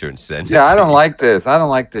picture and send it. Yeah, I don't like this. I don't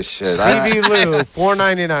like this shit. Stevie Lou,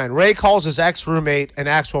 $4.99. Ray calls his ex-roommate an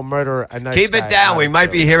actual murderer. A nice Keep guy. it down. We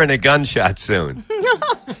might be hearing a gunshot soon.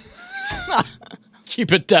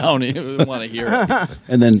 Keep it down. You want to hear it.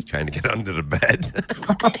 And then trying to get under the bed.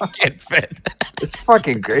 Can't fit. It's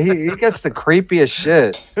fucking great. He gets the creepiest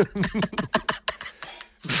shit.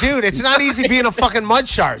 Dude, it's not easy being a fucking mud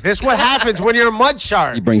shark. This is what happens when you're a mud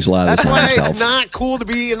shark. he brings a lot of That's this on why himself. it's not cool to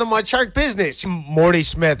be in the mud shark business. Morty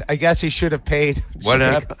Smith, I guess he should have paid. What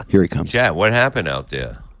happened? Here he comes. Chad, what happened out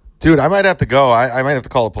there? Dude, I might have to go. I might have to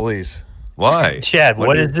call the police. Why? Chad,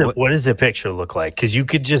 what does the picture look like? Because you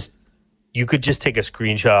could just take a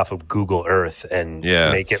screenshot off of Google Earth and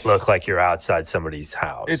make it look like you're outside somebody's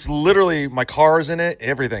house. It's literally my car's in it.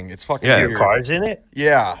 Everything. It's fucking. Your weird. car's in it.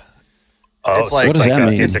 Yeah. Oh, it's like what does that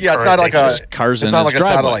mean? It's not like a Cars it's in not his like a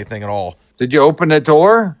driveway. satellite thing at all. Did you open the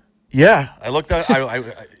door? Yeah, I looked at I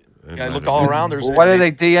looked all around. There's What did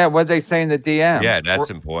they DM? What did they say in the DM? Yeah, that's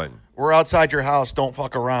important. We're outside your house. Don't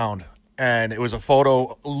fuck around. And it was a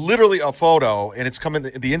photo, literally a photo, and it's coming. The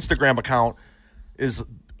Instagram account is.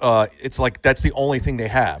 It's like that's the only thing they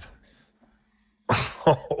have.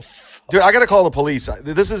 Dude, I gotta call the police.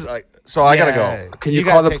 This is so I gotta go. Can you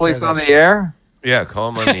call the police on the air? Yeah, call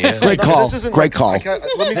him on the air. Great call. This isn't Great like, call.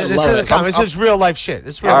 Let me This just. isn't Tom. This is real life shit.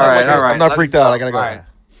 This is real All life. right, all right. I'm not freaked out. I gotta go. All right.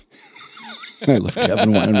 I left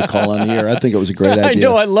Kevin wanting to call on the air. I think it was a great idea. I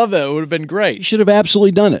know. I love that. It would have been great. You should have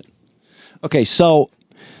absolutely done it. Okay, so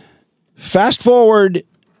fast forward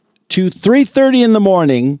to 3:30 in the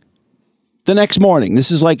morning. The next morning, this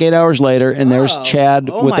is like 8 hours later, and there's Chad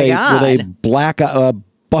with a black,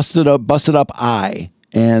 busted up eye,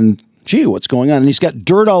 and gee, what's going on? And he's got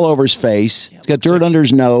dirt all over his face. He's got dirt under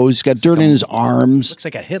his nose. He's got dirt in his arms. Looks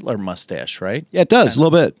like a Hitler mustache, right? Yeah, it does a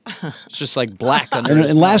little bit. It's just like black under And,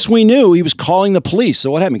 his and last we knew, he was calling the police. So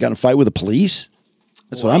what happened? He got in a fight with the police?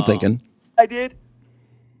 That's what I'm thinking. I did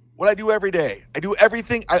what I do every day. I do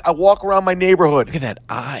everything. I walk around my neighborhood. Look at that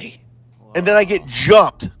eye. And then I get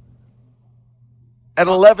jumped at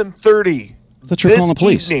 11:30 thought you were calling the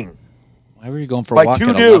police. evening. Why were you going for a By walk two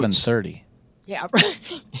at dudes. 11:30? Yeah.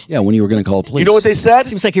 Yeah, when you were going to call the police. You know what they said?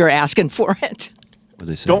 Seems like you were asking for it. What did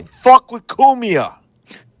they say? Don't fuck with Kumia.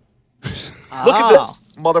 Look at this,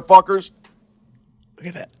 motherfuckers. Look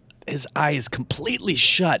at that. His eye is completely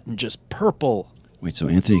shut and just purple. Wait, so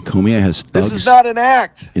Anthony Cumia has thugs This is not an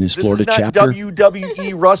act. in his This Florida is not chapter?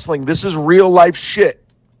 WWE wrestling. This is real life shit.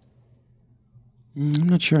 I'm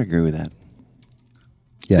not sure I agree with that.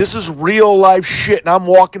 Yeah. This is real life shit, and I'm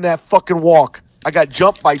walking that fucking walk. I got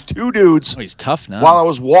jumped by two dudes Oh, he's tough now. while I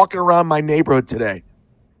was walking around my neighborhood today.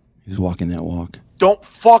 He's walking that walk. Don't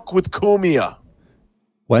fuck with Kumia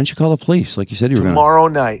Why didn't you call the police like you said you were going to? tomorrow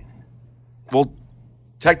night. Well,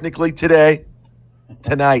 technically today,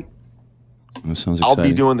 tonight. That sounds I'll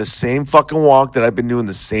exciting. be doing the same fucking walk that I've been doing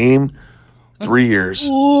the same 3 years.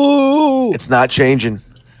 Ooh. It's not changing.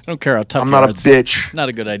 I don't care how tough I'm you not are, a it's bitch. Not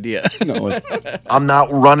a good idea. No, I'm not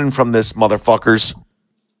running from this, motherfuckers.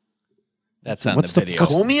 That's not What's in the the- video.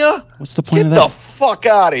 Kumia? what's the point Get of the that? fuck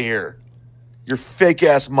out of here. You're fake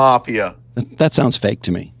ass mafia. That sounds fake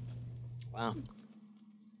to me. Wow.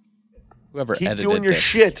 Whoever Keep edited doing your this.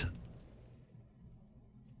 shit.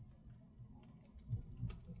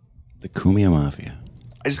 The Cumia Mafia.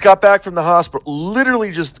 I just got back from the hospital.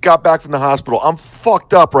 Literally just got back from the hospital. I'm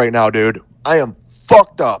fucked up right now, dude. I am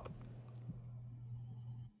fucked up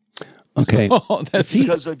Okay. Oh, that's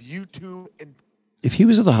because of YouTube and If he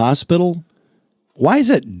was at the hospital, why is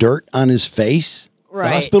that dirt on his face? Right.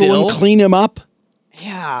 The hospital Still? wouldn't clean him up?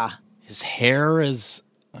 Yeah. his hair is.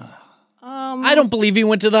 I don't believe he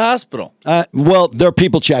went to the hospital. Well, there are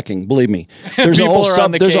people checking. Believe me, there's a People whole are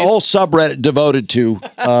on the there's a case. whole subreddit devoted to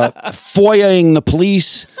FOIAing the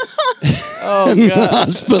police Oh, in the God.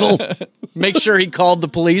 hospital. Make sure he called the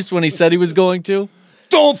police when he said he was going to.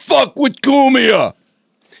 Don't fuck with Cumia.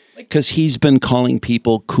 Because he's been calling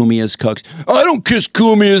people Cumia's cucks. I don't kiss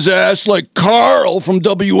Cumia's ass like Carl from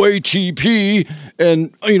WHEP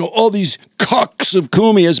and, you know, all these cucks of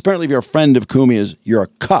Cumia's. Apparently, if you're a friend of Cumia's, you're a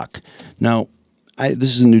cuck. Now,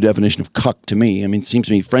 this is a new definition of cuck to me. I mean, it seems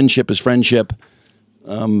to me friendship is friendship.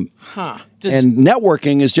 And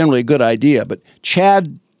networking is generally a good idea. But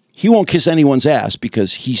Chad, he won't kiss anyone's ass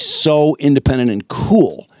because he's so independent and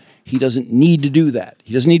cool. He doesn't need to do that.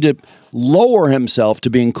 He doesn't need to lower himself to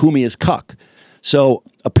being Cumia's cuck. So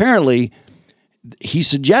apparently, he's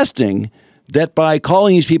suggesting that by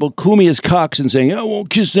calling these people Cumia's cucks and saying, I won't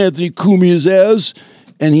kiss Anthony Cumia's ass,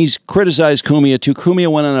 and he's criticized Cumia too.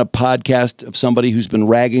 Cumia went on a podcast of somebody who's been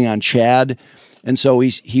ragging on Chad, and so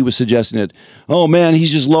he was suggesting that, oh man,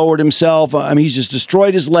 he's just lowered himself. I mean, he's just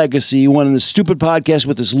destroyed his legacy. He went on this stupid podcast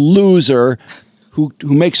with this loser who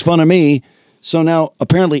makes fun of me. So now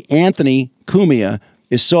apparently Anthony Cumia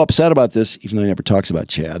is so upset about this, even though he never talks about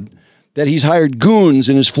Chad, that he's hired goons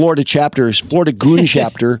in his Florida goon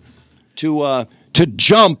chapter, to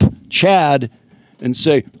jump Chad and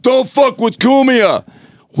say, don't fuck with Cumia.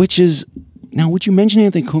 Which is, now would you mention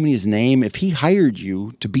Anthony Cumia's name? If he hired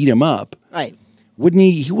you to beat him up, right? Wouldn't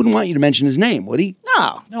he? He wouldn't want you to mention his name, would he?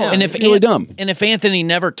 No. And if really dumb. And if Anthony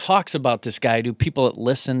never talks about this guy, do people that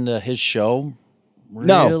listen to his show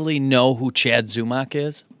really know who Chad Zumock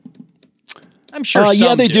is? I'm sure some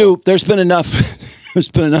yeah, they do. There's been enough. There's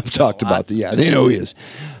been enough talked about that. Yeah, they know who he is.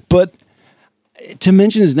 But to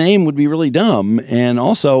mention his name would be really dumb. And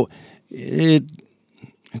also, it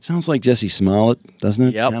sounds like Jesse Smollett, doesn't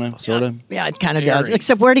it? Yep. Kind of, sort of. Yeah, it kind of does.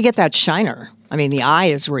 Except where'd he get that shiner? I mean, the eye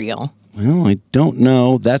is real. Well, I don't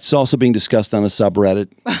know. That's also being discussed on a subreddit.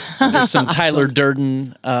 There's some Tyler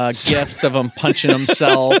Durden gifs of him punching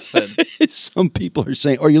himself. And some people are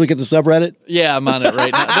saying, you look at the subreddit? Yeah, I'm on it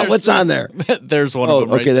right now. What's on there? There's one of them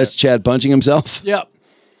right okay, that's Chad punching himself? Yep.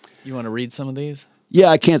 You want to read some of these? Yeah,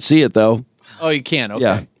 I can't see it, though. Oh, you can? Okay.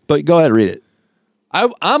 Yeah, but go ahead and read it.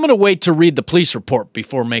 I'm going to wait to read the police report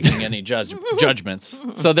before making any judgments.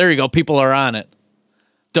 So there you go. People are on it.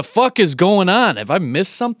 The fuck is going on? Have I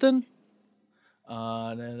missed something?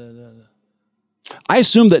 I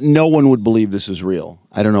assume that no one would believe this is real.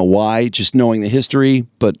 I don't know why, just knowing the history,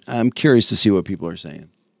 but I'm curious to see what people are saying.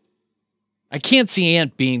 I can't see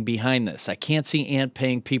Ant being behind this. I can't see Ant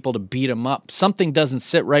paying people to beat him up. Something doesn't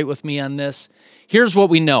sit right with me on this. Here's what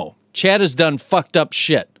we know. Chad has done fucked up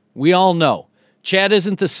shit. We all know. Chad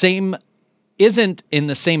isn't in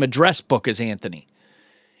the same address book as Anthony.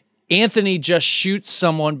 Anthony just shoots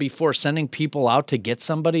someone before sending people out to get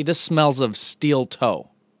somebody. This smells of steel toe.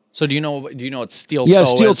 So do you know what steel toe is? Yeah,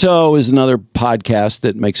 Steel Toe is another podcast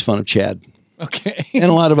that makes fun of Chad. Okay. And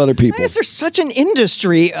a lot of other people. Why is there such an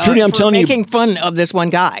industry Trudy, I'm telling making fun of this one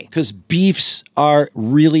guy? Because beefs are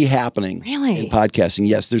really happening in podcasting.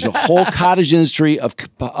 Yes, there's a whole cottage industry of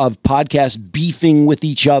podcasts beefing with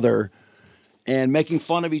each other and making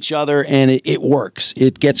fun of each other, and it works.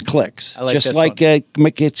 It gets clicks. I like just this like one.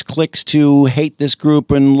 It gets clicks to hate this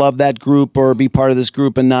group and love that group, or be part of this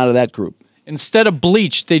group and not of that group. Instead of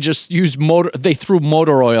bleach, they just used they threw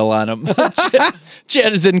motor oil on him.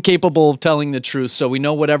 Chad is incapable of telling the truth, so we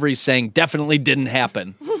know whatever he's saying definitely didn't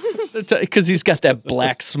happen. Because he's got that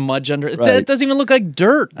black smudge under it. Right. That doesn't even look like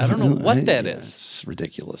dirt. I don't know what that is. It's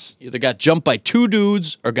ridiculous. Either got jumped by two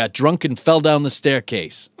dudes or got drunk and fell down the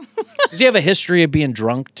staircase. Does he have a history of being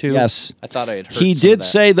drunk, too? Yes. I thought I had heard He some of did that.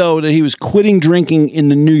 say, though, that he was quitting drinking in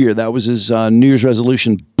the new year. That was his New Year's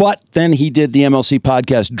resolution. But then he did the MLC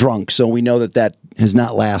podcast drunk, so we know that has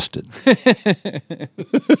not lasted.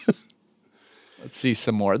 Let's see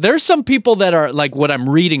some more. There's some people that are, like what I'm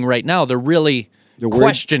reading right now, they're really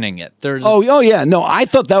questioning it. There's Oh yeah. No, I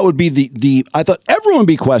thought that would be I thought everyone would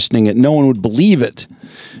be questioning it. No one would believe it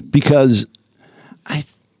because I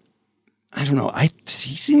don't know.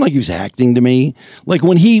 He seemed like he was acting to me. Like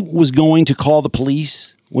when he was going to call the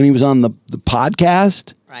police when he was on the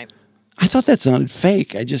podcast. Right. I thought that sounded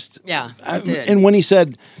fake. I did. And when he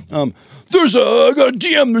said, I got a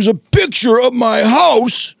DM, there's a picture of my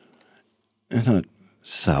house. I thought,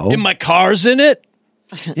 so? And my car's in it?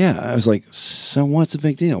 Yeah, I was like, so what's the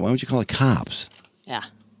big deal? Why would you call the cops? Yeah.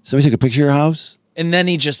 Somebody took a picture of your house? And then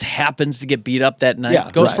he just happens to get beat up that night.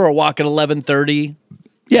 Yeah, Goes right. for a walk at 11:30.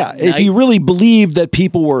 Yeah, if he really believed that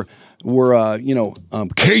people were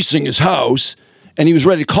casing his house and he was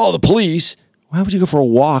ready to call the police, why would you go for a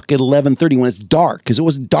walk at 11:30 when it's dark? Because it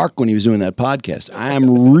wasn't dark when he was doing that podcast. I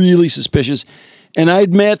am really suspicious. And I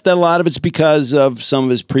admit that a lot of it's because of some of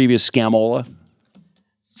his previous scamola.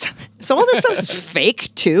 So all this stuff's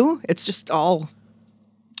fake, too? It's just all...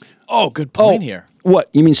 Oh, good point here. What?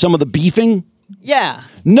 You mean some of the beefing? Yeah.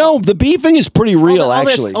 No, the beefing is pretty real,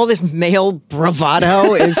 actually. All this male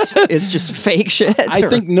bravado is just fake shit. I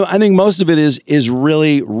think most of it is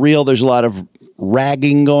really real. There's a lot of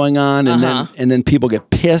ragging going on, and then people get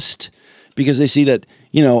pissed because they see that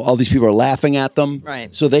all these people are laughing at them.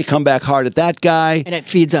 Right. So they come back hard at that guy, and it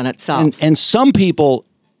feeds on itself. And some people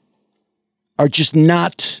are just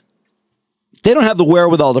not. They don't have the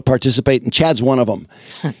wherewithal to participate, and Chad's one of them.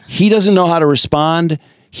 He doesn't know how to respond.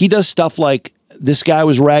 he does stuff like this guy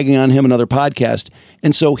was ragging on him, another podcast.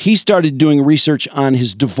 And so he started doing research on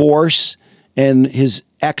his divorce and his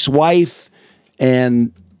ex-wife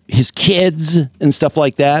and his kids and stuff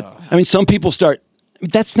like that. I mean, some people start,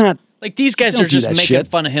 that's not. Like these guys are just making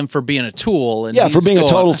fun of him for being a tool. And for being a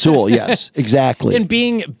total tool. Yes, exactly. And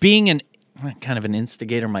being an kind of an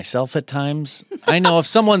instigator myself at times. I know if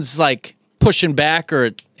someone's like pushing back or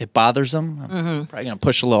it bothers them, I'm probably going to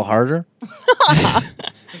push a little harder.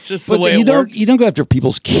 It's just the way it works. You don't go after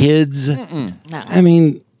people's kids. No. I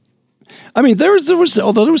mean, there was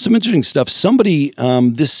although there was some interesting stuff. Somebody,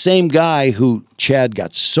 this same guy who Chad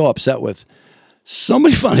got so upset with,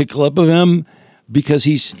 somebody found a clip of him because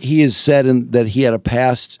he has said that he had a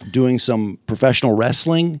past doing some professional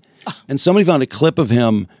wrestling, and somebody found a clip of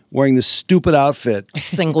him wearing this stupid outfit,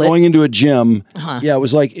 singlet, going into a gym. Yeah, it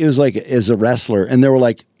was like as a wrestler, and there were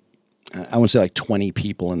like, I want to say like 20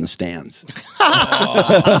 people in the stands.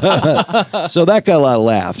 So that got a lot of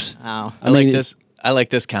laughs. Wow. I like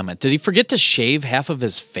this comment. Did he forget to shave half of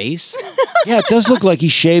his face? Yeah, it does look like he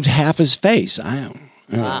shaved half his face. I don't.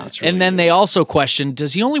 That's really and then they also questioned,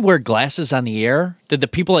 does he only wear glasses on the air? Did the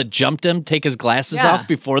people that jumped him take his glasses off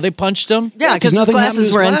before they punched him? Yeah, because his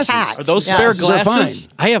glasses were intact. Are those spare glasses?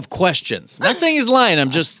 I have questions. Not saying he's lying. I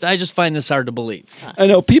just find this hard to believe. I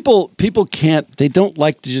know people can't. They don't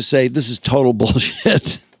like to just say this is total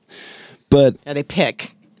bullshit. But they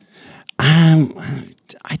pick.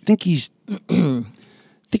 I think he's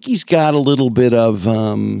got a little bit of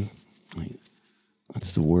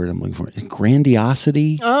what's the word I'm looking for?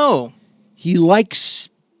 Grandiosity. Oh. He likes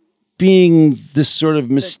being this sort of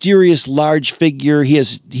mysterious large figure. He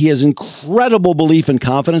has incredible belief and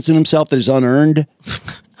confidence in himself that is unearned.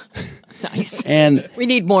 Nice. And we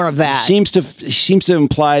need more of that. Seems to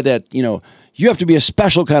imply that, you have to be a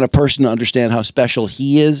special kind of person to understand how special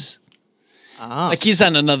he is. Oh. Like he's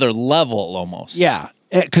on another level almost. Yeah.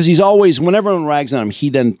 Because he's always, whenever everyone rags on him, he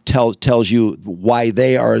then tells you why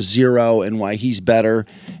they are a zero and why he's better.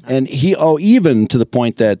 And even to the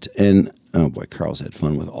point that, and oh boy, Carl's had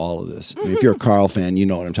fun with all of this. I mean, if you're a Carl fan, you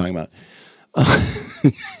know what I'm talking about.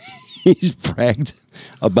 He's bragged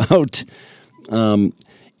about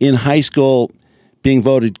in high school being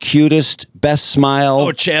voted cutest, best smile.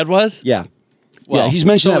 Oh, Chad was? Yeah. Well, yeah, he's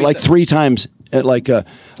mentioned that like 3 times. I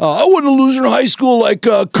wasn't a loser in high school like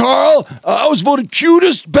Carl. I was voted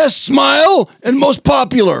cutest, best smile, and most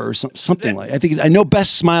popular, or something like. I know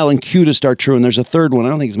best smile and cutest are true, and there's a third one. I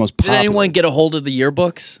don't think it's most popular. Did anyone get a hold of the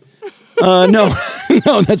yearbooks? No,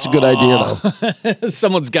 that's a good idea though.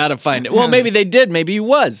 Someone's got to find it. Well, maybe they did. Maybe he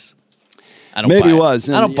was. I don't buy it. Maybe he was.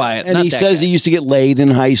 I don't buy it. And he says he used to get laid in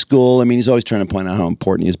high school. I mean, he's always trying to point out how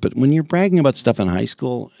important he is. But when you're bragging about stuff in high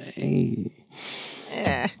school,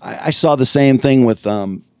 I saw the same thing with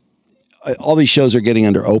all these shows are getting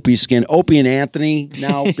under Opie's skin. Opie and Anthony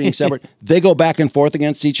now being separate. They go back and forth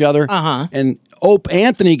against each other. And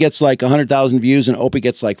Anthony gets like 100,000 views and Opie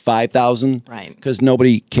gets like 5,000. Right. Because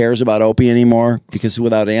nobody cares about Opie anymore. Because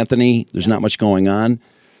without Anthony, there's not much going on.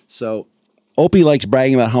 So Opie likes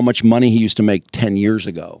bragging about how much money he used to make 10 years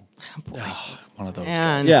ago. Oh, boy. One of those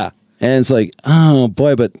guys. Yeah. And it's like, oh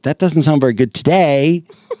boy, but that doesn't sound very good today.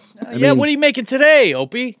 I mean, what are you making today,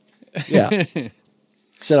 Opie? Yeah.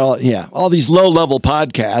 Said all these low-level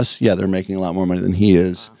podcasts, they're making a lot more money than he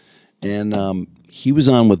is. And he was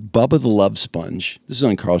on with Bubba the Love Sponge. This is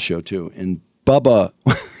on Carl's show, too. And Bubba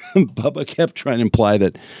kept trying to imply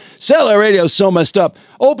that satellite radio is so messed up.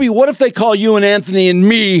 Opie, what if they call you and Anthony and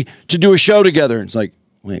me to do a show together? And it's like,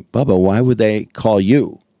 wait, Bubba, why would they call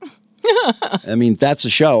you? I mean, that's a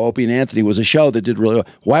show. Opie and Anthony was a show that did really well.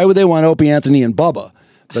 Why would they want Opie, Anthony, and Bubba?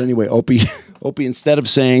 But anyway, Opie, instead of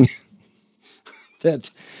saying that,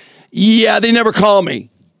 they never call me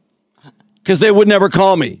because they would never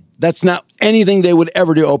call me. That's not anything they would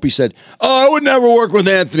ever do. Opie said, I would never work with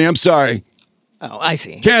Anthony. I'm sorry. Oh, I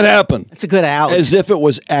see. Can't happen. It's a good out. As if it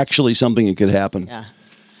was actually something that could happen. Yeah.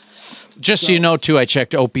 Just so you know, too, I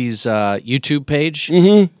checked Opie's YouTube page.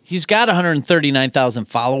 Mm-hmm. He's got 139,000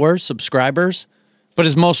 followers, subscribers. But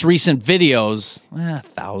his most recent videos,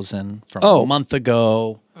 1,000 from a month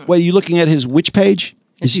ago. Wait, are you looking at his which page?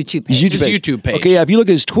 His YouTube page. His YouTube page. Okay, if you look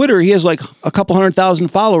at his Twitter, he has like a couple 100,000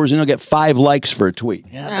 followers and he'll get 5 likes for a tweet.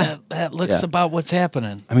 Yeah, that looks about what's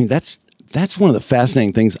happening. I mean, that's one of the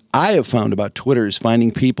fascinating things I have found about Twitter is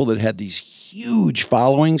finding people that had these huge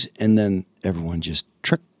followings and then everyone just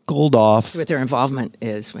trickled off. What their involvement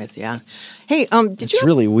is with, Hey, it's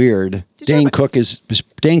really weird. Dane Cook was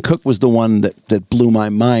the one that blew my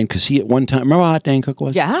mind because he at one time, remember how hot Dane Cook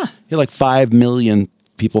was? Yeah. He had like 5 million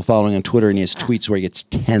people following on Twitter and he has tweets where he gets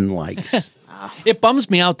 10 likes. Wow. It bums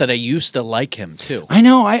me out that I used to like him too. I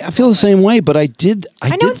know. I feel the same way, but I did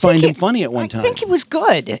find him funny at one time. I think he was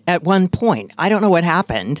good at one point. I don't know what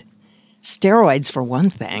happened. Steroids for one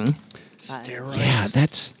thing. Steroids. Yeah,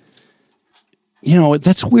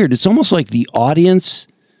 that's weird. It's almost like the audience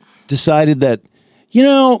decided that,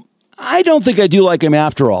 I don't think I do like him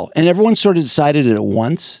after all. And everyone sort of decided it at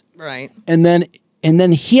once. Right. And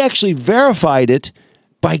then he actually verified it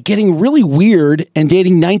by getting really weird and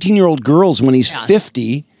dating 19-year-old girls when he's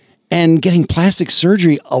 50 and getting plastic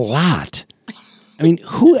surgery a lot. I mean,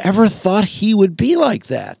 who ever thought he would be like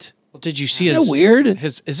that? Well, did you see Isn't that weird?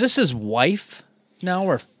 Is this his wife now,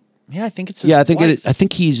 or I think it's his Yeah, wife. I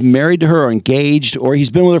think he's married to her or engaged, or he's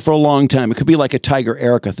been with her for a long time. It could be like a Tiger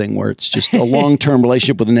Erica thing where it's just a long-term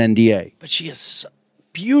relationship with an NDA. But she is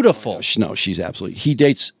beautiful. No, she's absolutely. He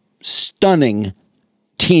dates stunning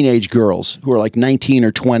teenage girls who are like 19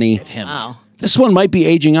 or 20. Wow. This one might be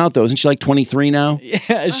aging out though. Isn't she like 23 now?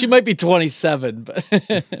 Yeah, she might be 27, but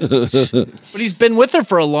he's been with her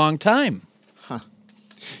for a long time.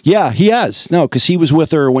 Yeah, he has. No, because he was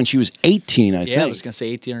with her when she was 18, I think. Yeah, I was going to say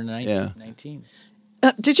 18 or 19. Yeah. 19.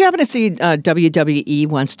 Did you happen to see WWE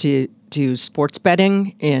wants to do sports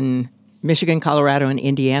betting in Michigan, Colorado, and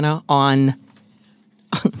Indiana on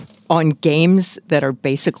games that are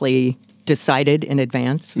basically decided in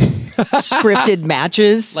advance? Scripted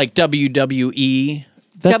matches? Like WWE?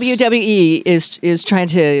 WWE is trying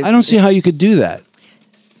to... I don't see how you could do that.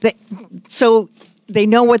 So they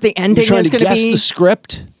know what the ending You're is going to be. trying to guess the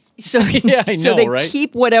script? So yeah, I know, so they right?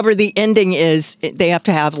 keep whatever the ending is. They have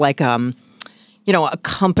to have like a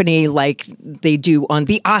company like they do on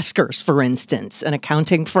the Oscars, for instance, an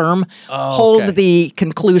accounting firm hold the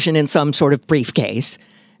conclusion in some sort of briefcase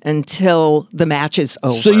until the match is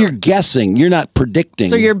over. So you're guessing. You're not predicting.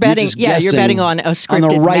 So you're betting. You're betting on a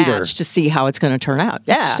scripted writer. match to see how it's going to turn out.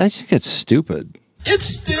 Yeah, I think that's stupid. It's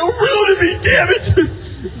still real to me, damn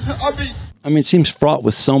it. I mean, it seems fraught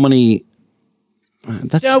with so many.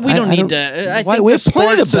 Yeah, we don't need to. I think the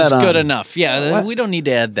sports is good enough. Yeah, we don't need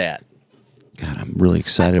to add that. God, I'm really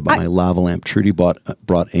excited about my lava lamp. Trudy brought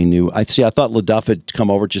a new. I thought LaDuff had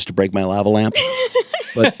come over just to break my lava lamp,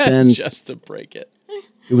 but then just to break it,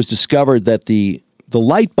 it was discovered that the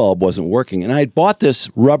light bulb wasn't working, and I had bought this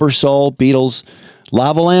Rubber Soul Beatles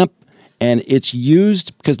lava lamp, and it's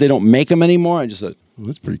used because they don't make them anymore. I just thought, well,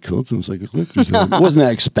 that's pretty cool. It sounds like a collector's item. It wasn't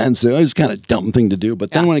that expensive. It was kind of a dumb thing to do.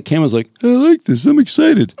 But then when it came, I was like, I like this. I'm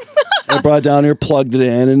excited. I brought it down here, plugged it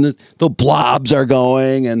in, and the blobs are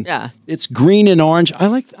going. And it's green and orange.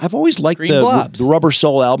 I've always liked the Rubber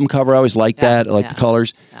Soul album cover. I always liked that. I like the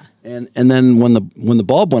colors. Yeah. And then when the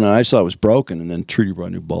bulb went on, I saw it was broken. And then Trudy brought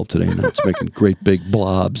a new bulb today, and now it's making great big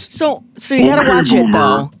blobs. So you got to watch it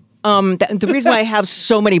though. The reason why I have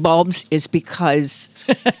so many bulbs is because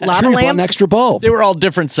lava lamps. An extra bulb. They were all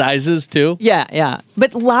different sizes too. Yeah.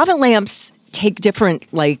 But lava lamps take different,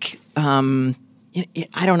 I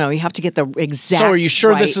don't know. You have to get the exact. So are you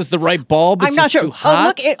sure this is the right bulb? I'm not sure. Too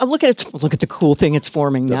hot? Look at the cool thing it's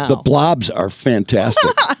forming now. The blobs are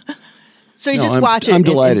fantastic. So you just watch it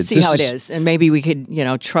and see how it is, and maybe we could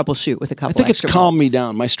troubleshoot with a couple. I think it's calmed me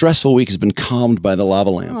down. My stressful week has been calmed by the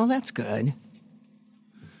lava lamp. Oh, that's good.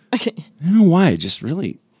 I don't know why. It just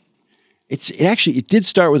really, it did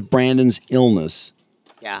start with Brandon's illness.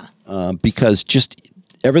 Yeah. Because just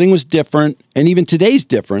everything was different, and even today's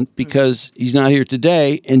different because he's not here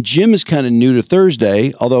today. And Jim is kind of new to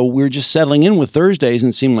Thursday, although we're just settling in with Thursdays, and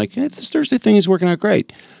it seemed like this Thursday thing is working out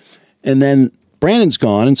great. And then Brandon's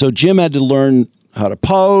gone, and so Jim had to learn how to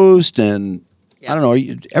post and. I don't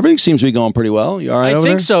know. Everything seems to be going pretty well. You all right over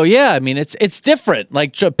there? I think so, yeah. I mean, it's different,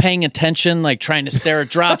 like paying attention, like trying to stare at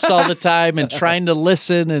drops all the time and trying to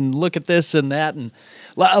listen and look at this and that. And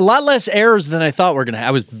a lot less errors than I thought we were going to have.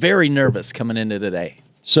 I was very nervous coming into today.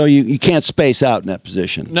 So you can't space out in that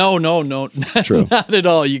position. No. True. Not at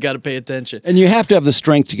all. You got to pay attention. And you have to have the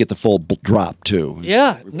strength to get the full drop, too.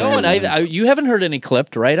 Yeah. No, and you haven't heard any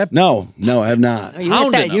clipped, right? No, I have not.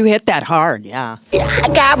 You hit that hard, yeah.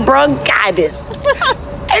 I got bronchitis.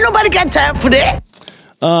 Ain't nobody got time for that.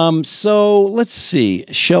 So let's see.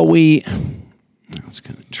 Shall we? That's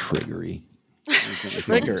kind of triggery.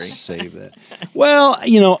 Triggery. Save that. Well,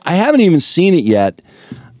 I haven't even seen it yet.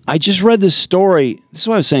 I just read this story. This is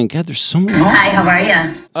what I was saying. God, there's so many. Hi, how are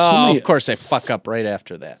you? Oh, of course I fuck up right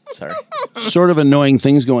after that. Sorry. Sort of annoying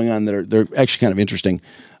things going on that they're actually kind of interesting.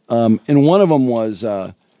 And one of them was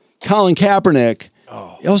Colin Kaepernick.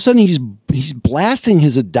 All of a sudden, he's blasting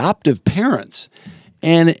his adoptive parents.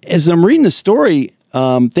 And as I'm reading the story,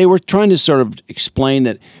 they were trying to sort of explain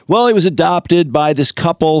that, well, he was adopted by this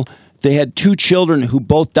couple. They had 2 children who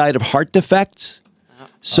both died of heart defects.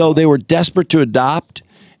 So they were desperate to adopt,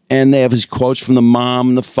 and they have these quotes from the mom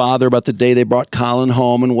and the father about the day they brought Colin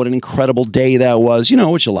home and what an incredible day that was,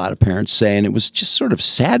 which a lot of parents say. And it was just sort of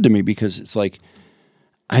sad to me because it's like,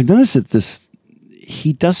 I've noticed that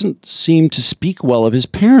he doesn't seem to speak well of his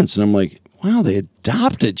parents. And I'm like, wow, they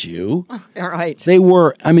adopted you. All right. They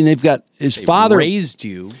were, they've got his father raised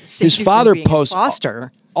you. His father posts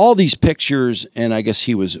foster. All these pictures, and I guess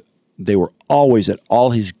they were always at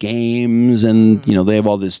all his games, and they have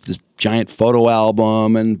all this giant photo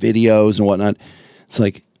album and videos and whatnot. It's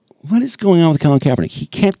like, what is going on with Colin Kaepernick? He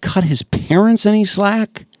can't cut his parents any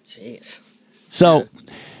slack. Jeez. So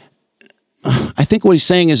I think what he's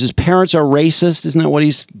saying is his parents are racist. Isn't that what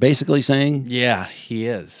he's basically saying? Yeah, he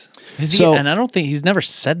is. And I don't think he's never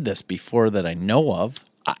said this before that I know of.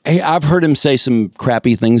 I've heard him say some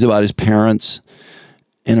crappy things about his parents,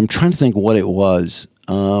 and I'm trying to think what it was.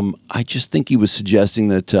 I just think he was suggesting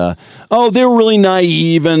that, they were really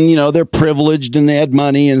naive and, they're privileged and they had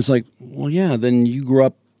money. And it's like, well, yeah, then you grew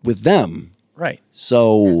up with them. Right.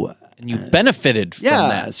 So. And you benefited from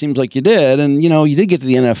that. Yeah, it seems like you did. And, you did get to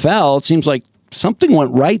the NFL. It seems like something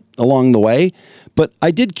went right along the way. But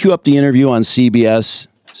I did queue up the interview on CBS.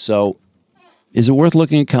 So is it worth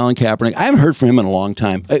looking at Colin Kaepernick? I haven't heard from him in a long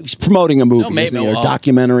time. He's promoting a movie, isn't he? Or a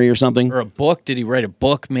documentary or something. Or a book. Did he write a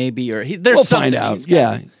book maybe? Or we'll find out.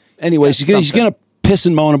 Yeah. Anyways, he's going to piss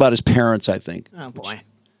and moan about his parents, I think. Oh, boy.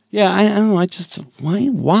 Yeah, I don't know. I just,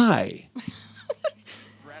 why?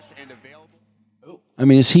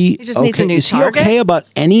 Is he just okay? Needs a new is he target? okay about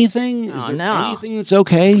anything? Oh, is no. Anything that's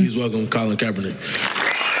okay? Please welcome Colin Kaepernick.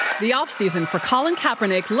 The offseason for Colin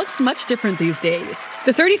Kaepernick looks much different these days.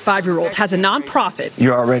 The 35-year-old has a nonprofit.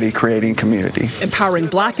 You're already creating community. Empowering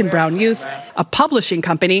black and brown youth, a publishing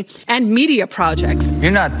company, and media projects.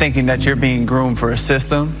 You're not thinking that you're being groomed for a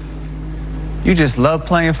system. You just love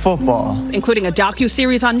playing football. Including a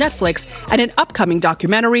docuseries on Netflix and an upcoming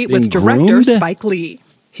documentary Being with director groomed? Spike Lee.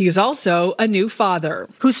 He's also a new father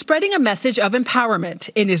who's spreading a message of empowerment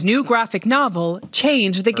in his new graphic novel,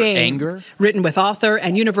 Change the Game. Anger? Written with author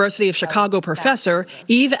and University of Chicago professor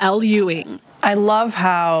Eve L. Ewing. I love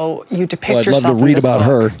how you depict Well, I'd love yourself to read in this about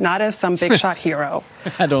book, her. not as some big shot hero,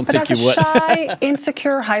 I don't but think as you a would. shy,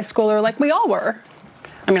 insecure high schooler like we all were.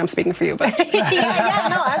 I mean, I'm speaking for you, but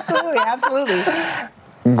no, absolutely.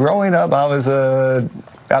 Growing up,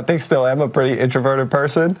 I think still am a pretty introverted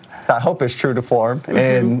person. I hope it's true to form,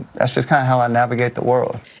 and that's just kind of how I navigate the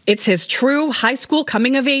world. It's his true high school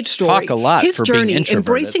coming-of-age story. Talk a lot his for being journey introverted.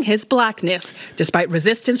 embracing his blackness, despite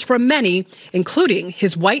resistance from many, including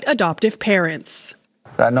his white adoptive parents.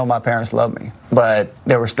 I know my parents love me, but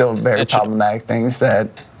there were still very problematic things that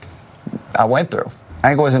I went through. I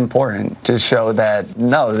think it was important to show that,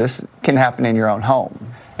 no, this can happen in your own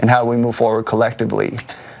home, and how we move forward collectively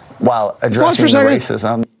while addressing the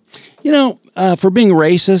racism. For being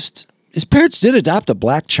racist, his parents did adopt a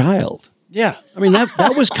black child. Yeah. I mean,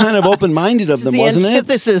 that was kind of open-minded of them, wasn't it?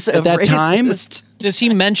 At that time? Does he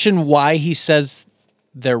mention why he says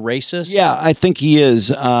they're racist? Yeah, I think he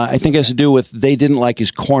is. I think it has to do with they didn't like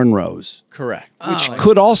his cornrows. Correct. Which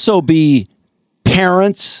could also be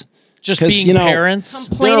parents. Just being parents.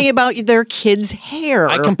 Complaining about their kids' hair.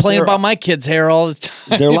 I complain about my kids' hair all the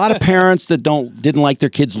time. There are a lot of parents that didn't like their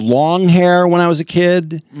kids' long hair when I was a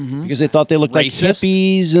kid because they thought they looked like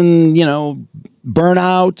hippies and,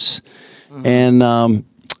 burnouts. And,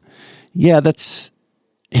 that's...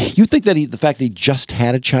 You think that the fact that he just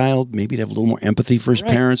had a child, maybe he'd have a little more empathy for his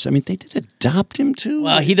parents. I mean, they did adopt him too.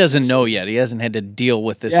 Well, he doesn't know yet. He hasn't had to deal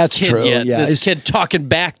with this That's kid true. yet. Yeah. This kid talking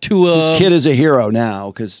back to him. This kid is a hero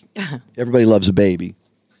now because everybody loves a baby.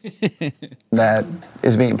 That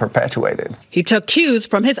is being perpetuated. He took cues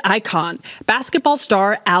from his icon, basketball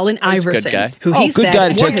star Allen He's a good Iverson, guy. who Oh, he good said guy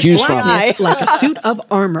to wore take his cues from. blackness like a suit of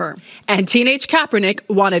armor. And teenage Kaepernick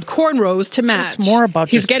wanted cornrows to match. It's more about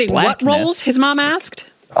He's just getting blackness. what roles? His mom asked.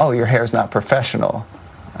 Oh, your hair's not professional.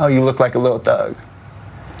 Oh, you look like a little thug.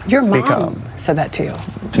 Your mom said that to you.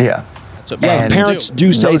 Yeah. That's what Yeah, parents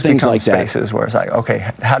do say those things become like that. spaces where it's like, okay,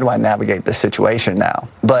 how do I navigate this situation now?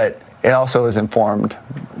 But it also is informed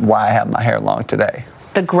why I have my hair long today.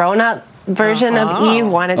 The grown-up version of Eve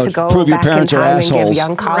wanted to go prove your back in parents are time and give assholes.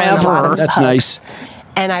 young Colin a lot of That's hugs. nice.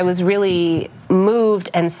 And I was really moved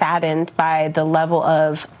and saddened by the level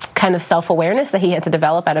of kind of self-awareness that he had to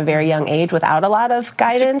develop at a very young age without a lot of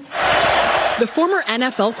guidance. The former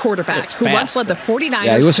NFL quarterback who once led the 49ers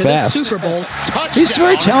Yeah, he was to fast. the Super Bowl. He's a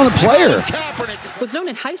very talented player. Was known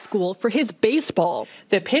in high school for his baseball.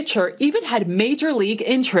 The pitcher even had major league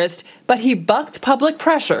interest, but he bucked public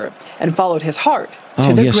pressure and followed his heart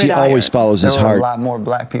to the yes, he gridiron. always follows his There were heart. a lot more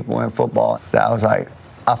black people in football that I was like,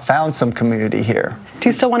 I found some community here. Do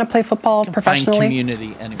you still want to play football professionally? Find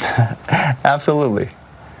community anyway. Absolutely.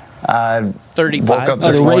 I 35. woke up The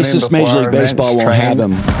this morning racist before Major our League events, Baseball won't trained have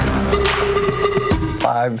him.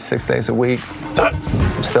 5-6 days a week.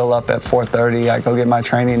 I'm still up at 4:30. I go get my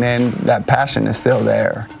training in. That passion is still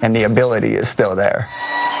there, and the ability is still there.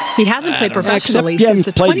 He hasn't played professionally Except he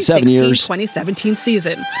since the hadn't played 7 years. 2016-2017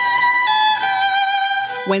 season,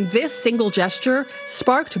 when this single gesture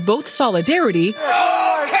sparked both solidarity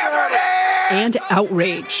and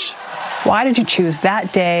outrage. Why did you choose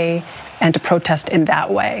that day and to protest in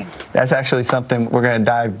that way? That's actually something we're going to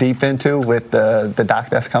dive deep into with the doc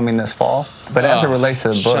that's coming this fall. But as it relates to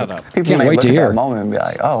the shut book, up. people Can't may wait look to at hear. that moment and be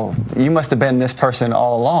like, oh, you must have been this person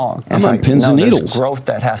all along. And I'm it's on like, pins and no, there's needles. growth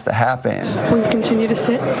that has to happen. Will you continue to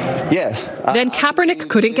sit? Yes. Then Kaepernick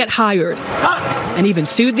couldn't get hired and even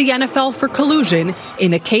sued the NFL for collusion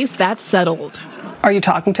in a case that's settled. Are you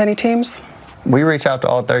talking to any teams? We reach out to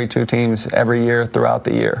all 32 teams every year throughout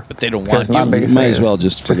the year. But they don't Because want my you. biggest Might thing as is, well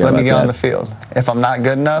just forget let me about get on that. the field. If I'm not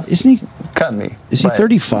good enough, Isn't he? cut me. Is he But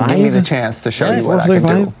 35? Give me the chance to show you what I can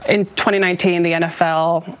 35? do. In 2019, the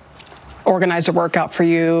NFL organized a workout for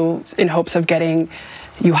you in hopes of getting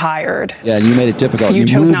you hired. Yeah, and you made it difficult. You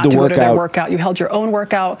chose moved not the to go to their workout. workout. You held your own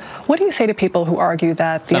workout. What do you say to people who argue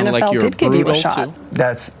that the Sounded like NFL you were did give you a brutal, shot? too.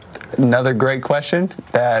 That's another great question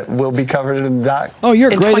that will be covered in the doc. Oh, you're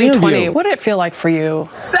a In great 2020, interview. what did it feel like for you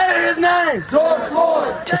Say his name, George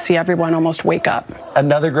Floyd. to see everyone almost wake up?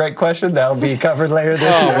 Another great question that will be covered later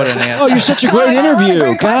this year. Oh, what an answer. Oh, you're such a great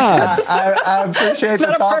interview. God. I appreciate the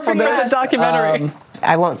Not a perfect thoughtfulness. documentary.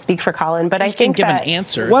 I won't speak for Colin, but I You can think give that an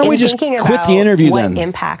answer. Why don't we in just thinking quit about the interview what then?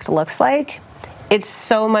 impact looks like, it's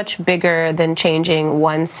so much bigger than changing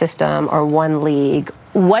one system or one league.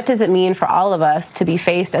 What does it mean for all of us to be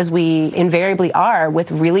faced, as we invariably are,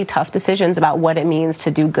 with really tough decisions about what it means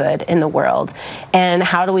to do good in the world? And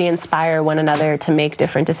how do we inspire one another to make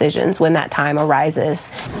different decisions when that time arises?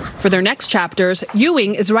 For their next chapters,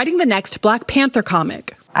 Ewing is writing the next Black Panther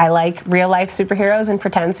comic. I like real-life superheroes and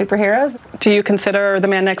pretend superheroes. Do you consider the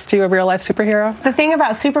man next to you a real-life superhero? The thing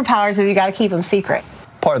about superpowers is you got to keep them secret.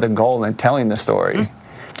 Part of the goal in telling the story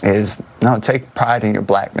is, no, take pride in your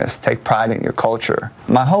blackness, take pride in your culture.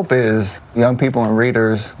 My hope is young people and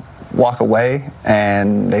readers walk away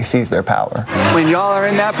and they seize their power. When y'all are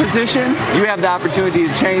in that position, you have the opportunity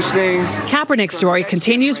to change things. Kaepernick's story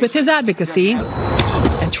continues with his advocacy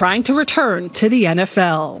and trying to return to the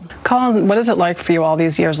NFL. Colin, what is it like for you all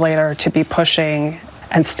these years later to be pushing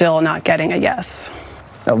and still not getting a yes?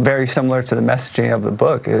 Very similar to the messaging of the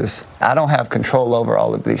book is, I don't have control over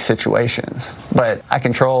all of these situations, but I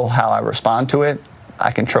control how I respond to it.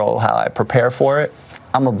 I control how I prepare for it.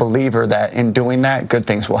 I'm a believer that in doing that, good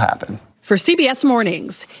things will happen. For CBS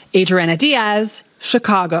Mornings, Adriana Diaz,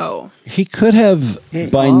 Chicago. He could have,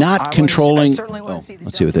 by not controlling. Let's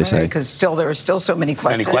see what they say. Because there are still so many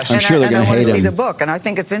questions. I'm sure they're going to hate I want to see him. the book, and I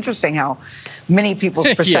think it's interesting how many people's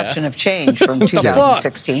Yeah. perception have changed from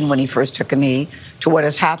 2016 when he first took a knee to what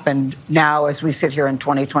has happened now as we sit here in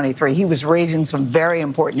 2023. He was raising some very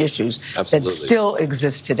important issues that still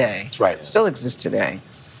exist today. That's right. Still exist today.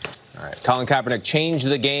 All right. Colin Kaepernick, Change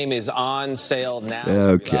the Game is on sale now.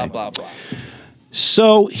 Okay. Blah, blah, blah.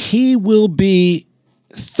 So he will be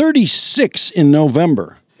 36 in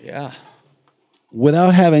November Yeah.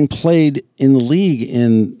 without having played in the league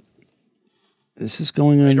in, this is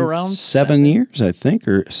going on around 7 years, I think,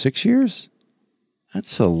 or 6 years.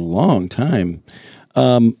 That's a long time.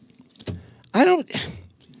 I don't,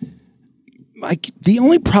 the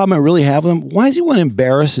only problem I really have with him, why does he want to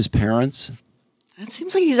embarrass his parents? That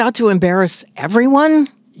seems like he's out to embarrass everyone.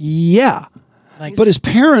 Yeah. But his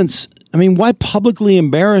parents, I mean, why publicly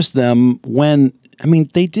embarrass them when, I mean,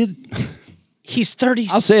 they did. He's 30.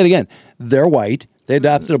 I'll say it again. They're white. They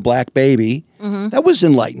adopted a black baby. Mm-hmm. That was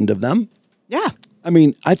enlightened of them. Yeah. I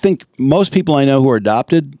mean, I think most people I know who are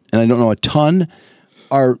adopted, and I don't know a ton,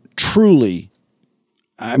 are truly,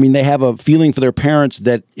 I mean, they have a feeling for their parents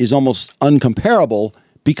that is almost uncomparable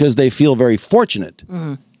because they feel very fortunate.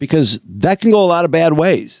 Mm-hmm. Because that can go a lot of bad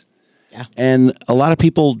ways. Yeah. And a lot of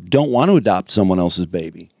people don't want to adopt someone else's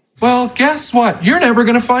baby. Well, guess what? You're never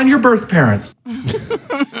going to find your birth parents.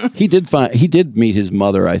 He did meet his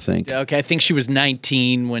mother, I think. Okay, I think she was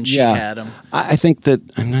 19 when she had him. I think that,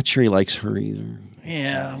 I'm not sure he likes her either.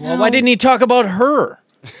 Yeah. Well, why didn't he talk about her?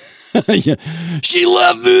 Yeah. She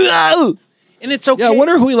loved me. And it's okay. Yeah, I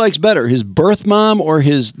wonder who he likes better, his birth mom or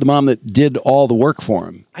the mom that did all the work for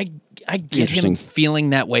him. I get him feeling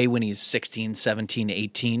that way when he's 16, 17,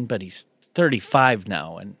 18, but he's 35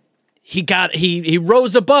 now, and he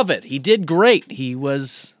rose above it. He did great. He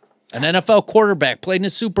was an NFL quarterback, played in a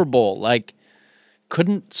Super Bowl. Like,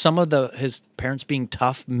 couldn't some of his parents being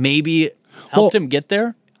tough maybe helped him get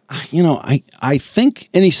there? I think,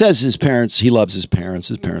 and he says he loves his parents.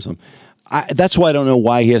 That's why I don't know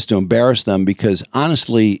why he has to embarrass them, because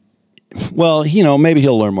honestly, well, maybe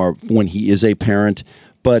he'll learn more when he is a parent,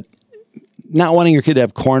 but not wanting your kid to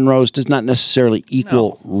have cornrows does not necessarily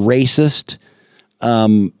equal racist.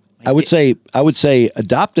 I would say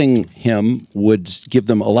adopting him would give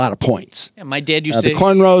them a lot of points. Yeah, my dad used to the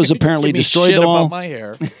cornrows apparently destroyed them all. About my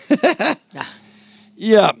hair.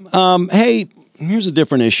 Yeah. Hey, here's a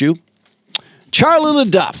different issue. Charlie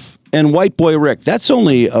LaDuff and White Boy Rick. That's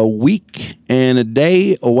only a week and a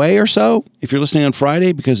day away or so, if you're listening on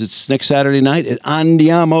Friday, because it's next Saturday night at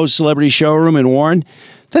Andiamo's Celebrity Showroom in Warren.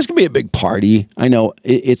 That's going to be a big party. I know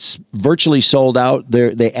it's virtually sold out.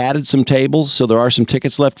 They added some tables, so there are some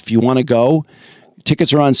tickets left if you want to go.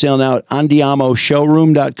 Tickets are on sale now at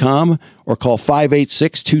andiamoshowroom.com or call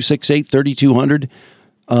 586-268-3200.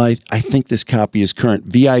 I think this copy is current.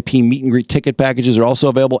 VIP meet and greet ticket packages are also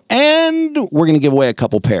available, and we're going to give away a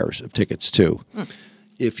couple pairs of tickets, too.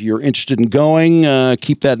 If you're interested in going,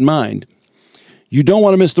 keep that in mind. You don't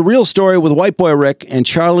want to miss the real story with White Boy Rick and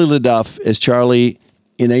Charlie LaDuff as Charlie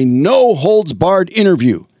in a no-holds-barred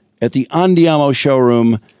interview at the Andiamo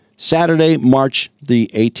Showroom Saturday, March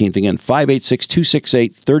the 18th. Again,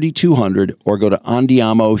 586-268-3200 or go to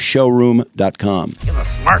andiamoshowroom.com. He's a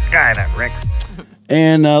smart guy, that Rick.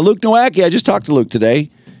 And Luke Nowacki, I just talked to Luke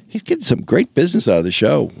today. He's getting some great business out of the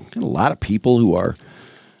show. Got a lot of people who are,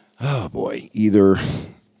 either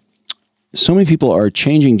so many people are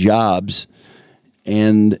changing jobs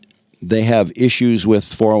and they have issues with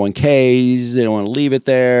 401ks. They don't want to leave it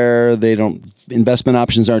there. Investment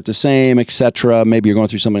options aren't the same, etc. Maybe you're going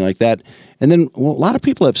through something like that. And then a lot of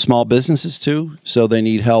people have small businesses too, so they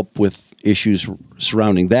need help with issues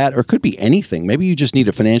surrounding that, or it could be anything. Maybe you just need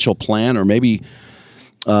a financial plan, or maybe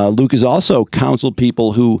Luke has also counseled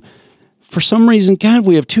people who, for some reason, God,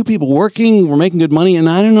 we have two people working, we're making good money, and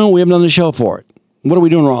I don't know, we haven't done the show for it. What are we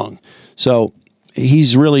doing wrong? So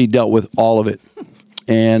he's really dealt with all of it.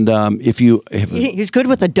 And he's good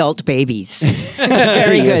with adult babies.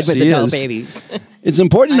 Very good with adult babies. It's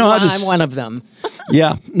important to know I'm one of them.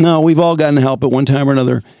 Yeah. No, we've all gotten help at one time or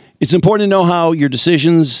another. It's important to know how your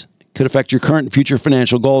decisions could affect your current and future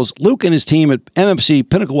financial goals. Luke and his team at MFC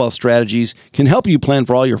Pinnacle Wealth Strategies can help you plan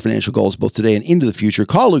for all your financial goals, both today and into the future.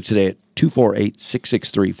 Call Luke today at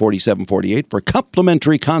 248-663-4748 for a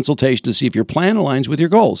complimentary consultation to see if your plan aligns with your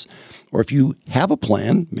goals. Or if you have a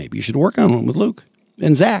plan, maybe you should work on one with Luke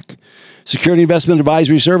and Zach. Security Investment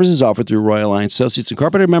Advisory Services offered through Royal Alliance Associates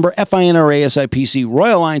Incorporated. Member FINRA SIPC.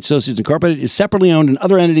 Royal Alliance Associates Incorporated is separately owned, and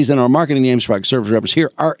other entities and our marketing names, product service reps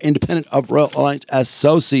here are independent of Royal Alliance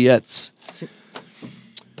Associates.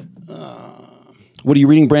 What are you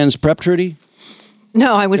reading, Brandon's prep, Trudy?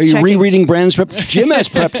 No, I was checking. Are you rereading Brandon's prep? Jim has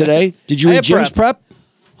prep today. Did you read Jim's prep?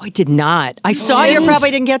 I did not. I saw your prep. I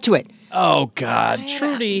didn't get to it. Oh, God.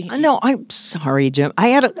 Trudy. No, I'm sorry, Jim. I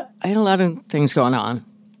had a lot of things going on.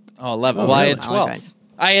 Oh, 11. Well, I had 12.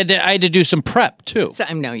 I had to do some prep, too.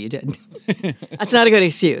 No, you didn't. That's not a good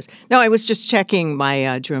excuse. No, I was just checking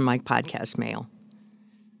my Drew and Mike podcast mail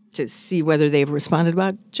to see whether they've responded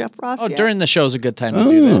about Jeff Ross yet. During the show is a good time to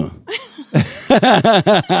do that.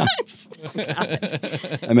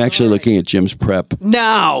 I'm actually looking at Jim's prep.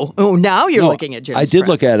 Now you're looking at Jim's prep. I did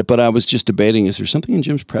look at it, but I was just debating, is there something in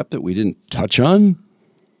Jim's prep that we didn't touch on?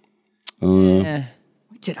 Did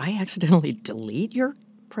I accidentally delete your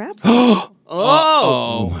prep? Wait,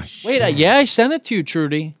 I sent it to you,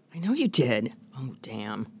 Trudy. I know you did. Oh,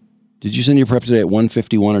 damn. Did you send your prep today at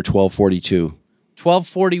 1:51 or 12:42?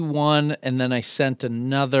 12:41, and then I sent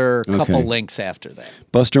another couple links after that.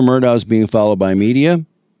 Buster Murdaugh is being followed by media.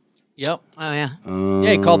 Yep. Oh, yeah.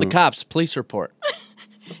 Yeah, he called the cops. Police report.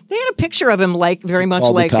 They had a picture of him very much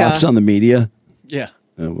called like... the cops on the media? Yeah.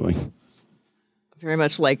 Oh, boy. Very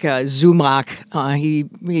much like Zumock.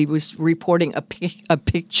 He was reporting a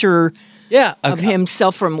picture of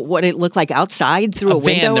himself from what it looked like outside through a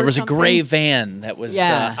window van. There was something. A gray van that was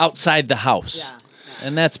outside the house. Yeah.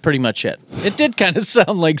 And that's pretty much it. It did kind of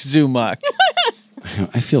sound like Zumock.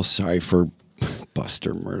 I feel sorry for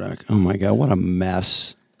Buster Murdaugh. Oh, my God, what a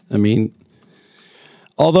mess. I mean,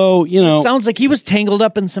 although, it sounds like he was tangled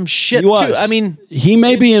up in some shit, too. I mean, he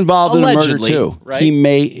may be involved in a murder, too. Right? He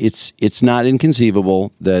may, it's not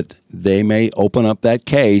inconceivable that they may open up that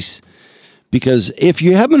case, because if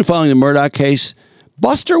you have been following the Murdaugh case,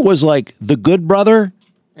 Buster was like the good brother,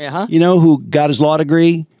 who got his law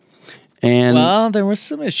degree. And there were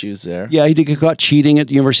some issues there. Yeah, he did get caught cheating at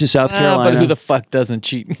the University of South Carolina. But who the fuck doesn't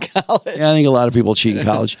cheat in college? Yeah, I think a lot of people cheat in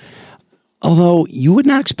college. Although you would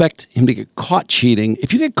not expect him to get caught cheating.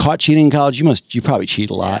 If you get caught cheating in college, you probably cheat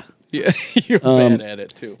a lot. Yeah, you're bad at it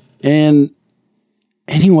too. And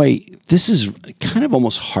anyway, this is kind of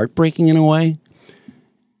almost heartbreaking in a way.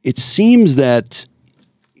 It seems that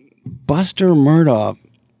Buster Murdaugh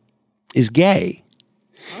is gay.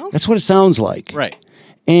 Oh. That's what it sounds like. Right.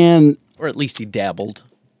 Or at least he dabbled.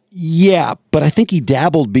 Yeah, but I think he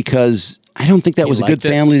dabbled because I don't think that was a good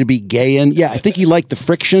family to be gay in. Yeah, I think he liked the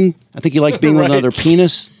friction. I think he liked being with another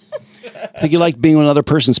penis. I think he liked being with another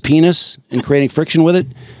person's penis and creating friction with it.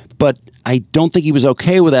 But I don't think he was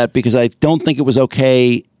okay with that because I don't think it was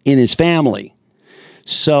okay in his family.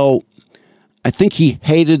 So I think he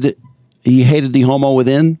hated the homo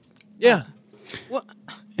within. Yeah. And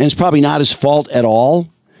it's probably not his fault at all.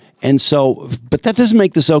 And so, but that doesn't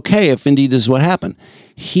make this okay if indeed this is what happened.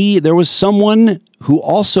 There was someone who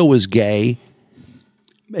also was gay,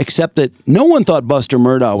 except that no one thought Buster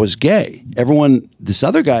Murdaugh was gay. This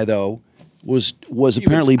other guy though, was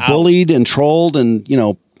apparently bullied and trolled, and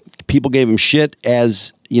people gave him shit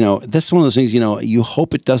as, that's one of those things, you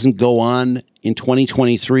hope it doesn't go on in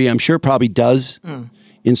 2023. I'm sure it probably does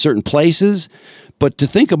in certain places, but to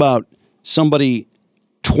think about somebody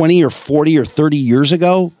 20 or 40 or 30 years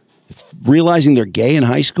ago realizing they're gay in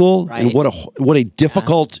high school, right, and what a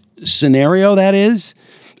difficult scenario that is.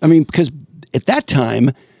 I mean, because at that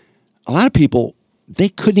time, a lot of people, they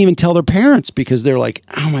couldn't even tell their parents because they're like,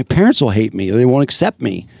 oh, my parents will hate me. They won't accept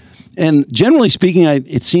me. And generally speaking,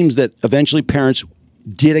 it seems that eventually parents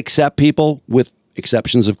did accept people, with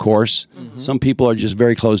exceptions, of course. Mm-hmm. Some people are just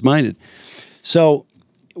very closed-minded. So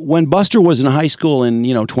when Buster was in high school in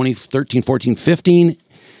 2013, 14, 15,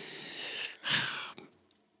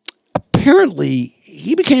 apparently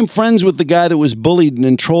he became friends with the guy that was bullied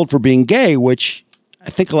and trolled for being gay, which I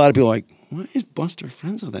think a lot of people are like, why is Buster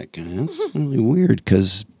friends with that guy? That's really weird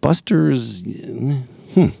because Buster is...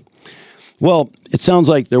 Well, it sounds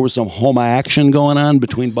like there was some homo action going on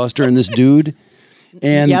between Buster and this dude.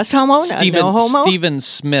 And yes, homo? No homo? Stephen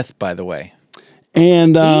Smith, by the way.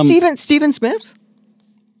 And Stephen Smith?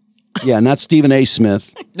 Yeah, not Stephen A.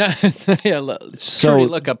 Smith. So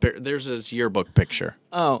look up here. There's his yearbook picture.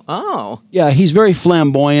 Oh. Yeah, he's very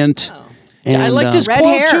flamboyant. Oh. And, I liked his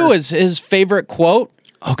quote too. His favorite quote.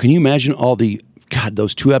 Oh, can you imagine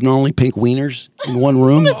those two abnormally pink wieners in one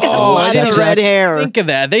room? I didn't red hair. Think of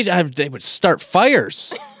that. They would start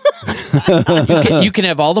fires. You can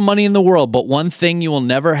have all the money in the world, but one thing you will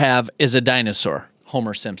never have is a dinosaur.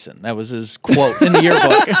 Homer Simpson. That was his quote in the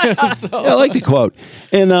yearbook. Yeah, I like the quote.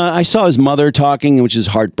 And I saw his mother talking, which is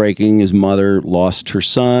heartbreaking. His mother lost her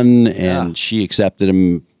son, and she accepted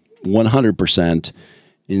him 100%.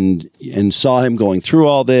 And saw him going through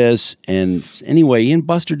all this. And anyway, he and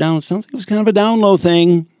Buster down. It sounds like it was kind of a down low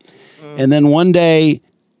thing. And then one day,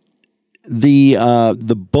 the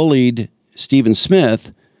bullied Stephen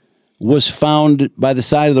Smith was found by the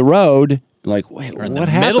side of the road. Like, wait, what happened? In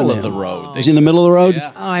the middle of the road. Was he in the middle of the road?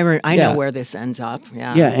 Yeah. Oh, I know where this ends up.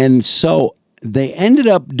 Yeah. Yeah, and so they ended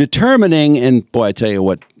up determining, and boy, I tell you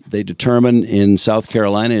what, they determine in South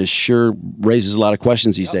Carolina is sure raises a lot of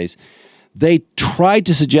questions these days. They tried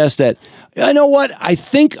to suggest that, you know what, I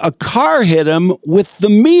think a car hit him with the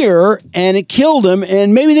mirror and it killed him,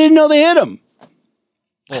 and maybe they didn't know they hit him.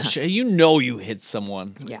 Well, you hit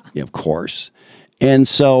someone. Yeah, of course. And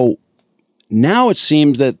so now it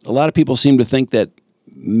seems that a lot of people seem to think that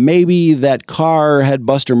maybe that car had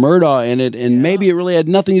Buster Murdaugh in it, and maybe it really had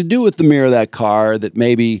nothing to do with the mirror of that car, that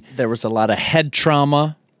maybe... There was a lot of head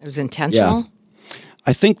trauma. It was intentional? Yeah.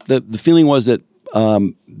 I think the feeling was that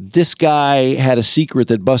this guy had a secret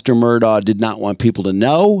that Buster Murdaugh did not want people to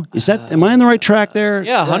know. Am I on the right track there?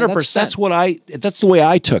 Yeah, 100%. That's the way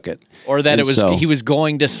I took it. Or that he was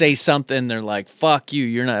going to say something. They're like, "Fuck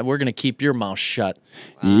you! We're going to keep your mouth shut."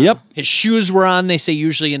 Yep. His shoes were on. They say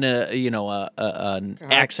usually in an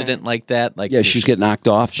accident like that, like shoes get knocked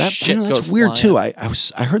off. That's weird too. I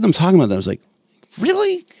heard them talking about that. I was like,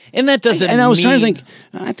 really? And that doesn't. I was trying to think.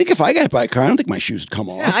 I think if I got hit by a car, I don't think my shoes would come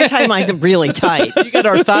off. Yeah, I tie mine really tight. You get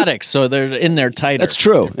orthotics, so they're in there tighter. That's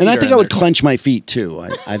true, and I think I would clench my feet too.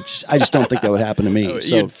 I just don't think that would happen to me.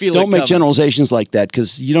 So don't make generalizations like that,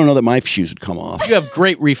 because you don't know that my shoes would come off. You have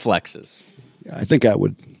great reflexes. Yeah, I think I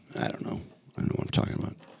would. I don't know what I'm talking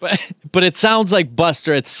about. But it sounds like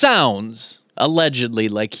Buster. It sounds allegedly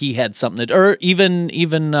like he had something, or even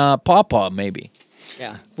Pawpaw maybe.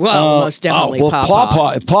 Yeah. Well, most definitely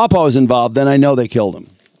Pawpaw. If Pawpaw was involved, then I know they killed him.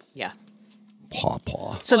 Yeah.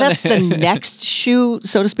 Pawpaw. So that's the next shoe,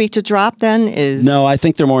 so to speak, to drop then is... No, I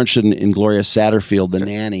think they're more interested in Gloria Satterfield, the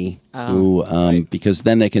nanny, because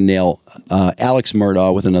then they can nail Alex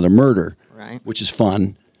Murdaugh with another murder, right, which is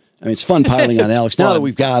fun. I mean, it's fun piling on Alex. Now that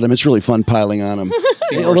we've got him, it's really fun piling on him.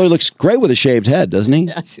 Although he looks great with a shaved head, doesn't he?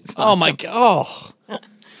 Yes, he's Oh my God!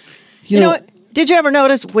 You know what? Did you ever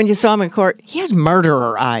notice when you saw him in court? He has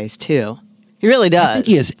murderer eyes too. He really does. I think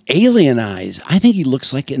he has alien eyes. I think he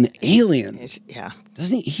looks like an alien. Yeah,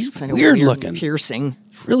 doesn't he? He's kind of weird looking, piercing.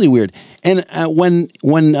 Really weird. And when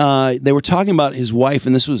they were talking about his wife,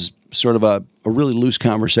 and this was sort of a really loose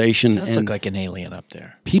conversation. He does look like an alien up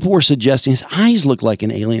there. People were suggesting his eyes look like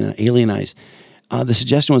an alien eyes. The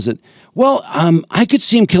suggestion was that, I could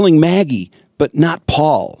see him killing Maggie, but not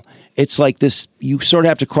Paul. It's like this, you sort of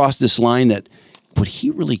have to cross this line that, would he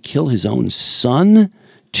really kill his own son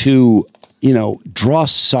to, draw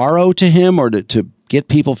sorrow to him or to get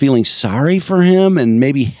people feeling sorry for him and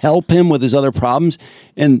maybe help him with his other problems?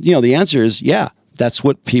 And, the answer is, yeah, that's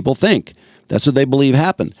what people think. That's what they believe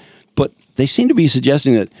happened. But they seem to be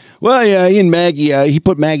suggesting that, he and Maggie, he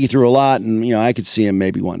put Maggie through a lot, and I could see him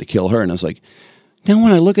maybe wanting to kill her. And I was like, now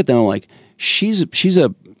when I look at them, I'm like, she's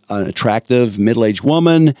an attractive middle-aged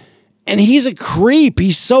woman, and he's a creep.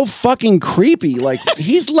 He's so fucking creepy. Like,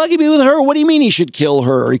 he's lucky to be with her. What do you mean he should kill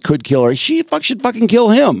her or he could kill her? She should fucking kill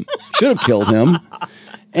him. Should have killed him.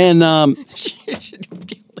 And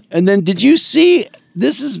and then did you see?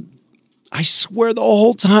 This is. I swear the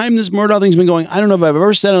whole time this Murdaugh thing's been going, I don't know if I've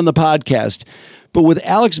ever said it on the podcast, but with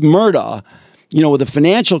Alex Murdaugh, with the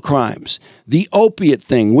financial crimes, the opiate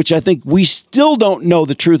thing, which I think we still don't know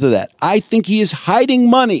the truth of that. I think he is hiding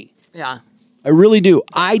money. Yeah. I really do.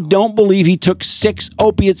 I don't believe he took 60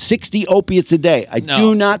 opiates a day. I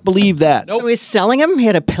do not believe that. So he's selling them? He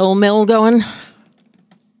had a pill mill going?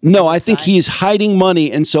 No, I think he is hiding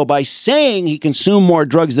money. And so by saying he consumed more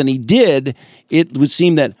drugs than he did, it would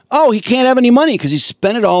seem that, he can't have any money because he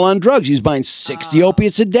spent it all on drugs. He's buying 60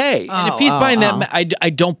 opiates a day. And if he's buying that, I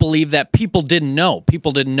don't believe that. People didn't know.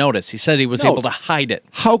 People didn't notice. He said he was able to hide it.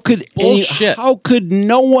 How could Bullshit. How could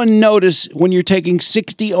no one notice when you're taking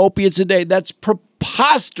 60 opiates a day? That's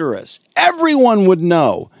preposterous. Everyone would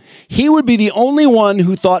know. He would be the only one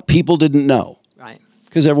who thought people didn't know. Right.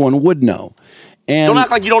 Because everyone would know. And don't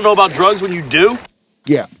act like you don't know about drugs when you do.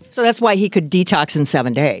 Yeah. So that's why he could detox in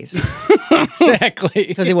 7 days. Exactly.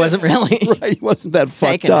 Because he wasn't really. Right. He wasn't that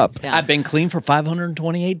fucked up. Yeah. I've been clean for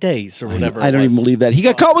 528 days or whatever. I don't even believe that. He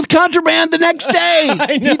got caught with contraband the next day.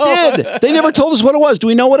 I know. He did. They never told us what it was. Do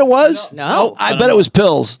we know what it was? No. I bet it was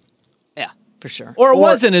pills. Yeah, for sure. Or it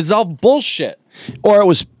wasn't. It's all bullshit. Or it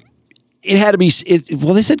was. It had to be.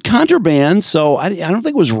 Well, they said contraband, so I don't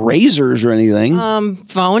think it was razors or anything.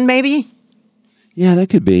 Phone maybe. Yeah, that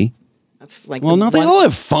could be. That's like they all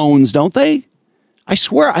have phones, don't they? I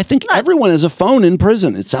swear, I think everyone has a phone in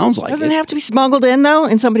prison. It sounds like Doesn't it have to be smuggled in though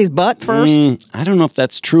in somebody's butt first. I don't know if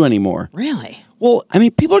that's true anymore. Really? Well, I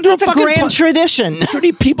mean, people are doing. That's a grand tradition.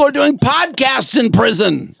 People are doing podcasts in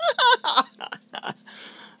prison.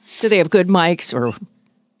 Do they have good mics or?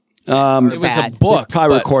 It was a book.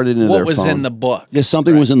 Probably recorded in their phone. What was in the book? Yeah,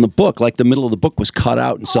 something was in the book. Like the middle of the book was cut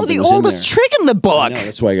out and something was in there. The oldest trick in the book.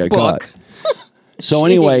 That's why I got caught. So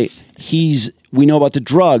anyway, we know about the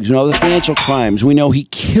drugs, we know the financial crimes, we know he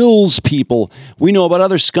kills people, we know about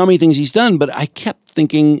other scummy things he's done, but I kept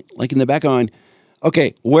thinking, like in the back of my mind,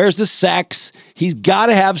 okay, where's the sex? He's got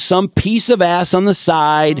to have some piece of ass on the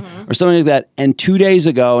side or something like that. And 2 days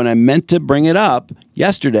ago, and I meant to bring it up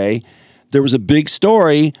yesterday, there was a big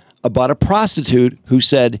story about a prostitute who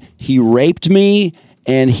said he raped me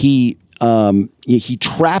and he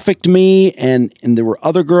trafficked me, and there were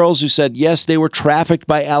other girls who said, yes, they were trafficked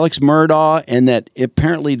by Alex Murdaugh, and that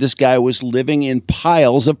apparently this guy was living in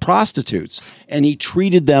piles of prostitutes, and he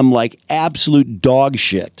treated them like absolute dog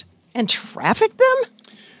shit. And trafficked them?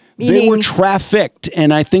 They were trafficked,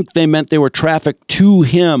 and I think they meant they were trafficked to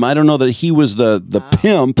him. I don't know that he was the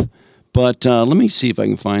pimp, but let me see if I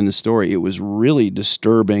can find the story. It was really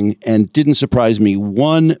disturbing and didn't surprise me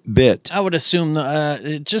one bit. I would assume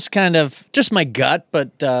just my gut,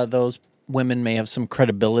 but those women may have some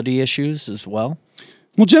credibility issues as well.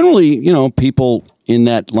 Well, generally, people in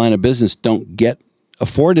that line of business don't get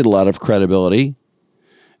afforded a lot of credibility.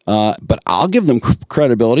 But I'll give them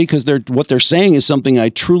credibility because what they're saying is something I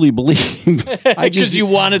truly believe. Because you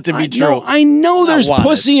want it to be true. I know there's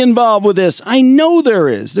pussy involved with this. I know there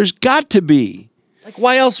is. There's got to be. Like,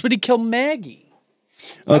 why else would he kill Maggie?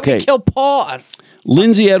 Why Okay. would he kill Paul?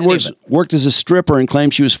 Lindsay Edwards worked as a stripper and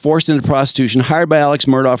claimed she was forced into prostitution, hired by Alex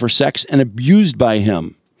Murdaugh for sex, and abused by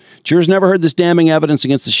him. Jurors never heard this damning evidence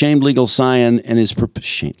against the shamed legal scion and his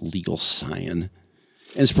propensity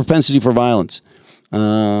for violence.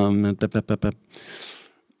 20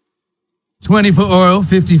 for oral,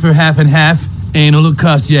 50 for half and half. Anal will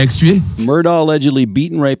cost you extra. Murdaugh allegedly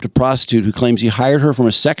beat and raped a prostitute who claims he hired her from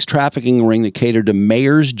a sex trafficking ring that catered to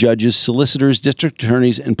mayors, judges, solicitors, district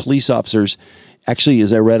attorneys, and police officers. Actually,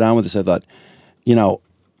 as I read on with this, I thought, you know,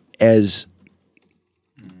 as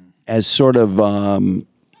sort of,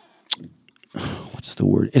 what's the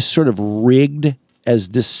word? As sort of rigged as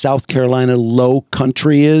this South Carolina low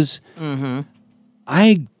country is,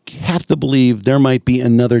 I have to believe there might be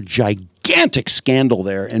another gigantic scandal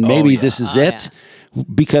there, and maybe this is it.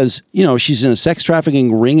 Because, you know, she's in a sex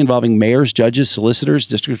trafficking ring involving mayors, judges, solicitors,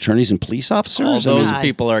 district attorneys, and police officers. All those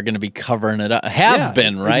people are going to be covering it up. Have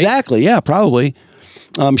been, right? Exactly, yeah, probably.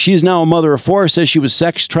 She is now a mother of four, says she was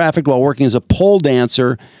sex trafficked while working as a pole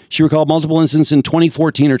dancer. She recalled multiple incidents in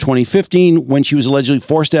 2014 or 2015 when she was allegedly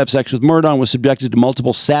forced to have sex with Murdaugh and was subjected to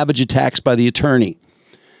multiple savage attacks by the attorney.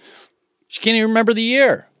 She can't even remember the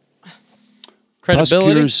year. Credibility?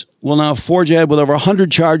 Prosecutors will now forge ahead with over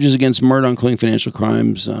 100 charges against Murdaugh, including financial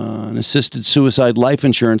crimes, an assisted suicide, life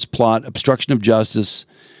insurance plot, obstruction of justice,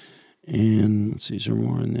 and let's see, is there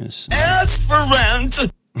more in this? As for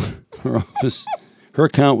rent, her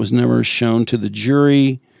account was never shown to the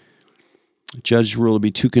jury. The judge ruled it would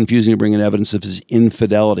be too confusing to bring in evidence of his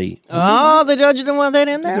infidelity. Oh, the judge didn't want that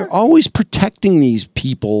in there? They're always protecting these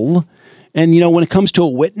people. And, you know, when it comes to a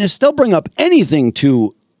witness, they'll bring up anything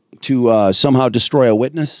to somehow destroy a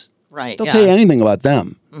witness. Right. They'll tell you anything about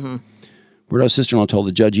them. Murdaugh's sister-in-law told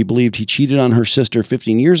the judge he believed he cheated on her sister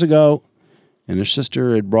 15 years ago, and her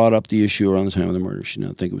sister had brought up the issue around the time of the murder. She did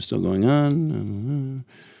not think it was still going on.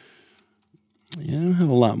 Yeah, I don't have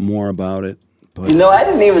a lot more about it. But you know, I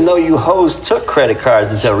didn't even know you hoes took credit cards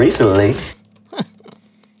until recently.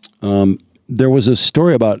 There was a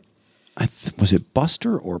story about, was it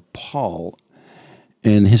Buster or Paul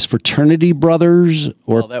and his fraternity brothers?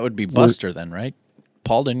 Well, that would be Buster then, right?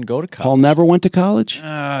 Paul didn't go to college. Paul never went to college?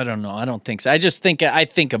 I don't know. I don't think so. I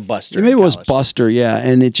think of Buster. Maybe it was Buster, yeah.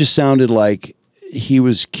 And it just sounded like he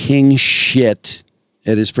was king shit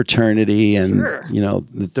at his fraternity, and you know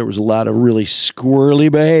that there was a lot of really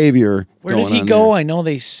squirrely behavior. Where did he go? There. I know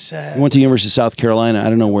they said he went to the University of South Carolina. I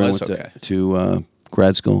don't know where he went to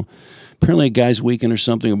grad school. Apparently, a guy's weekend or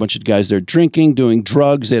something. A bunch of guys there drinking, doing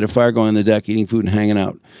drugs. They had a fire going on the deck, eating food and hanging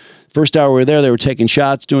out. First hour we were there, they were taking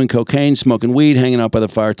shots, doing cocaine, smoking weed, hanging out by the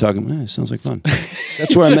fire, talking. Sounds like fun.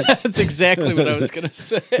 That's where I met. That's exactly what I was going to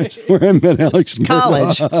say. That's where I met Alex.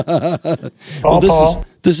 College. Well,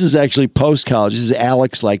 this is actually post-college. This is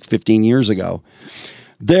Alex like 15 years ago.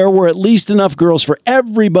 There were at least enough girls for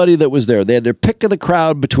everybody that was there. They had their pick of the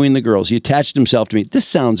crowd between the girls. He attached himself to me. This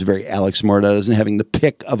sounds very Alex Murdaugh, doesn't having the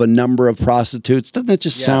pick of a number of prostitutes. Doesn't that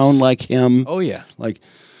just sound like him? Oh, yeah. Like,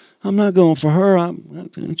 I'm not going for her.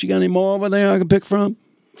 Don't you got any more over there I can pick from?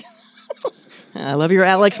 I love your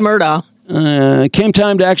Alex Murdaugh. Came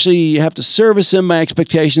time to actually have to service him. My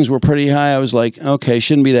expectations were pretty high. I was like, okay,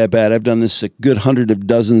 shouldn't be that bad. I've done this a good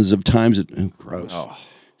dozens of times. Gross. Oh.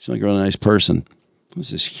 Seems like a really nice person.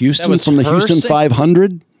 Was this Houston from the Houston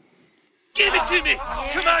 500? Give it to me.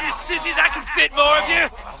 Come on, you sissies. I can fit more of you.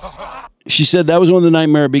 She said that was when the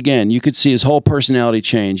nightmare began. You could see his whole personality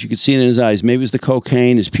change. You could see it in his eyes. Maybe it was the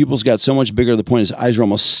cocaine. His pupils got so much bigger to the point his eyes were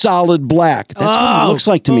almost solid black. That's what he looks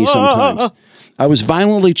like to me sometimes. I was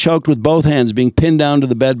violently choked with both hands, being pinned down to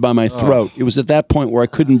the bed by my throat. It was at that point where I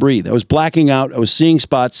couldn't breathe. I was blacking out. I was seeing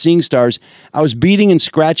spots, seeing stars. I was beating and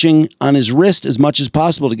scratching on his wrist as much as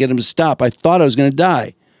possible to get him to stop. I thought I was going to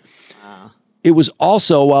die. It was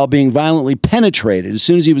also while being violently penetrated. As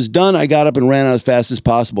soon as he was done, I got up and ran out as fast as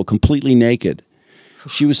possible, completely naked.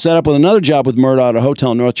 She was set up with another job with Murdaugh at a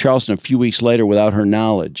hotel in North Charleston a few weeks later without her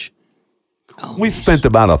knowledge. We spent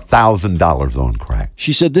about $1,000 on crack.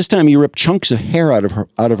 She said this time he ripped chunks of hair out of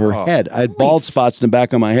her head. I had bald spots in the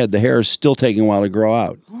back of my head. The hair is still taking a while to grow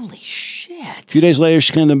out. Holy shit. A few days later,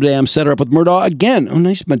 she came to Madame, set her up with Murdaugh again. Oh,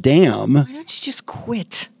 nice Madame. Why don't you just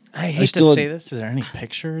quit? I hate to say this. Is there any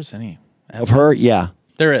pictures? Any of her? Yeah.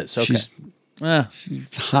 There is. Okay. She's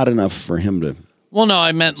hot enough for him to. Well, no,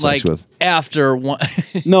 I meant like after one.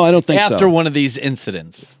 No, I don't think so. After one of these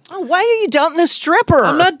incidents. Oh, why are you doubting the stripper?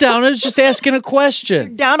 I'm not down. I was just asking a question.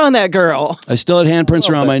 You're down on that girl. I still had handprints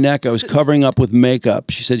around my neck. I was covering up with makeup.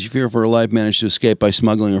 She said she feared for her life, managed to escape by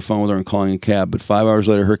smuggling her phone with her and calling a cab. But 5 hours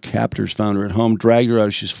later, her captors found her at home, dragged her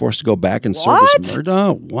out. She was forced to go back and service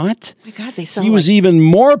Murdaugh. What? Oh my God, they sound He was even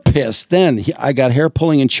more pissed then. I got hair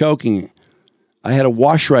pulling and choking. I had a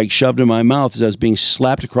wash rag shoved in my mouth as I was being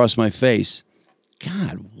slapped across my face.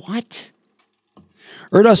 God, what?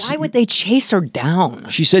 Why would they chase her down?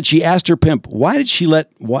 She said she asked her pimp, why did she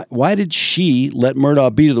let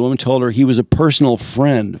Murdaugh beat her? The woman told her he was a personal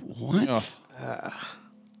friend. What?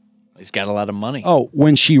 He's got a lot of money. Oh,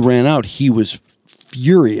 when she ran out, he was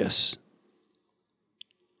furious.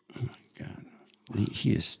 Oh my God.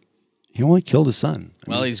 He only killed his son.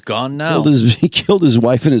 Well, he's gone now. He killed his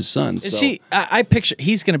wife and his son. Is he? I picture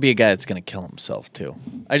he's going to be a guy that's going to kill himself too.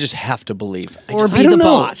 I just have to believe. Or be the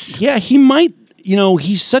boss. Yeah, he might. You know,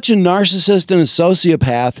 he's such a narcissist and a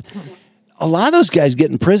sociopath. A lot of those guys get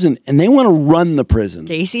in prison and they want to run the prison.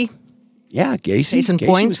 Gacy? Yeah, Gacy. Case in Gacy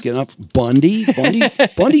point. was getting up.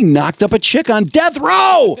 Bundy knocked up a chick on death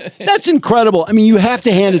row. That's incredible. I mean, you have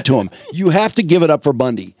to hand it to him. You have to give it up for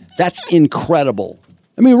Bundy. That's incredible.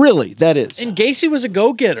 I mean, really, that is. And Gacy was a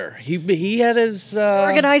go-getter. He had his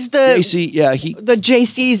organized the Gacy. Yeah, the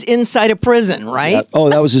JC's inside a prison, right? Yeah. Oh,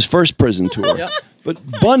 that was his first prison tour. Yep. But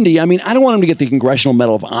Bundy, I mean, I don't want him to get the Congressional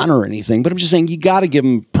Medal of Honor or anything, but I'm just saying you got to give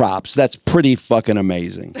him props. That's pretty fucking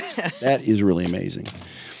amazing. That is really amazing.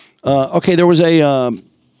 Okay, there was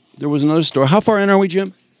another story. How far in are we,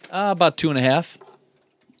 Jim? About 2.5.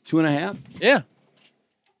 2.5? Yeah.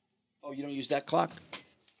 Oh, you don't use that clock?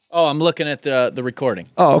 Oh, I'm looking at the recording.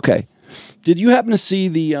 Oh, okay. Did you happen to see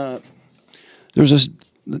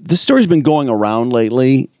this story's been going around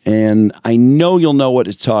lately, and I know you'll know what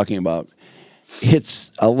it's talking about.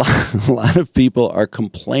 It's a lot of people are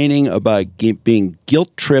complaining about being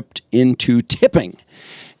guilt-tripped into tipping.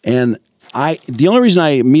 And the only reason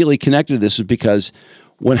I immediately connected this was because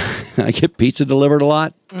when I get pizza delivered a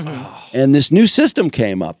lot, and this new system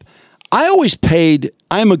came up, I always paid.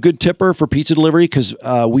 I'm a good tipper for pizza delivery because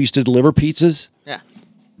we used to deliver pizzas. Yeah.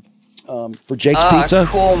 For Jake's Pizza.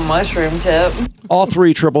 Cool mushroom tip. All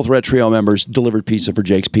 3 Triple Threat Trio members delivered pizza for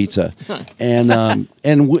Jake's Pizza, and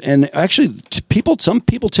actually, some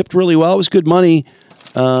people tipped really well. It was good money.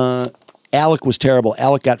 Alec was terrible.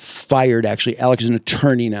 Alec got fired. Actually, Alec is an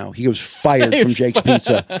attorney now. He was fired from Jake's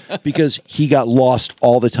Pizza because he got lost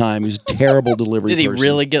all the time. He was a terrible delivery. Did he person.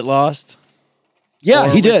 really get lost?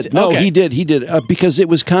 Yeah, he did. No, okay. he did. He did because it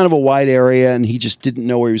was kind of a wide area, and he just didn't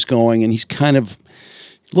know where he was going. And he's kind of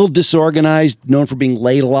a little disorganized, known for being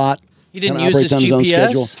late a lot. He didn't Kinda use his operates on his own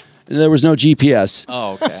GPS? schedule. There was no GPS.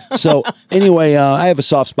 Oh, okay. So anyway, I have a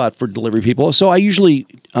soft spot for delivery people. So I usually,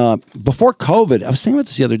 before COVID, I was thinking about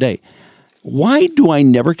this the other day. Why do I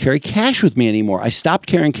never carry cash with me anymore? I stopped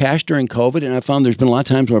carrying cash during COVID, and I found there's been a lot of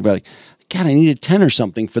times where I've been like, God, I need a 10 or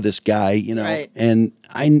something for this guy, you know. Right. And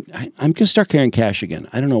I'm going to start carrying cash again.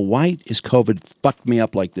 I don't know why is COVID fucked me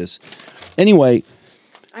up like this. Anyway,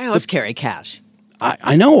 I always carry cash.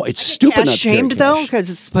 I know it's stupid. Cash not to carry shamed cash. though, because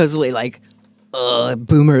it's supposedly like a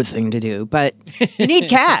boomer thing to do, but you need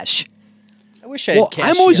cash. I wish I had cash.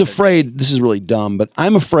 I'm always afraid. This is really dumb, but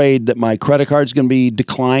I'm afraid that my credit card's going to be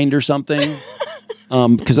declined or something.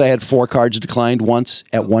 Because I had 4 cards declined once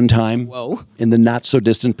at one time. Whoa. In the not so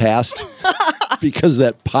distant past. Because of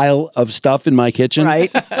that pile of stuff in my kitchen. Right.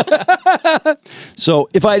 So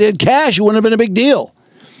if I did cash, it wouldn't have been a big deal.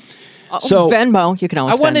 So Venmo, you can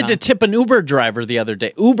always. I wanted to tip an Uber driver the other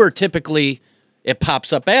day. Uber typically it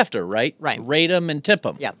pops up after, right? Right. Rate them and tip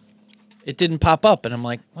them. Yeah. It didn't pop up, and I'm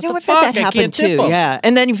like, what the I've fuck? had that I happen can't tip too. 'em. Yeah,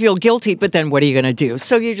 and then you feel guilty, but then what are you going to do?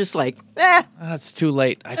 So you're just like, That's too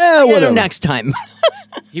late. whatever. Next time.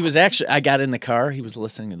 He was actually. I got in the car. He was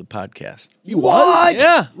listening to the podcast. He was?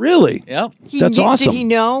 Yeah. Really? Yep. That's awesome. Did he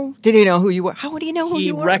know? Did he know who you were? How would he know who He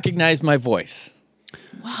you were? recognized my voice.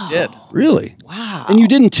 Wow. He did. Really? Wow. And you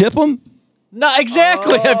didn't tip him? No,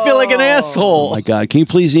 exactly. I feel like an asshole. Oh my God! Can you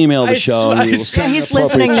please email the show? And we will send he's an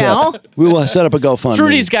appropriate listening now. tip. We will set up a GoFundMe.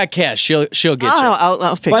 Trudy's got cash. She'll get you.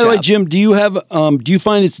 I'll fix By the way, up. Jim, do you have? Do you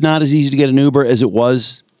find it's not as easy to get an Uber as it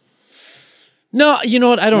was? No, you know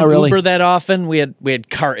what? I don't Not really. Uber that often. We had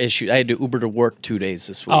car issues. I had to Uber to work 2 days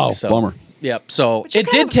this week. Oh, so. bummer. Yep. So it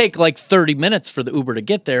did take like 30 minutes for the Uber to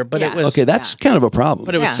get there, but it was Okay, that's kind of a problem.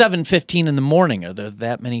 But it was 7:15 in the morning. Are there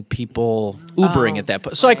that many people Ubering at that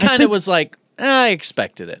point? So I kind of was like, I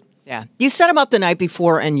expected it. Yeah. You set them up the night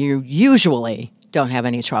before, and you usually don't have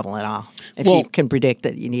any trouble at all if Well- you can predict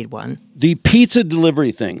that you need one. The pizza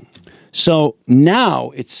delivery thing. So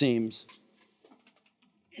now it seems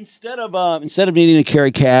instead of needing to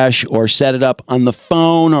carry cash or set it up on the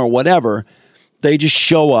phone or whatever, they just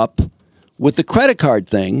show up with the credit card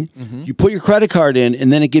thing. Mm-hmm. You put your credit card in,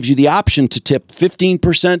 and then it gives you the option to tip 15%,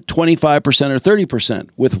 25%, or 30%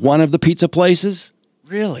 with one of the pizza places.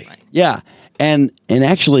 Really? Yeah. And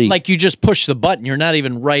actually, Like you just push the button. You're not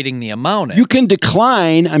even writing the amount in. you can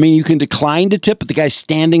decline. I mean, you can decline to tip, but the guy's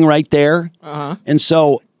standing right there. Uh-huh. And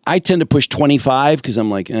so I tend to push 25 because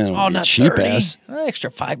I'm like, Oh, not cheap 30. ass.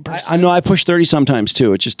 Extra 5%. I know I push 30 sometimes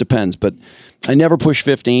too. It just depends, but I never push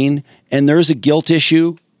 15. And there is a guilt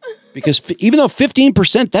issue Because even though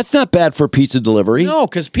 15%, that's not bad for pizza delivery. No,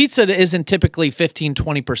 because pizza isn't typically 15,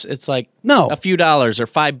 20%. It's like a few dollars or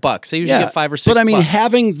 $5. They usually get $5 or $6. But I mean,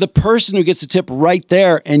 having the person who gets the tip right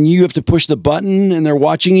there and you have to push the button and they're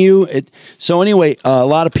watching you. So anyway, a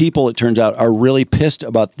lot of people, it turns out, are really pissed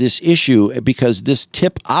about this issue because this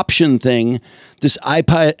tip option thing, this kind of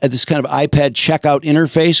iPad checkout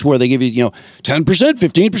interface where they give you, 10%,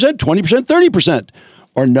 15%, 20%, 30%.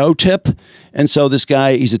 Or no tip. And so this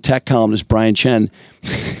guy, he's a tech columnist, Brian Chen,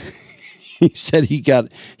 he said he got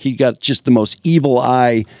just the most evil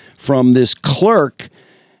eye from this clerk.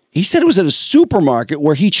 He said it was at a supermarket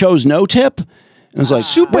where he chose no tip. And I was like,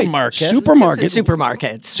 Supermarkets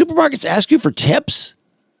ask you for tips?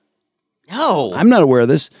 No. I'm not aware of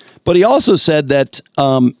this. But he also said that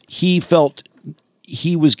he felt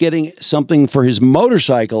he was getting something for his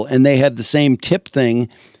motorcycle and they had the same tip thing.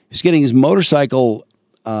 He's getting his motorcycle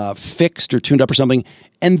fixed or tuned up or something,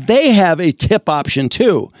 and they have a tip option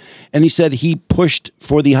too. And he said he pushed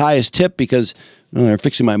for the highest tip because they're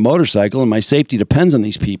fixing my motorcycle and my safety depends on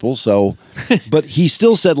these people. So, but he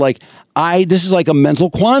still said this is like a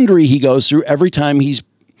mental quandary he goes through every time he's.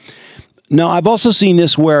 Now, I've also seen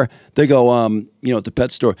this where they go, at the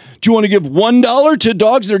pet store, do you want to give $1 to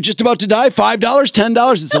dogs that are just about to die? $5,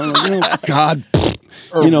 $10? It's like, God.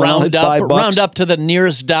 Or round up to the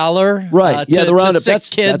nearest dollar. Right. The roundup.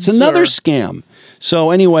 That's another scam.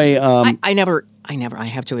 So anyway, I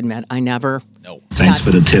have to admit, I never. No. Thanks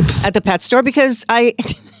for the tip. At the pet store because I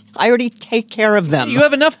already take care of them. You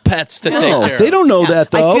have enough pets to take care of. They don't know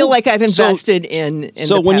that though. I feel like I've invested in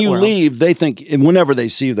So the when pet you world. leave, they think, and whenever they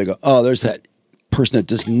see you, they go, oh, there's that person that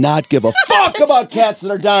does not give a fuck about cats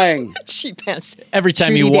that are dying. Cheap ass. Every time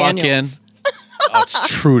Trudy you walk Daniels. in, it's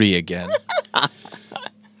Trudy again.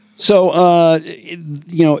 So,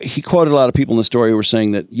 he quoted a lot of people in the story who were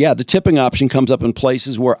saying that, the tipping option comes up in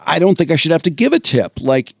places where I don't think I should have to give a tip.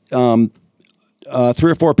 Like 3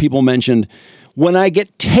 or 4 people mentioned, when I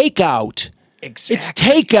get takeout, it's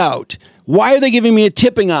takeout. Why are they giving me a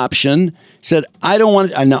tipping option? Said, I don't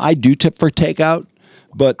want it. I know I do tip for takeout.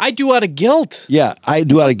 But I do out of guilt. Yeah, I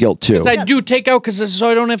do out of guilt too. Because I do take out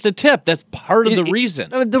so I don't have to tip. That's part of the reason.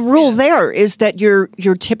 The rule there is that you're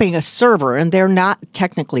tipping a server, and they're not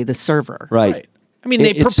technically the server. Right. I mean,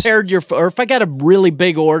 they prepared or if I got a really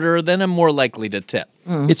big order, then I'm more likely to tip.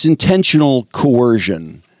 It's intentional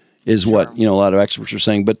coercion is what, a lot of experts are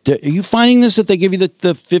saying. But are you finding this that they give you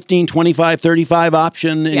the 15, 25, 35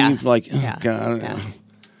 option? And you're like, oh, God. Yeah.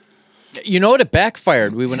 You know what? It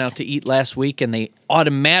backfired. We went out to eat last week, and they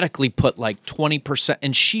automatically put 20%,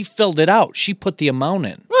 and she filled it out. She put the amount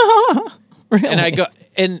in. Really?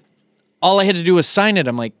 And all I had to do was sign it.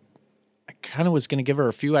 I'm like, I kind of was going to give her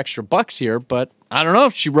a few extra bucks here, but I don't know.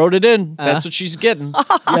 She wrote it in. That's what she's getting.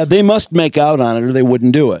 Yeah, they must make out on it, or they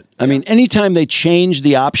wouldn't do it. I mean, anytime they change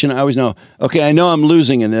the option, I always know, okay, I know I'm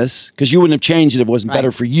losing in this, because you wouldn't have changed it if it wasn't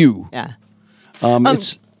better for you. Yeah.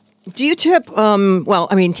 Do you tip?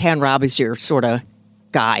 Tan Rob is your sort of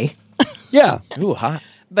guy. Yeah. Ooh, hot.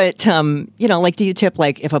 But do you tip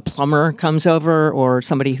if a plumber comes over or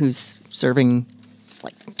somebody who's serving,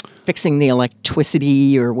 fixing the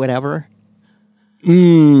electricity or whatever?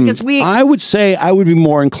 Because I would say I would be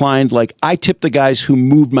more inclined. I tip the guys who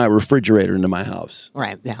moved my refrigerator into my house.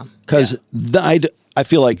 Right. Yeah. Because I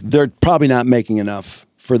feel like they're probably not making enough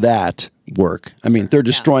for that work. I mean, they're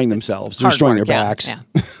destroying themselves. They're destroying their backs.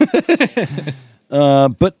 Yeah.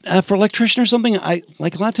 But for electrician or something, a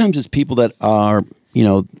lot of times it's people that are,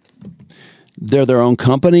 they're their own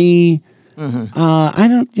company. Mm-hmm. I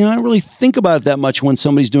don't really think about it that much when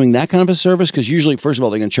somebody's doing that kind of a service because usually, first of all,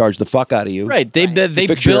 they're going to charge the fuck out of you. Right. They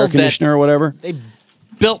fix your air conditioner or whatever. They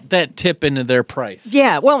built that tip into their price.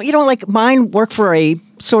 Yeah. Well, mine work for a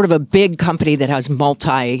sort of a big company that has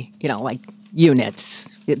multi, units.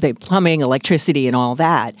 They plumbing, electricity, and all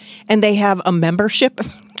that. And they have a membership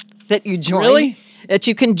that you join. Really? That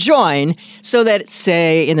you can join so that,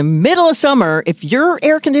 say, in the middle of summer, if your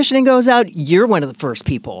air conditioning goes out, you're one of the first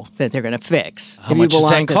people that they're going to fix. How much does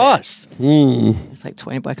that cost? It's like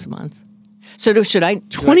 $20 a month. So should I...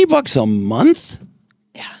 $20 a month?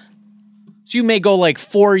 Yeah. So you may go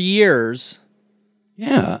 4 years.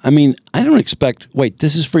 Yeah. I mean, I don't expect... Wait,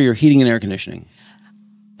 this is for your heating and air conditioning?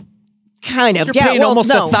 Kind of. You're paying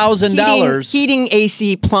almost $1,000. Heating,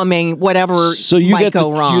 AC, plumbing, whatever so you might get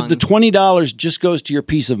go wrong. The $20 just goes to your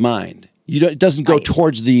peace of mind. It doesn't go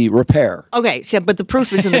towards the repair. Okay, so, but the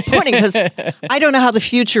proof is in the pudding because I don't know how the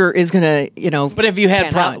future is going to, But if you had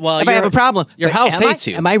if I have a problem, your house hates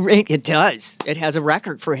you. It does. It has a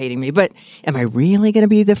record for hating me. But am I really going to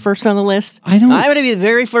be the first on the list? I don't. I'm going to be the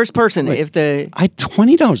very first person.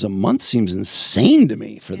 $20 a month seems insane to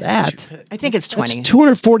me for that. I think it's $20. That's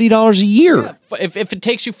 $240 a year. Yeah, if it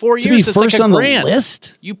takes you 4 To years, be it's first like on $1,000. the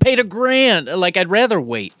list? You paid $1,000. Like I'd rather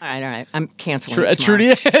wait. All right. I'm canceling it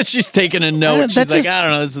Trudy, she's taking a note. She's that's like, just- I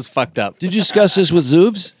don't know, this is fucked up. Did you discuss this with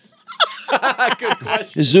Zoobs? Good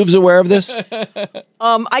question. Is Zoobs aware of this?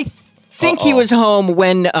 I think he was home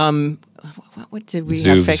when what did we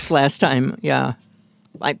have Zoobs. fixed last time? Yeah,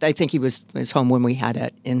 I think he was home when we had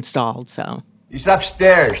it installed. So He's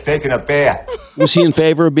upstairs taking a bath. Was he in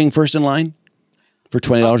favor of being first in line for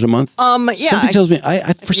 $20 a month? yeah, Something tells me.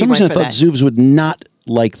 I for some reason I thought Zoobs would not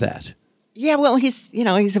like that. Yeah, well, he's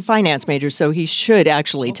a finance major, so he should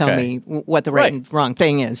actually tell me what the right and wrong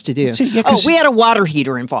thing is to do. See, yeah, 'cause- we had a water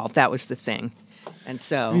heater involved. That was the thing, and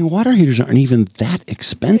so I mean, water heaters aren't even that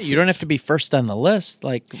expensive. You don't have to be first on the list.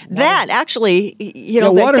 Like that actually,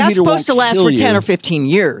 water that's heater supposed to won't last kill for 10 you. or 15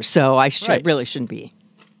 years. So I really shouldn't be.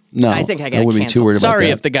 No, I think I got wouldn't be too worried about Sorry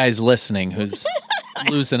that. if the guy's listening who's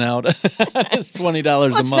losing out on his $20 a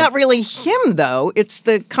month. It's not really him, though. It's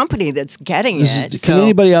the company that's getting it. Can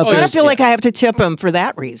anybody out I there? don't feel like I have to tip him for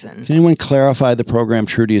that reason. Can anyone clarify the program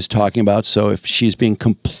Trudy is talking about? So if she's being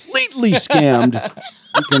completely scammed,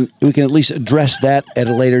 we can at least address that at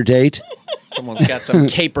a later date. Someone's got some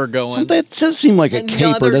caper going. That does seem like a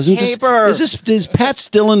caper, doesn't it? Is Pat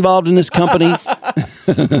still involved in this company?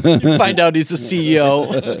 You find out he's the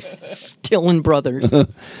CEO. Stillin Brothers.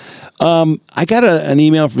 I got an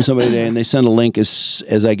email from somebody today, and they sent a link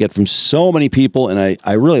as I get from so many people, and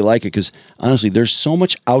I really like it because, honestly, there's so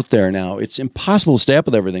much out there now. It's impossible to stay up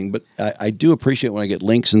with everything, but I do appreciate when I get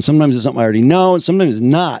links, and sometimes it's something I already know, and sometimes it's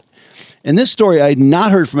not. And this story I had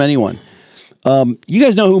not heard from anyone. You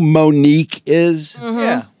guys know who Monique is? Mm-hmm.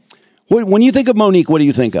 Yeah. When you think of Monique, what do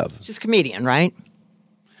you think of? She's a comedian, right?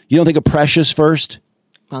 You don't think of Precious first?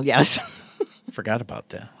 Well, yes. Forgot about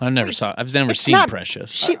that. I've never seen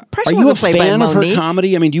Precious. Precious Are you a wasn't played by fan of her Monique.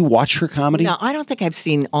 comedy? I mean, do you watch her comedy? No, I don't think I've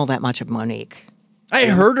seen all that much of Monique. I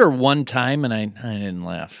heard her one time and I didn't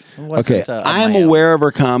laugh. It wasn't, Okay, I'm aware of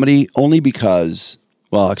her comedy only because,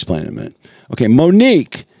 well, I'll explain in a minute. Okay,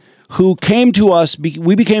 Monique, who came to us,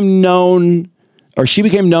 she became known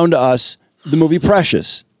to us, the movie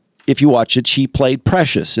Precious. If you watch it, she played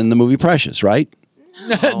Precious in the movie Precious, right?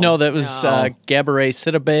 No, that was Gabourey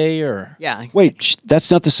Sidibe or... Yeah. Wait, that's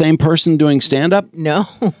not the same person doing stand-up? No.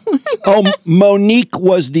 Oh, Monique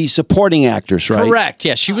was the supporting actress, right? Correct.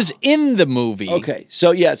 Yeah, she was in the movie. Okay, so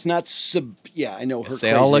yeah, it's not. I know her.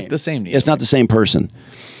 They all look the same to you. It's not the same person.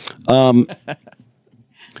 Yeah,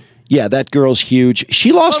 that girl's huge.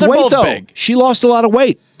 She lost weight though. Big. She lost a lot of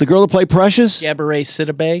weight. The girl that played Precious. Gabourey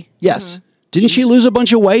Sidibe. Yes. Didn't she lose a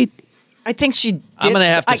bunch of weight? I think she did. I'm going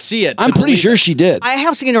to have to see it. I'm pretty sure she did. I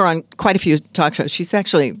have seen her on quite a few talk shows. She's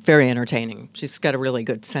actually very entertaining. She's got a really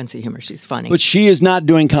good sense of humor. She's funny. But she is not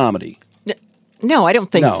doing comedy. No, I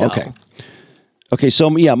don't think so. Okay. Okay,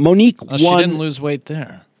 so yeah, Monique won. She didn't lose weight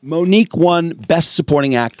there. Monique won Best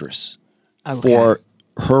Supporting Actress for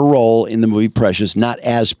her role in the movie Precious, not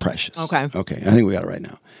as Precious. Okay. Okay, I think we got it right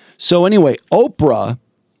now. So anyway, Oprah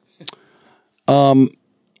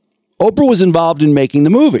was involved in making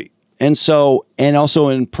the movie. And also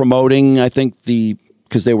in promoting, I think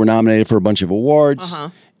because they were nominated for a bunch of awards.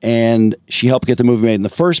 And she helped get the movie made in the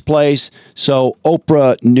first place. So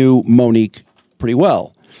Oprah knew Monique pretty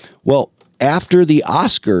well. Well, after the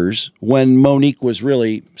Oscars, when Monique was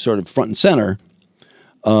really sort of front and center,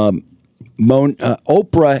 Oprah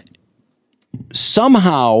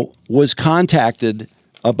somehow was contacted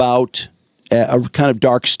about a kind of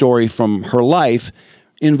dark story from her life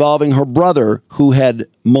involving her brother who had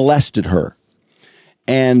molested her.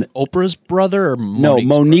 And Oprah's brother or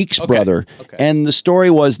Monique's brother. Okay. And the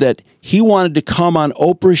story was that he wanted to come on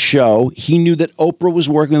Oprah's show. He knew that Oprah was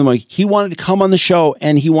working with Monique. He wanted to come on the show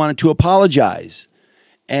and he wanted to apologize.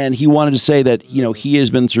 And he wanted to say that, he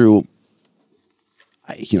has been through,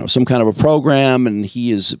 some kind of a program and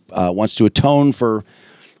he wants to atone for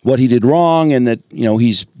what he did wrong and that,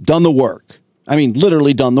 he's done the work. I mean,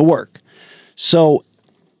 literally done the work. So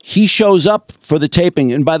he shows up for the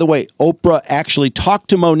taping. And by the way, Oprah actually talked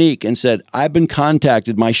to Monique and said, I've been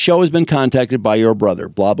contacted. My show has been contacted by your brother,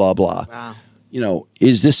 blah, blah, blah. Wow.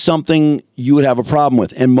 Is this something you would have a problem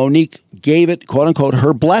with? And Monique gave it, quote unquote,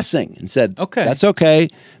 her blessing and said, okay, that's okay.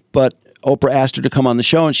 But Oprah asked her to come on the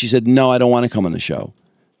show and she said, no, I don't want to come on the show.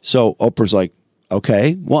 So Oprah's like,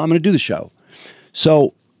 okay, well, I'm going to do the show.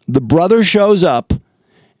 So the brother shows up,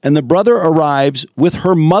 and the brother arrives with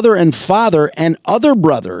her mother and father and other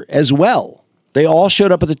brother as well. They all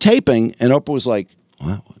showed up at the taping, and Oprah was like,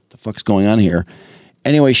 what the fuck's going on here?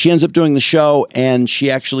 Anyway, she ends up doing the show, and she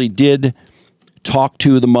actually did talk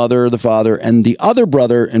to the mother, the father, and the other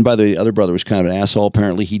brother. And by the way, the other brother was kind of an asshole.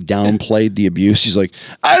 Apparently, he downplayed the abuse. He's like,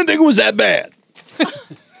 I didn't think it was that bad.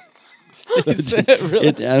 Is that really?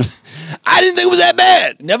 I didn't think it was that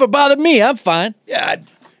bad. Never bothered me. I'm fine. Yeah,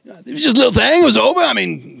 it was just a little thing. It was over. I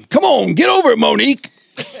mean, come on, get over it, Monique.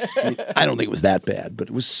 I don't think it was that bad, but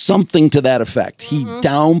it was something to that effect. He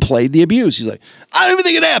downplayed the abuse. He's like, I don't even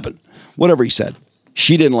think it happened. Whatever he said.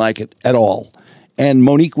 She didn't like it at all. And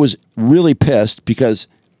Monique was really pissed because,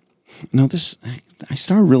 I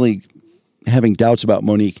started really having doubts about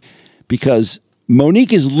Monique because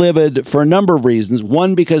Monique is livid for a number of reasons.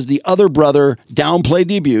 One, because the other brother downplayed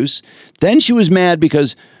the abuse. Then she was mad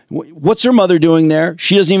because what's her mother doing there?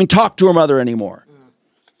 She doesn't even talk to her mother anymore.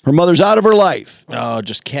 Her mother's out of her life. Oh,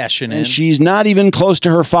 just cashing in. And she's not even close to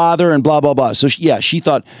her father and blah, blah, blah. So, she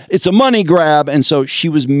thought it's a money grab. And so she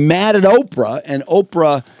was mad at Oprah. And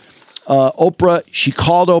Oprah, she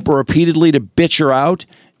called Oprah repeatedly to bitch her out.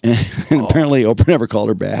 And apparently Oprah never called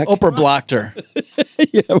her back. Oprah blocked her.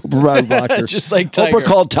 Yeah, Oprah blocked her. Just like Tiger. Oprah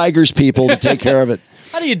called Tiger's people to take care of it.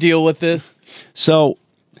 How do you deal with this? So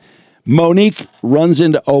Monique runs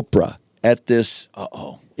into Oprah at this.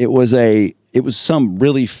 It was some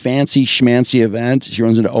really fancy schmancy event. She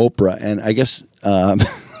runs into Oprah, and I guess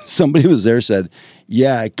somebody who was there said,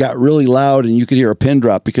 yeah, it got really loud, and you could hear a pin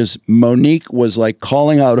drop because Monique was like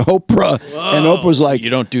calling out Oprah, and Oprah was like, you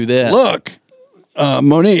don't do that. Look,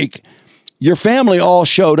 Monique, your family all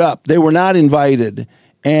showed up. They were not invited,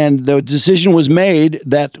 and the decision was made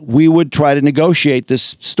that we would try to negotiate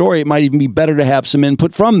this story. It might even be better to have some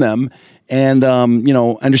input from them, and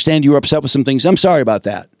understand you were upset with some things. I'm sorry about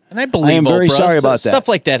that. And I believe I am very sorry about that. Stuff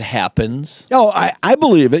like that happens. Oh, I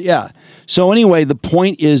believe it, yeah. So anyway, the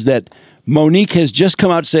point is that Monique has just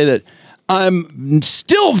come out to say that I'm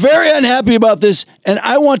still very unhappy about this, and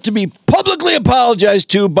I want to be publicly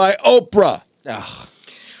apologized to by Oprah. Ugh.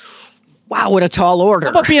 Wow, what a tall order.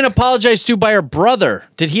 How about being apologized to by her brother?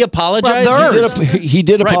 Did he apologize? He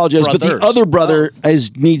did apologize, but the other brother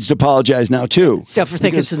needs to apologize now, too. Except for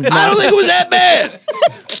thinking it's I don't think it was that bad.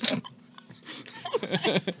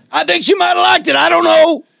 I think she might have liked it. I don't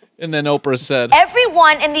know. And then Oprah said,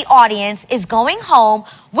 everyone in the audience is going home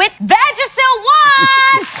with Vagisil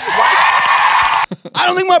Wash. I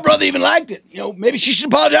don't think my brother even liked it. Maybe she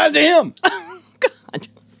should apologize to him. God.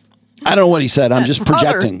 I don't know what he said. I'm just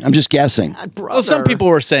projecting. I'm just guessing. Well, some people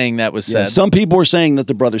were saying that was said. Yeah, some people were saying that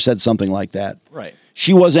the brother said something like that. Right.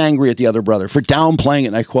 She was angry at the other brother for downplaying it,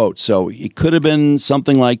 and I quote. So it could have been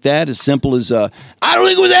something like that, as simple as, I don't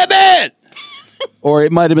think it was that bad. Or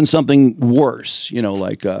it might have been something worse, he didn't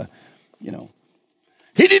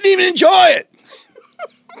even enjoy it.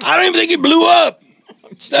 I don't even think he blew up.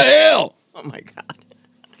 What the hell? Oh, my God.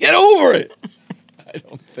 Get over it. I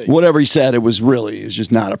don't think. Whatever he said, it was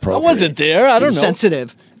just not appropriate. I wasn't there. I don't know.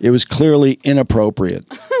 Sensitive. It was clearly inappropriate.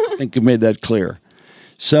 I think you made that clear.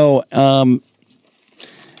 So, I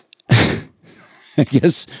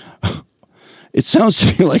guess it sounds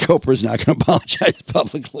to me like Oprah's not going to apologize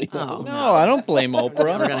publicly. Oh, no, I don't blame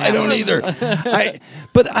Oprah. I don't either.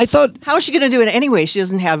 But I thought, how is she going to do it anyway? She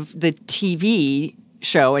doesn't have the TV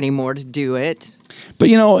show anymore to do it. But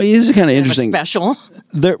it is kind of interesting. Special.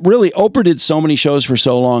 Oprah did so many shows for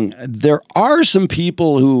so long. There are some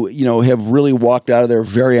people who, have really walked out of there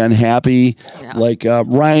very unhappy. Yeah. Like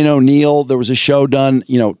Ryan O'Neal. There was a show done,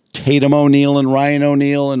 Tatum O'Neal and Ryan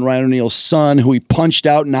O'Neal's son, who he punched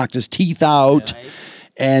out and knocked his teeth out. Right.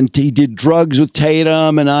 And he did drugs with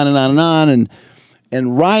Tatum and on and on and on.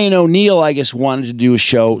 And Ryan O'Neal, I guess, wanted to do a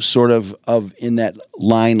show sort of in that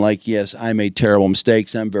line, like, yes, I made terrible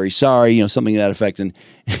mistakes. I'm very sorry, something to that effect. And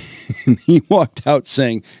he walked out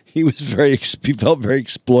saying he felt very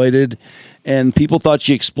exploited. And people thought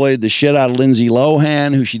she exploited the shit out of Lindsay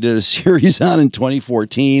Lohan, who she did a series on in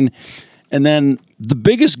 2014. And then my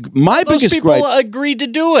biggest gripe. People agreed to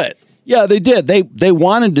do it. Yeah, they did. They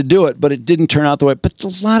wanted to do it, but it didn't turn out the way. But a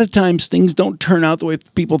lot of times things don't turn out the way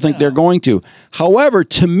people think they're going to. However,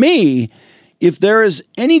 to me, if there is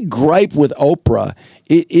any gripe with Oprah,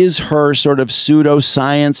 it is her sort of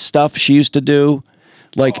pseudoscience stuff she used to do.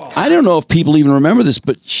 Like, I don't know if people even remember this,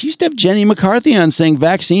 but she used to have Jenny McCarthy on saying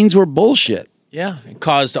vaccines were bullshit. Yeah, it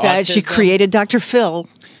caused autism. She created Dr. Phil.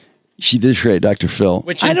 She did create Dr. Phil.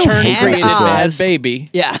 Which in turn created Bad Baby.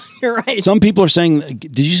 Yeah, you're right. Some people are saying,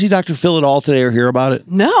 did you see Dr. Phil at all today or hear about it?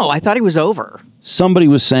 No, I thought he was over. Somebody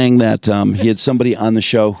was saying that he had somebody on the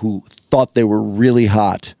show who thought they were really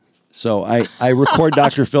hot. So I record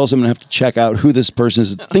Dr. Phil's. I'm going to have to check out who this person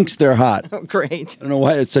is that thinks they're hot. Oh, great. I don't know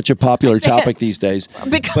why it's such a popular topic these days.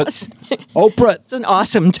 Because Oprah. It's an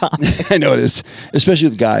awesome topic. I know it is, especially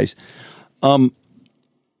with guys. I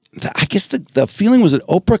guess the feeling was that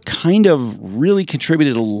Oprah kind of really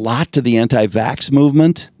contributed a lot to the anti-vax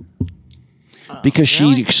movement because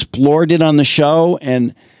she explored it on the show.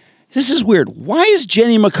 And this is weird. Why is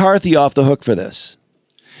Jenny McCarthy off the hook for this?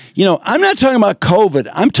 You know, I'm not talking about COVID.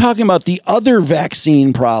 I'm talking about the other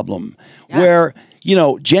vaccine problem where, you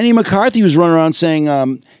know, Jenny McCarthy was running around saying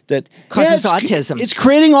that causes autism. It's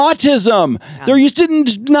creating autism. Yeah. There used to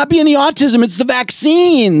not be any autism. It's the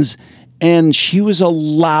vaccines. And she was a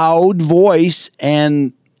loud voice,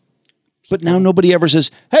 but now nobody ever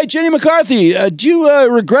says, "Hey, Jenny McCarthy, do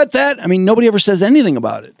you regret that?" I mean, nobody ever says anything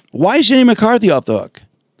about it. Why is Jenny McCarthy off the hook?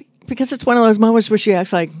 Because it's one of those moments where she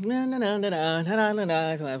acts like, no,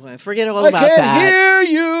 forget all about that. I can't hear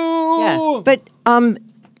you. Yeah, but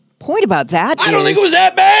point about that I don't think it was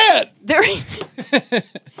that bad.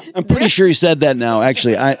 I'm pretty sure he said that now,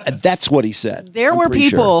 actually. That's what he said. There were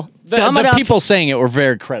people dumb enough. The people saying it were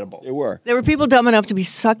very credible. They were. There were people dumb enough to be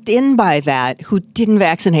sucked in by that who didn't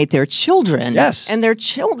vaccinate their children. Yes. And their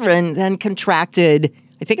children then contracted,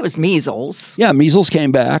 I think it was measles. Yeah, measles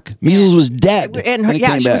came back. Measles was dead.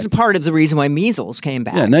 And she was part of the reason why measles came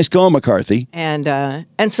back. Yeah, nice going, McCarthy. And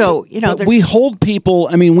so, you know, we hold people,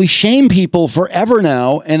 I mean, we shame people forever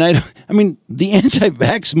now. And I mean, the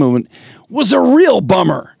anti-vax movement was a real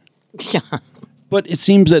bummer. Yeah. But it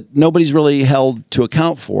seems that nobody's really held to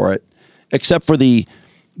account for it, except for the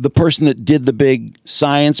person that did the big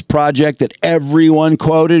science project that everyone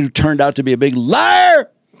quoted, who turned out to be a big liar.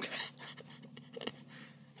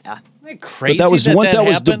 Crazy. But that was once that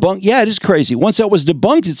was debunked. Yeah, it is crazy. Once that was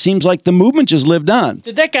debunked, it seems like the movement just lived on.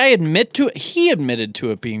 Did that guy admit to it? He admitted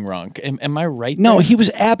to it being wrong. Am I right? No, there? he was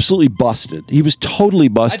absolutely busted. He was totally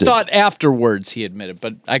busted. I thought afterwards he admitted,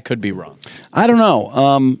 but I could be wrong. I don't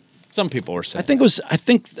know. Some people were saying. I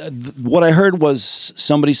think what I heard was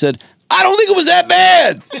somebody said, "I don't think it was that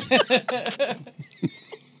bad."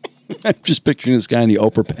 I'm just picturing this guy in the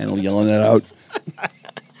Oprah panel yelling that out.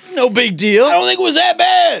 No big deal. I don't think it was that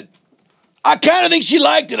bad. I kind of think she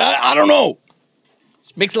liked it. I don't know.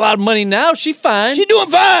 She makes a lot of money now. She's fine. She's doing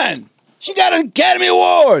fine. She got an Academy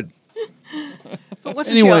Award. But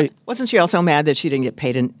wasn't she also mad that she didn't get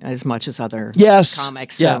paid as much as other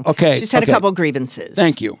comics? So yeah. Okay. She's had a couple grievances.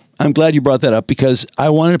 Thank you. I'm glad you brought that up because I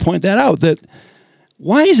wanted to point that out. That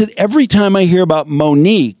why is it every time I hear about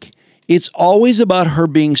Monique, it's always about her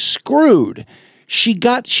being screwed? She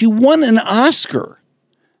won an Oscar.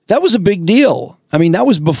 That was a big deal. I mean, that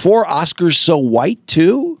was before Oscars So White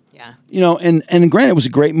too. Yeah. You know, and granted, it was a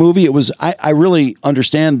great movie. It was. I really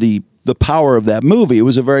understand the power of that movie. It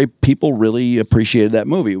was people really appreciated that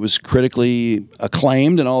movie. It was critically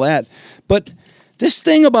acclaimed and all that. But this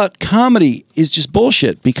thing about comedy is just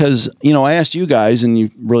bullshit because, you know, I asked you guys and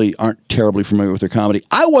you really aren't terribly familiar with her comedy.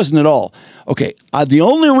 I wasn't at all. Okay. The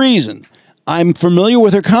only reason I'm familiar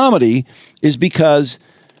with her comedy is because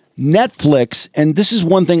Netflix, and this is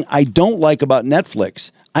one thing I don't like about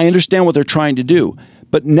Netflix. I understand what they're trying to do,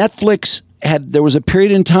 but Netflix there was a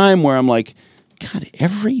period in time where I'm like, God,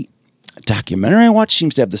 every documentary I watch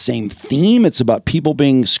seems to have the same theme. It's about people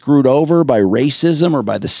being screwed over by racism or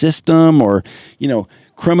by the system or, you know,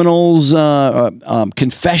 criminals,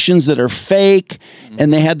 confessions that are fake. Mm-hmm.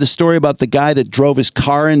 And they had the story about the guy that drove his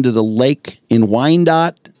car into the lake in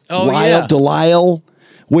Wyandotte, Delisle,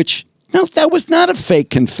 which... No, that was not a fake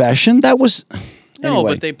confession. That was... No,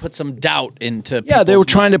 anyway. But they put some doubt into Yeah, they were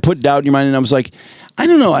trying to put doubt in your mind, and I was like, I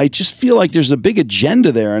don't know. I just feel like there's a big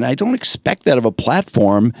agenda there, and I don't expect that of a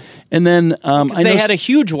platform. And then... they had a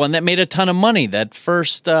huge one that made a ton of money. That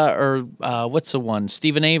first, what's the one?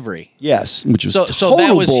 Stephen Avery. Yes, which was so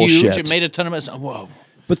that was bullshit. huge. It made a ton of money. Whoa.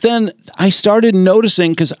 But then I started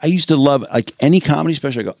noticing, because I used to love, like, any comedy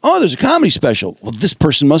special. I go, oh, there's a comedy special. Well, this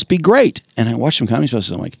person must be great. And I watched some comedy specials,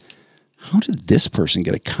 and I'm like... How did this person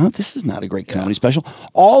get this is not a great comedy special.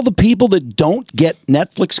 All the people that don't get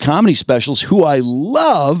Netflix comedy specials, who I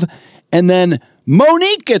love, and then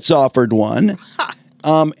Monique gets offered one,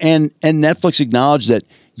 and Netflix acknowledged that,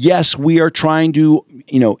 yes, we are trying to,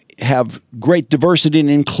 you know, have great diversity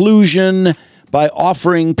and inclusion by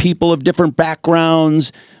offering people of different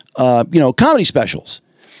backgrounds, you know, comedy specials.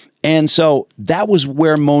 And so that was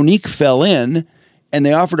where Monique fell in, and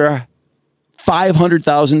they offered her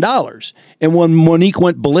 $500,000. And when Monique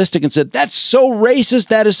went ballistic and said, that's so racist,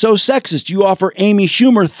 that is so sexist. You offer Amy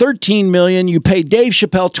Schumer $13 million, you pay Dave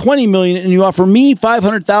Chappelle $20 million, and you offer me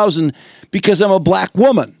 $500,000 because I'm a black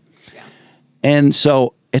woman. Yeah. And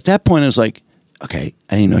so at that point, I was like, okay,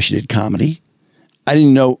 I didn't know she did comedy. I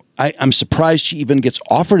didn't know. I'm surprised she even gets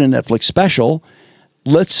offered a Netflix special.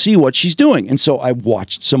 Let's see what she's doing. And so I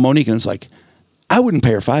watched some Monique, and it's like, I wouldn't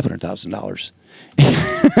pay her $500,000.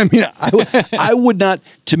 I mean, I would not.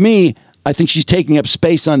 To me, I think she's taking up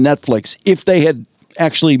space on Netflix if they had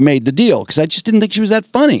actually made the deal, because I just didn't think she was that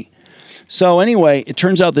funny. So anyway, it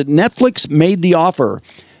turns out that Netflix made the offer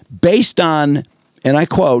based on, and I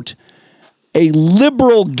quote, a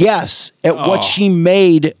liberal guess at what she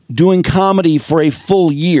made doing comedy for a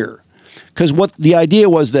full year. Because what the idea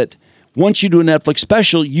was that once you do a Netflix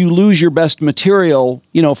special, you lose your best material,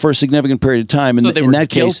 for a significant period of time. So and they in were that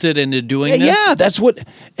case, guilted into doing this? Yeah, that's what.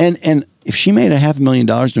 And if she made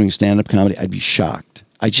 $500,000 doing stand-up comedy, I'd be shocked.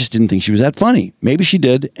 I just didn't think she was that funny. Maybe she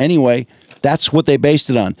did. Anyway, that's what they based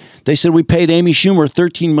it on. They said we paid Amy Schumer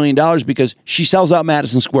 $13 million because she sells out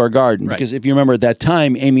Madison Square Garden. Right. Because if you remember at that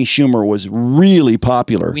time, Amy Schumer was really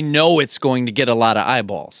popular. We know it's going to get a lot of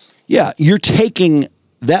eyeballs. Yeah, you're taking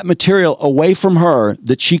that material away from her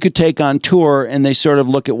that she could take on tour, and they sort of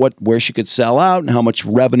look at where she could sell out and how much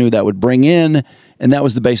revenue that would bring in, and that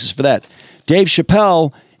was the basis for that. Dave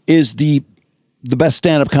Chappelle is the best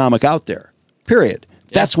stand-up comic out there, period.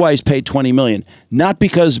 Yeah. That's why he's paid $20 million, not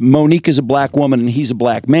because Monique is a black woman and he's a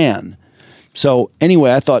black man. So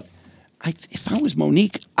anyway, I thought, if I was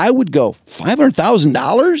Monique, I would go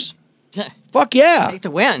 $500,000? Fuck yeah. Take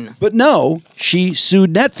the win. But no, she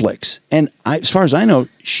sued Netflix. And as far as I know,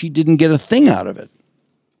 she didn't get a thing out of it.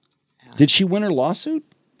 Did she win her lawsuit?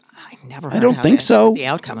 I don't think so. What the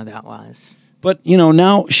outcome of that was. But,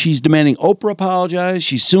 now she's demanding Oprah apologize.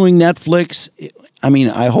 She's suing Netflix. I mean,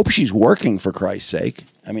 I hope she's working, for Christ's sake.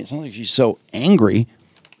 I mean, it's not like she's so angry.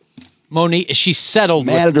 Monique, she settled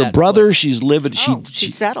mad with at her Netflix. brother. She's living.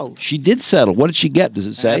 She settled. She did settle. What did she get? Does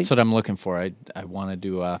it say? That's what I'm looking for. I wanted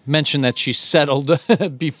to mention that she settled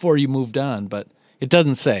before you moved on, but it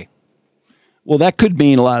doesn't say. Well, that could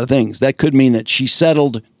mean a lot of things. That could mean that she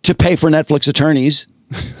settled to pay for Netflix attorneys.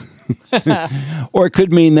 Or it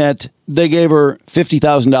could mean that they gave her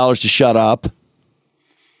 $50,000 to shut up.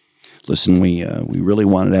 Listen, we really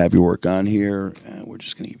wanted to have your work on here. We're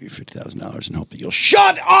just going to give you $50,000 and hope that you'll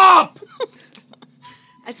shut up.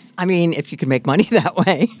 If you can make money that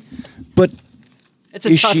way. But it's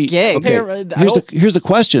a tough gig. Okay, here's the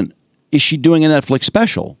question. Is she doing a Netflix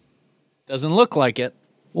special? Doesn't look like it.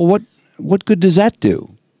 Well, what good does that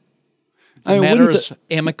do? The matter is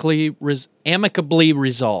amicably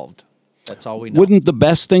resolved. That's all we know. Wouldn't the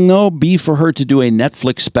best thing, though, be for her to do a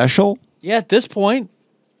Netflix special? Yeah, at this point.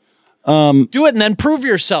 Do it and then prove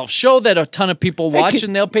yourself. Show that a ton of people watch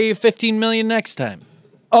and they'll pay you $15 million next time.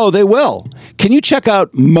 Oh, they will. Can you check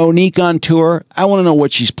out Monique on tour? I want to know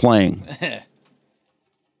what she's playing.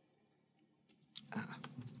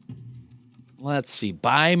 Let's see.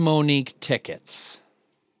 Buy Monique tickets.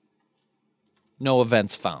 No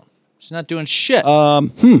events found. She's not doing shit.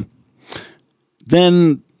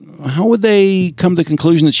 Then how would they come to the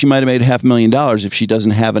conclusion that she might have made $500,000 if she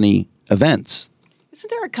doesn't have any events? Isn't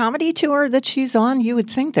there a comedy tour that she's on? You would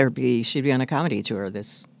think she'd be on a comedy tour.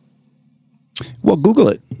 Well, Google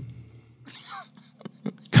it.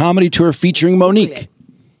 Comedy tour featuring Monique.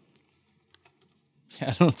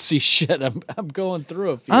 I don't see shit. I'm going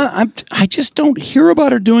through a few. I just don't hear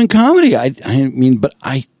about her doing comedy.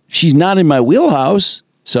 She's not in my wheelhouse,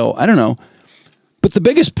 so I don't know. But the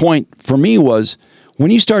biggest point for me was when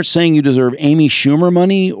you start saying you deserve Amy Schumer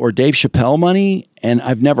money or Dave Chappelle money, and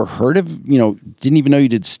I've never heard of, didn't even know you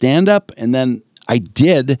did stand-up, and then I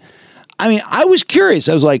did. I was curious.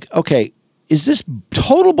 I was like, okay, is this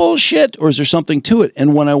total bullshit or is there something to it?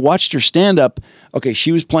 And when I watched her stand-up, okay,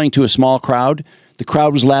 she was playing to a small crowd. The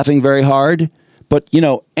crowd was laughing very hard. But,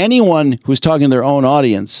 anyone who's talking to their own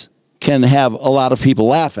audience can have a lot of people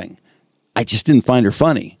laughing. I just didn't find her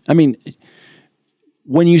funny.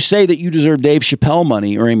 When you say that you deserve Dave Chappelle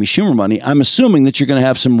money or Amy Schumer money, I'm assuming that you're going to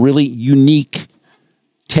have some really unique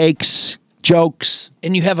takes, jokes.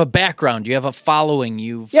 And you have a background. You have a following.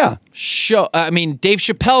 Yeah. Dave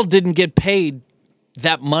Chappelle didn't get paid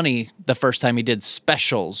that money the first time he did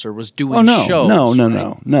specials or was doing shows. No.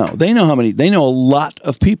 They know a lot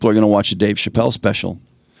of people are going to watch a Dave Chappelle special.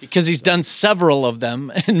 Because he's done several of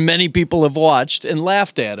them, and many people have watched and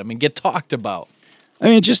laughed at him and get talked about.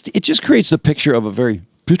 It just creates the picture of a very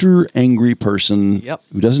bitter, angry person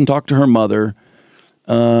who doesn't talk to her mother.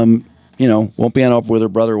 Won't be on Oprah with her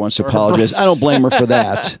brother wants to apologize. I don't blame her for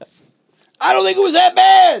that. I don't think it was that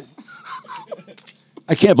bad.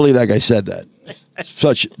 I can't believe that guy said that.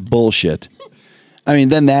 Such bullshit.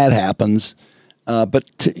 Then that happens.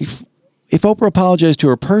 But if Oprah apologized to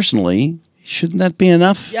her personally, shouldn't that be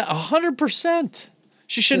enough? Yeah, 100%.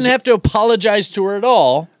 She shouldn't have to apologize to her at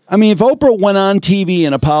all. I mean, if Oprah went on TV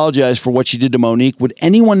and apologized for what she did to Monique, would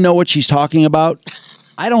anyone know what she's talking about?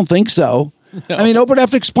 I don't think so. No. I mean, Oprah would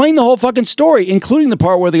have to explain the whole fucking story, including the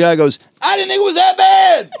part where the guy goes, I didn't think it was that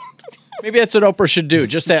bad. Maybe that's what Oprah should do.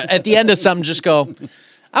 Just at the end of something, just go,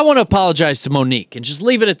 I want to apologize to Monique, and just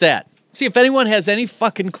leave it at that. See if anyone has any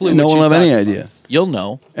fucking clue. No one will have any idea. You'll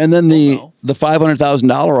know. And then the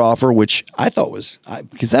 $500,000 offer, which I thought was,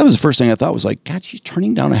 because that was the first thing I thought was like, God, she's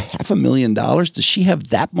turning down $500,000. Does she have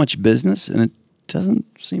that much business? And it doesn't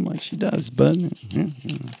seem like she does, but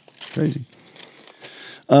crazy.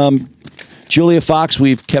 Julia Fox,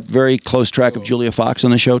 we've kept very close track of Julia Fox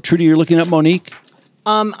on the show. Trudy, you're looking up Monique?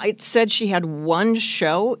 It said she had one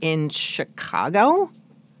show in Chicago.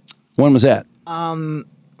 When was that?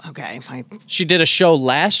 Okay. She did a show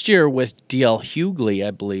last year with D.L. Hughley, I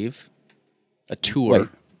believe. A tour. Wait.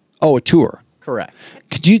 Oh, a tour. Correct.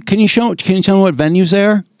 Can you tell me what venue's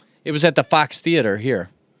there? It was at the Fox Theater here.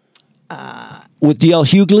 With D.L.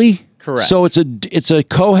 Hughley? Correct. So it's a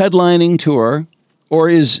co-headlining tour, or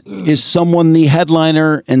is someone the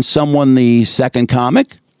headliner and someone the second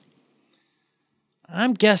comic?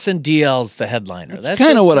 I'm guessing DL's the headliner. That's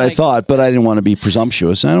kind of what I thought, but I didn't want to be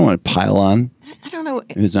presumptuous. I don't want to pile on. I don't know.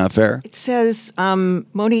 It's not fair. It says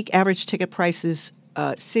Monique average ticket prices,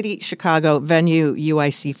 City, Chicago, venue,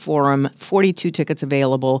 UIC Forum, 42 tickets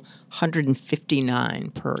available,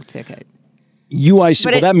 $159 per ticket. UIC,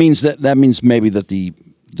 well, that means maybe that the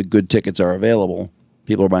good tickets are available.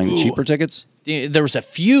 People are buying the cheaper tickets? There was a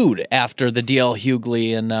feud after the D.L.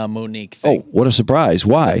 Hughley and Monique thing. Oh, what a surprise.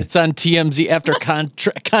 Why? It's on TMZ after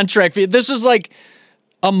contract feud. This was like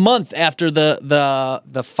a month after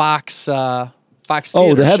the Fox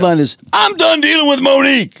Theater the headline is, I'm done dealing with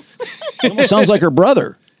Monique. It almost sounds like her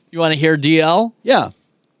brother. You want to hear DL? Yeah.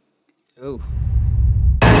 Oh.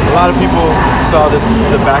 A lot of people saw the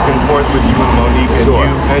back and forth with you and Monique,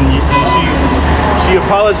 and she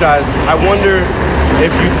apologized. I wonder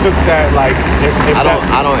if you took that, like,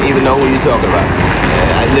 I don't even know who you're talking about.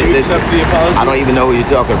 Listen, I don't even know who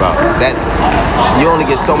you're talking about. That you only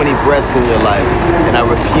get so many breaths in your life, and I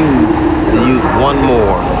refuse to use one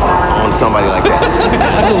more on somebody like that.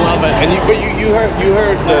 I love it. And you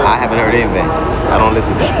heard the. I haven't heard anything. I don't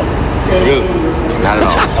listen to that. Really? Not at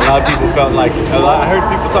all. A lot of people felt like I heard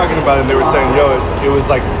people talking about it, and they were saying, "Yo, it was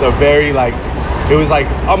like the very like." It was like,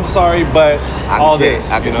 I'm sorry, but I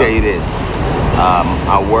can tell you this.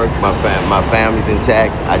 I work, my family's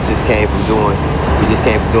intact. We just came from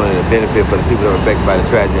doing it a benefit for the people that were affected by the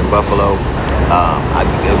tragedy in Buffalo. I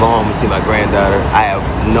go home and see my granddaughter. I have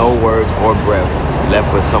no words or breath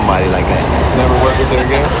left for somebody like that. Never work with her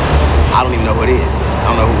again? I don't even know who it is.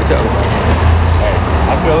 I don't know who we're talking about. Hey,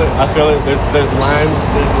 I feel it. There's lines.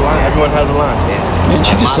 There's a line. Everyone has a line. Yeah. Man,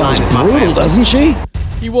 she just sounds brutal, doesn't she?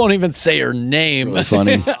 He won't even say her name. It's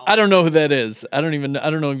really funny. I don't know who that is. I don't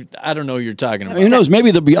know who you're talking about. Who knows?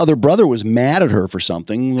 Maybe the other brother was mad at her for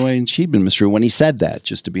something when she'd been mistreated when he said that,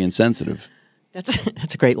 just to be insensitive.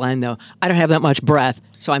 That's a great line, though. I don't have that much breath,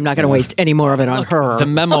 so I'm not going to waste any more of it on her. The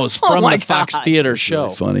memos from the Fox Theater show.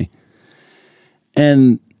 Really funny.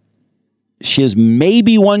 And she has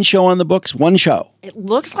maybe one show on the books. One show. It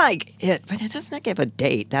looks like it, but it doesn't give a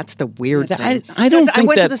date. That's the weird thing. I don't think I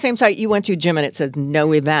went to the same site you went to, Jim, and it says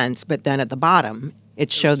no events, but then at the bottom it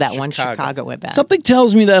showed that one Chicago event. Something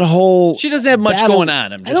tells me that whole she doesn't have much going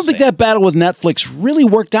on. I don't think that battle with Netflix really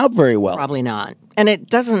worked out very well. Probably not, and it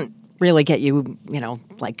doesn't really get you,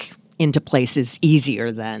 like into places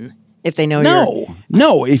easier than if they know.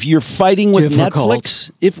 No. If you're fighting with Netflix,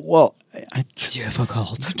 difficult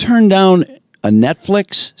to turn down a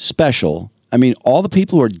Netflix special. I mean, all the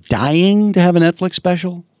people who are dying to have a Netflix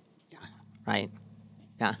special. Right.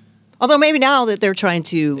 Yeah. Although maybe now that they're trying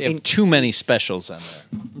to... They have too many specials on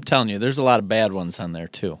there. I'm telling you, there's a lot of bad ones on there,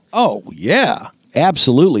 too. Oh, yeah.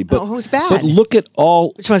 Absolutely. But, who's bad? But look at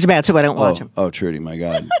all... Which one's bad so I don't watch them? Oh, Trudy, my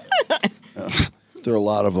God. There are a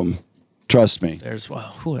lot of them. Trust me. There's,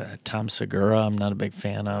 Tom Segura, I'm not a big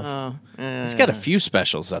fan of. He's got a few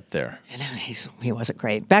specials up there. He wasn't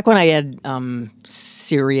great. Back when I had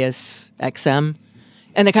Sirius XM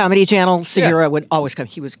and the Comedy Channel, Segura would always come.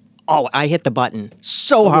 I hit the button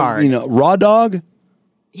so hard. Raw Dog?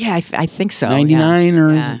 Yeah, I think so. 99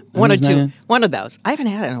 or one or two. One of those. I haven't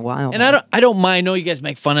had it in a while. And I don't mind. I know you guys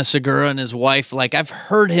make fun of Segura and his wife. Like, I've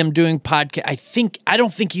heard him doing podcast. I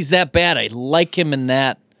don't think he's that bad. I like him in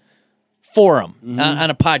that forum on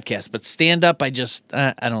a podcast, but stand up, I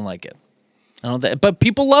don't like it. I don't. But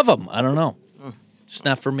people love him. I don't know. Just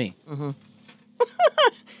not for me. Mm-hmm.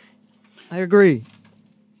 I agree.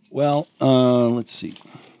 Well, let's see.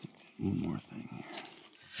 One more thing.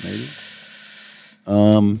 Maybe.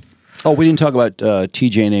 We didn't talk about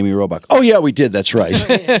TJ and Amy Robach. Oh, yeah, we did. That's right.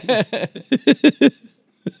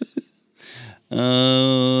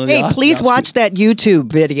 Hey, please watch that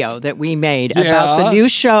YouTube video that we made about the new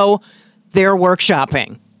show they're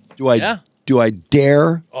workshopping. Do I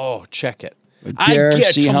dare? Oh, check it. I dare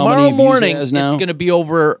see how many tomorrow morning. Views it has now? It's going to be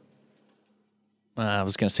over. I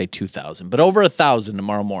was going to say 2,000, but over 1,000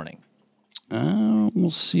 tomorrow morning.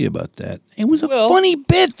 We'll see about that. It was a funny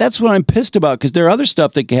bit. That's what I'm pissed about, because there are other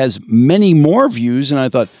stuff that has many more views, and I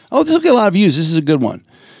thought, this will get a lot of views. This is a good one.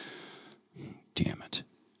 Damn it.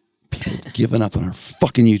 People have given up on our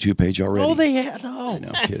fucking YouTube page already. Oh, they had. No. I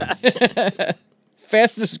know, I'm kidding.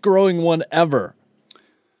 Fastest growing one ever.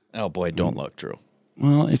 Oh, boy, don't look, Drew.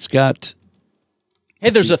 Well, it's got... Hey,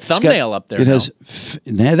 there's a thumbnail up there. It has.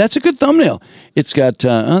 That's a good thumbnail. It's got.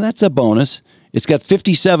 That's a bonus. It's got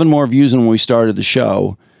 57 more views than when we started the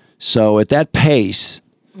show. So at that pace,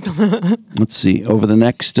 let's see. Over the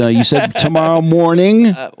next, you said tomorrow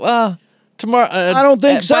morning. Tomorrow. I don't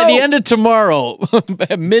think so. By the end of tomorrow,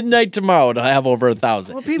 at midnight tomorrow, to have over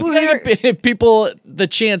 1,000. Well, people people the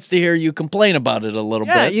chance to hear you complain about it a little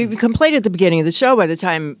bit. Yeah, you complained at the beginning of the show. By the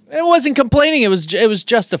time it wasn't complaining, it was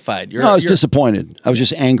justified. I was disappointed. I was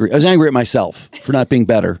just angry. I was angry at myself for not being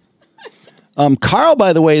better. Carl,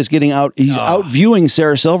 by the way, is getting out. He's outviewing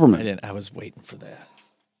Sarah Silverman. I was waiting for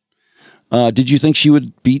that. Did you think she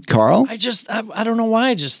would beat Carl? I don't know why.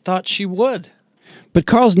 I just thought she would. But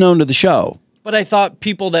Carl's known to the show. But I thought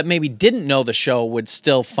people that maybe didn't know the show would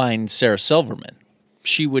still find Sarah Silverman.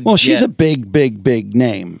 She would. Well, she's a big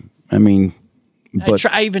name. I mean, but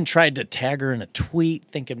I even tried to tag her in a tweet,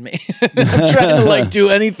 thinking I'm trying to do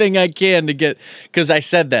anything I can to get, because I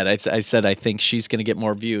said that I said I think she's going to get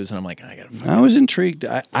more views, and I'm like, I was intrigued.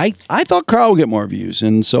 I thought Carl would get more views,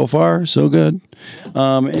 and so far so good.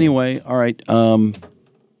 Anyway, all right.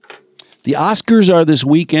 The Oscars are this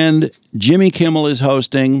weekend. Jimmy Kimmel is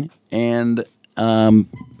hosting, and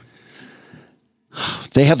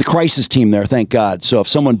they have the crisis team there, thank God. So if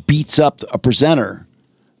someone beats up a presenter,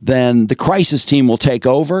 then the crisis team will take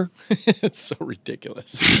over. It's so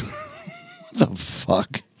ridiculous. What the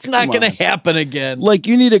fuck? It's not going to happen again. Like,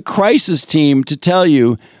 you need a crisis team to tell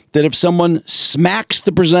you that if someone smacks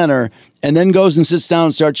the presenter and then goes and sits down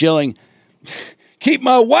and starts yelling, "Keep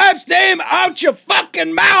my wife's name out your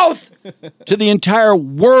fucking mouth," to the entire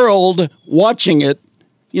world watching it,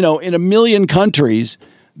 in 1 million countries,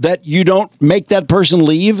 that you don't make that person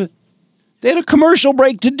leave. They had a commercial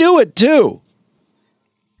break to do it, too.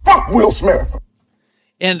 Fuck Will Smith.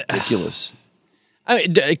 And ridiculous. I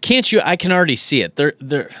mean, can't you? I can already see it. They're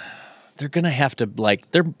going to have to,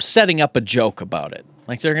 they're setting up a joke about it.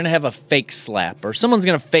 Like, they're going to have a fake slap, or someone's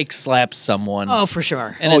going to fake slap someone. Oh, for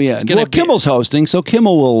sure. And Kimmel's hosting, so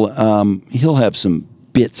Kimmel will, he'll have some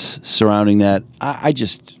bits surrounding that. I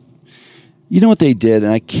just, you know what they did,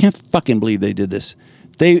 and I can't fucking believe they did this.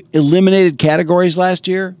 They eliminated categories last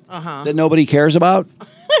year that nobody cares about.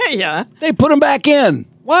 Yeah. They put them back in.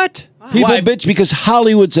 What? People bitch because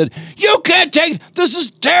Hollywood said, "You can't this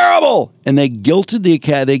is terrible," and they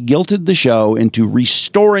guilted the show into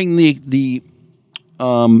restoring the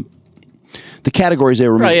categories they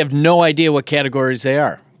remember. I have no idea what categories they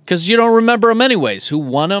are, because you don't remember them anyways. Who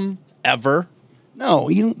won them ever? No,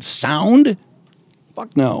 you don't. Sound?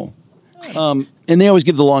 Fuck no. And they always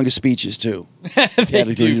give the longest speeches too. They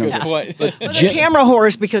do. Good point. But the camera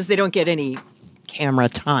whores, because they don't get any camera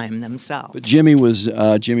time themselves. But Jimmy was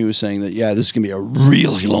saying that, this is gonna be a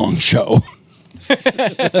really long show.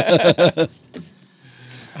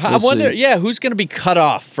 I wonder, who's going to be cut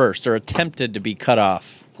off first, or attempted to be cut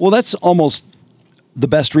off? Well, that's almost the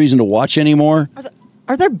best reason to watch anymore.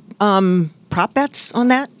 Are there prop bets on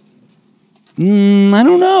that? I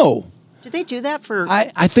don't know. Did they do that for...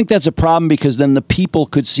 I think that's a problem, because then the people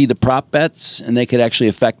could see the prop bets, and they could actually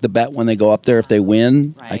affect the bet when they go up there if they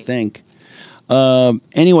win, right. I think.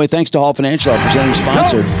 Anyway, thanks to Hall Financial, our presenting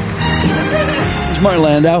sponsor. Here's Martin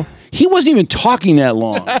Landau. He wasn't even talking that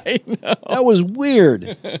long. I know. That was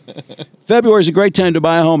weird. February is a great time to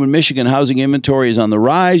buy a home in Michigan. Housing inventory is on the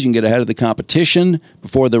rise. You can get ahead of the competition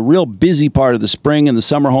before the real busy part of the spring and the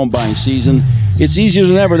summer home buying season. It's easier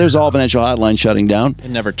than ever. There's All Financial Hotline shutting down. It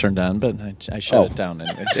never turned on, but I shut it down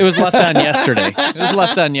anyways. It was left on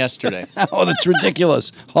yesterday. Oh, that's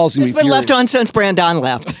ridiculous. Hall's going to be been left on since Brandon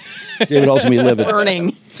left. David also be livid.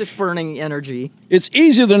 Burning energy. It's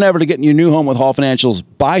easier than ever to get in your new home with Hall Financial's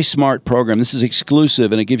Buy Smart program. This is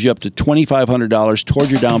exclusive, and it gives you up to $2,500 toward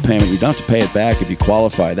your down payment. You don't have to pay it back if you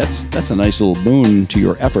qualify. That's a nice little boon to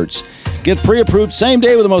your efforts. Get pre-approved same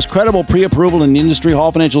day with the most credible pre-approval in the industry.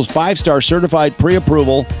 Hall Financial's 5-star certified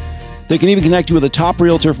pre-approval. They can even connect you with a top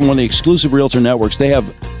realtor from one of the exclusive realtor networks. They have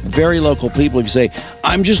very local people. If you say,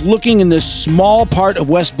 I'm just looking in this small part of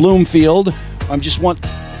West Bloomfield, I just want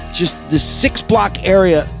this 6-block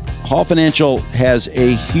area, Hall Financial has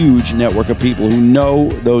a huge network of people who know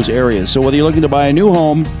those areas. So whether you're looking to buy a new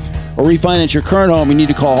home or refinance your current home, you need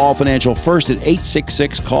to call Hall Financial first at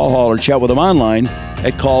 866-CALL-HALL or chat with them online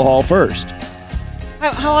at Call Hall First.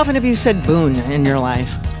 How often have you said Boone in your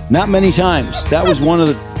life? Not many times. That was one of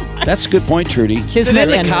the... That's a good point, Trudy. Is it in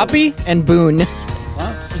the copy? And Boone.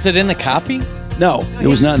 Was it in the copy? No, it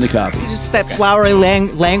was not in the copy. Just that flowery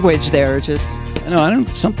language there. Just.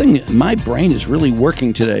 My brain is really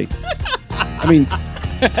working today. I mean,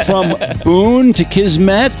 from Boone to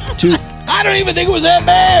Kismet to... I don't even think it was that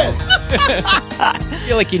bad. I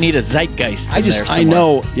feel like you need a zeitgeist in there somewhere. I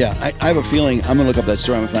know. Yeah, I have a feeling. I'm going to look up that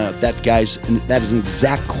story. I'm going to find out that is an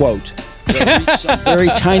exact quote. Some very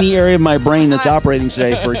tiny area of my brain that's operating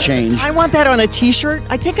today for a change. I want that on a T-shirt.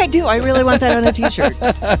 I think I do. I really want that on a T-shirt.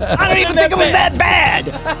 I don't even think it was that bad.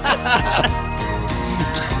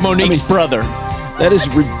 Monique's brother. That is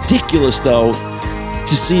ridiculous, though,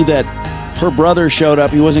 to see that her brother showed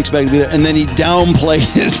up. He wasn't expecting to be there, and then he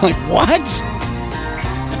downplayed it. It's like, what?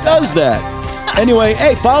 Who does that? Anyway,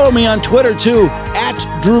 hey, follow me on Twitter, too,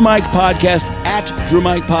 at Drew Mike Podcast,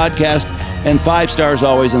 and 5 stars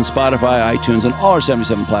always on Spotify, iTunes, and all our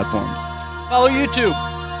 77 platforms. Follow YouTube.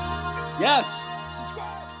 Yes.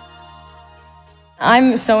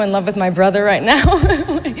 I'm so in love with my brother right now.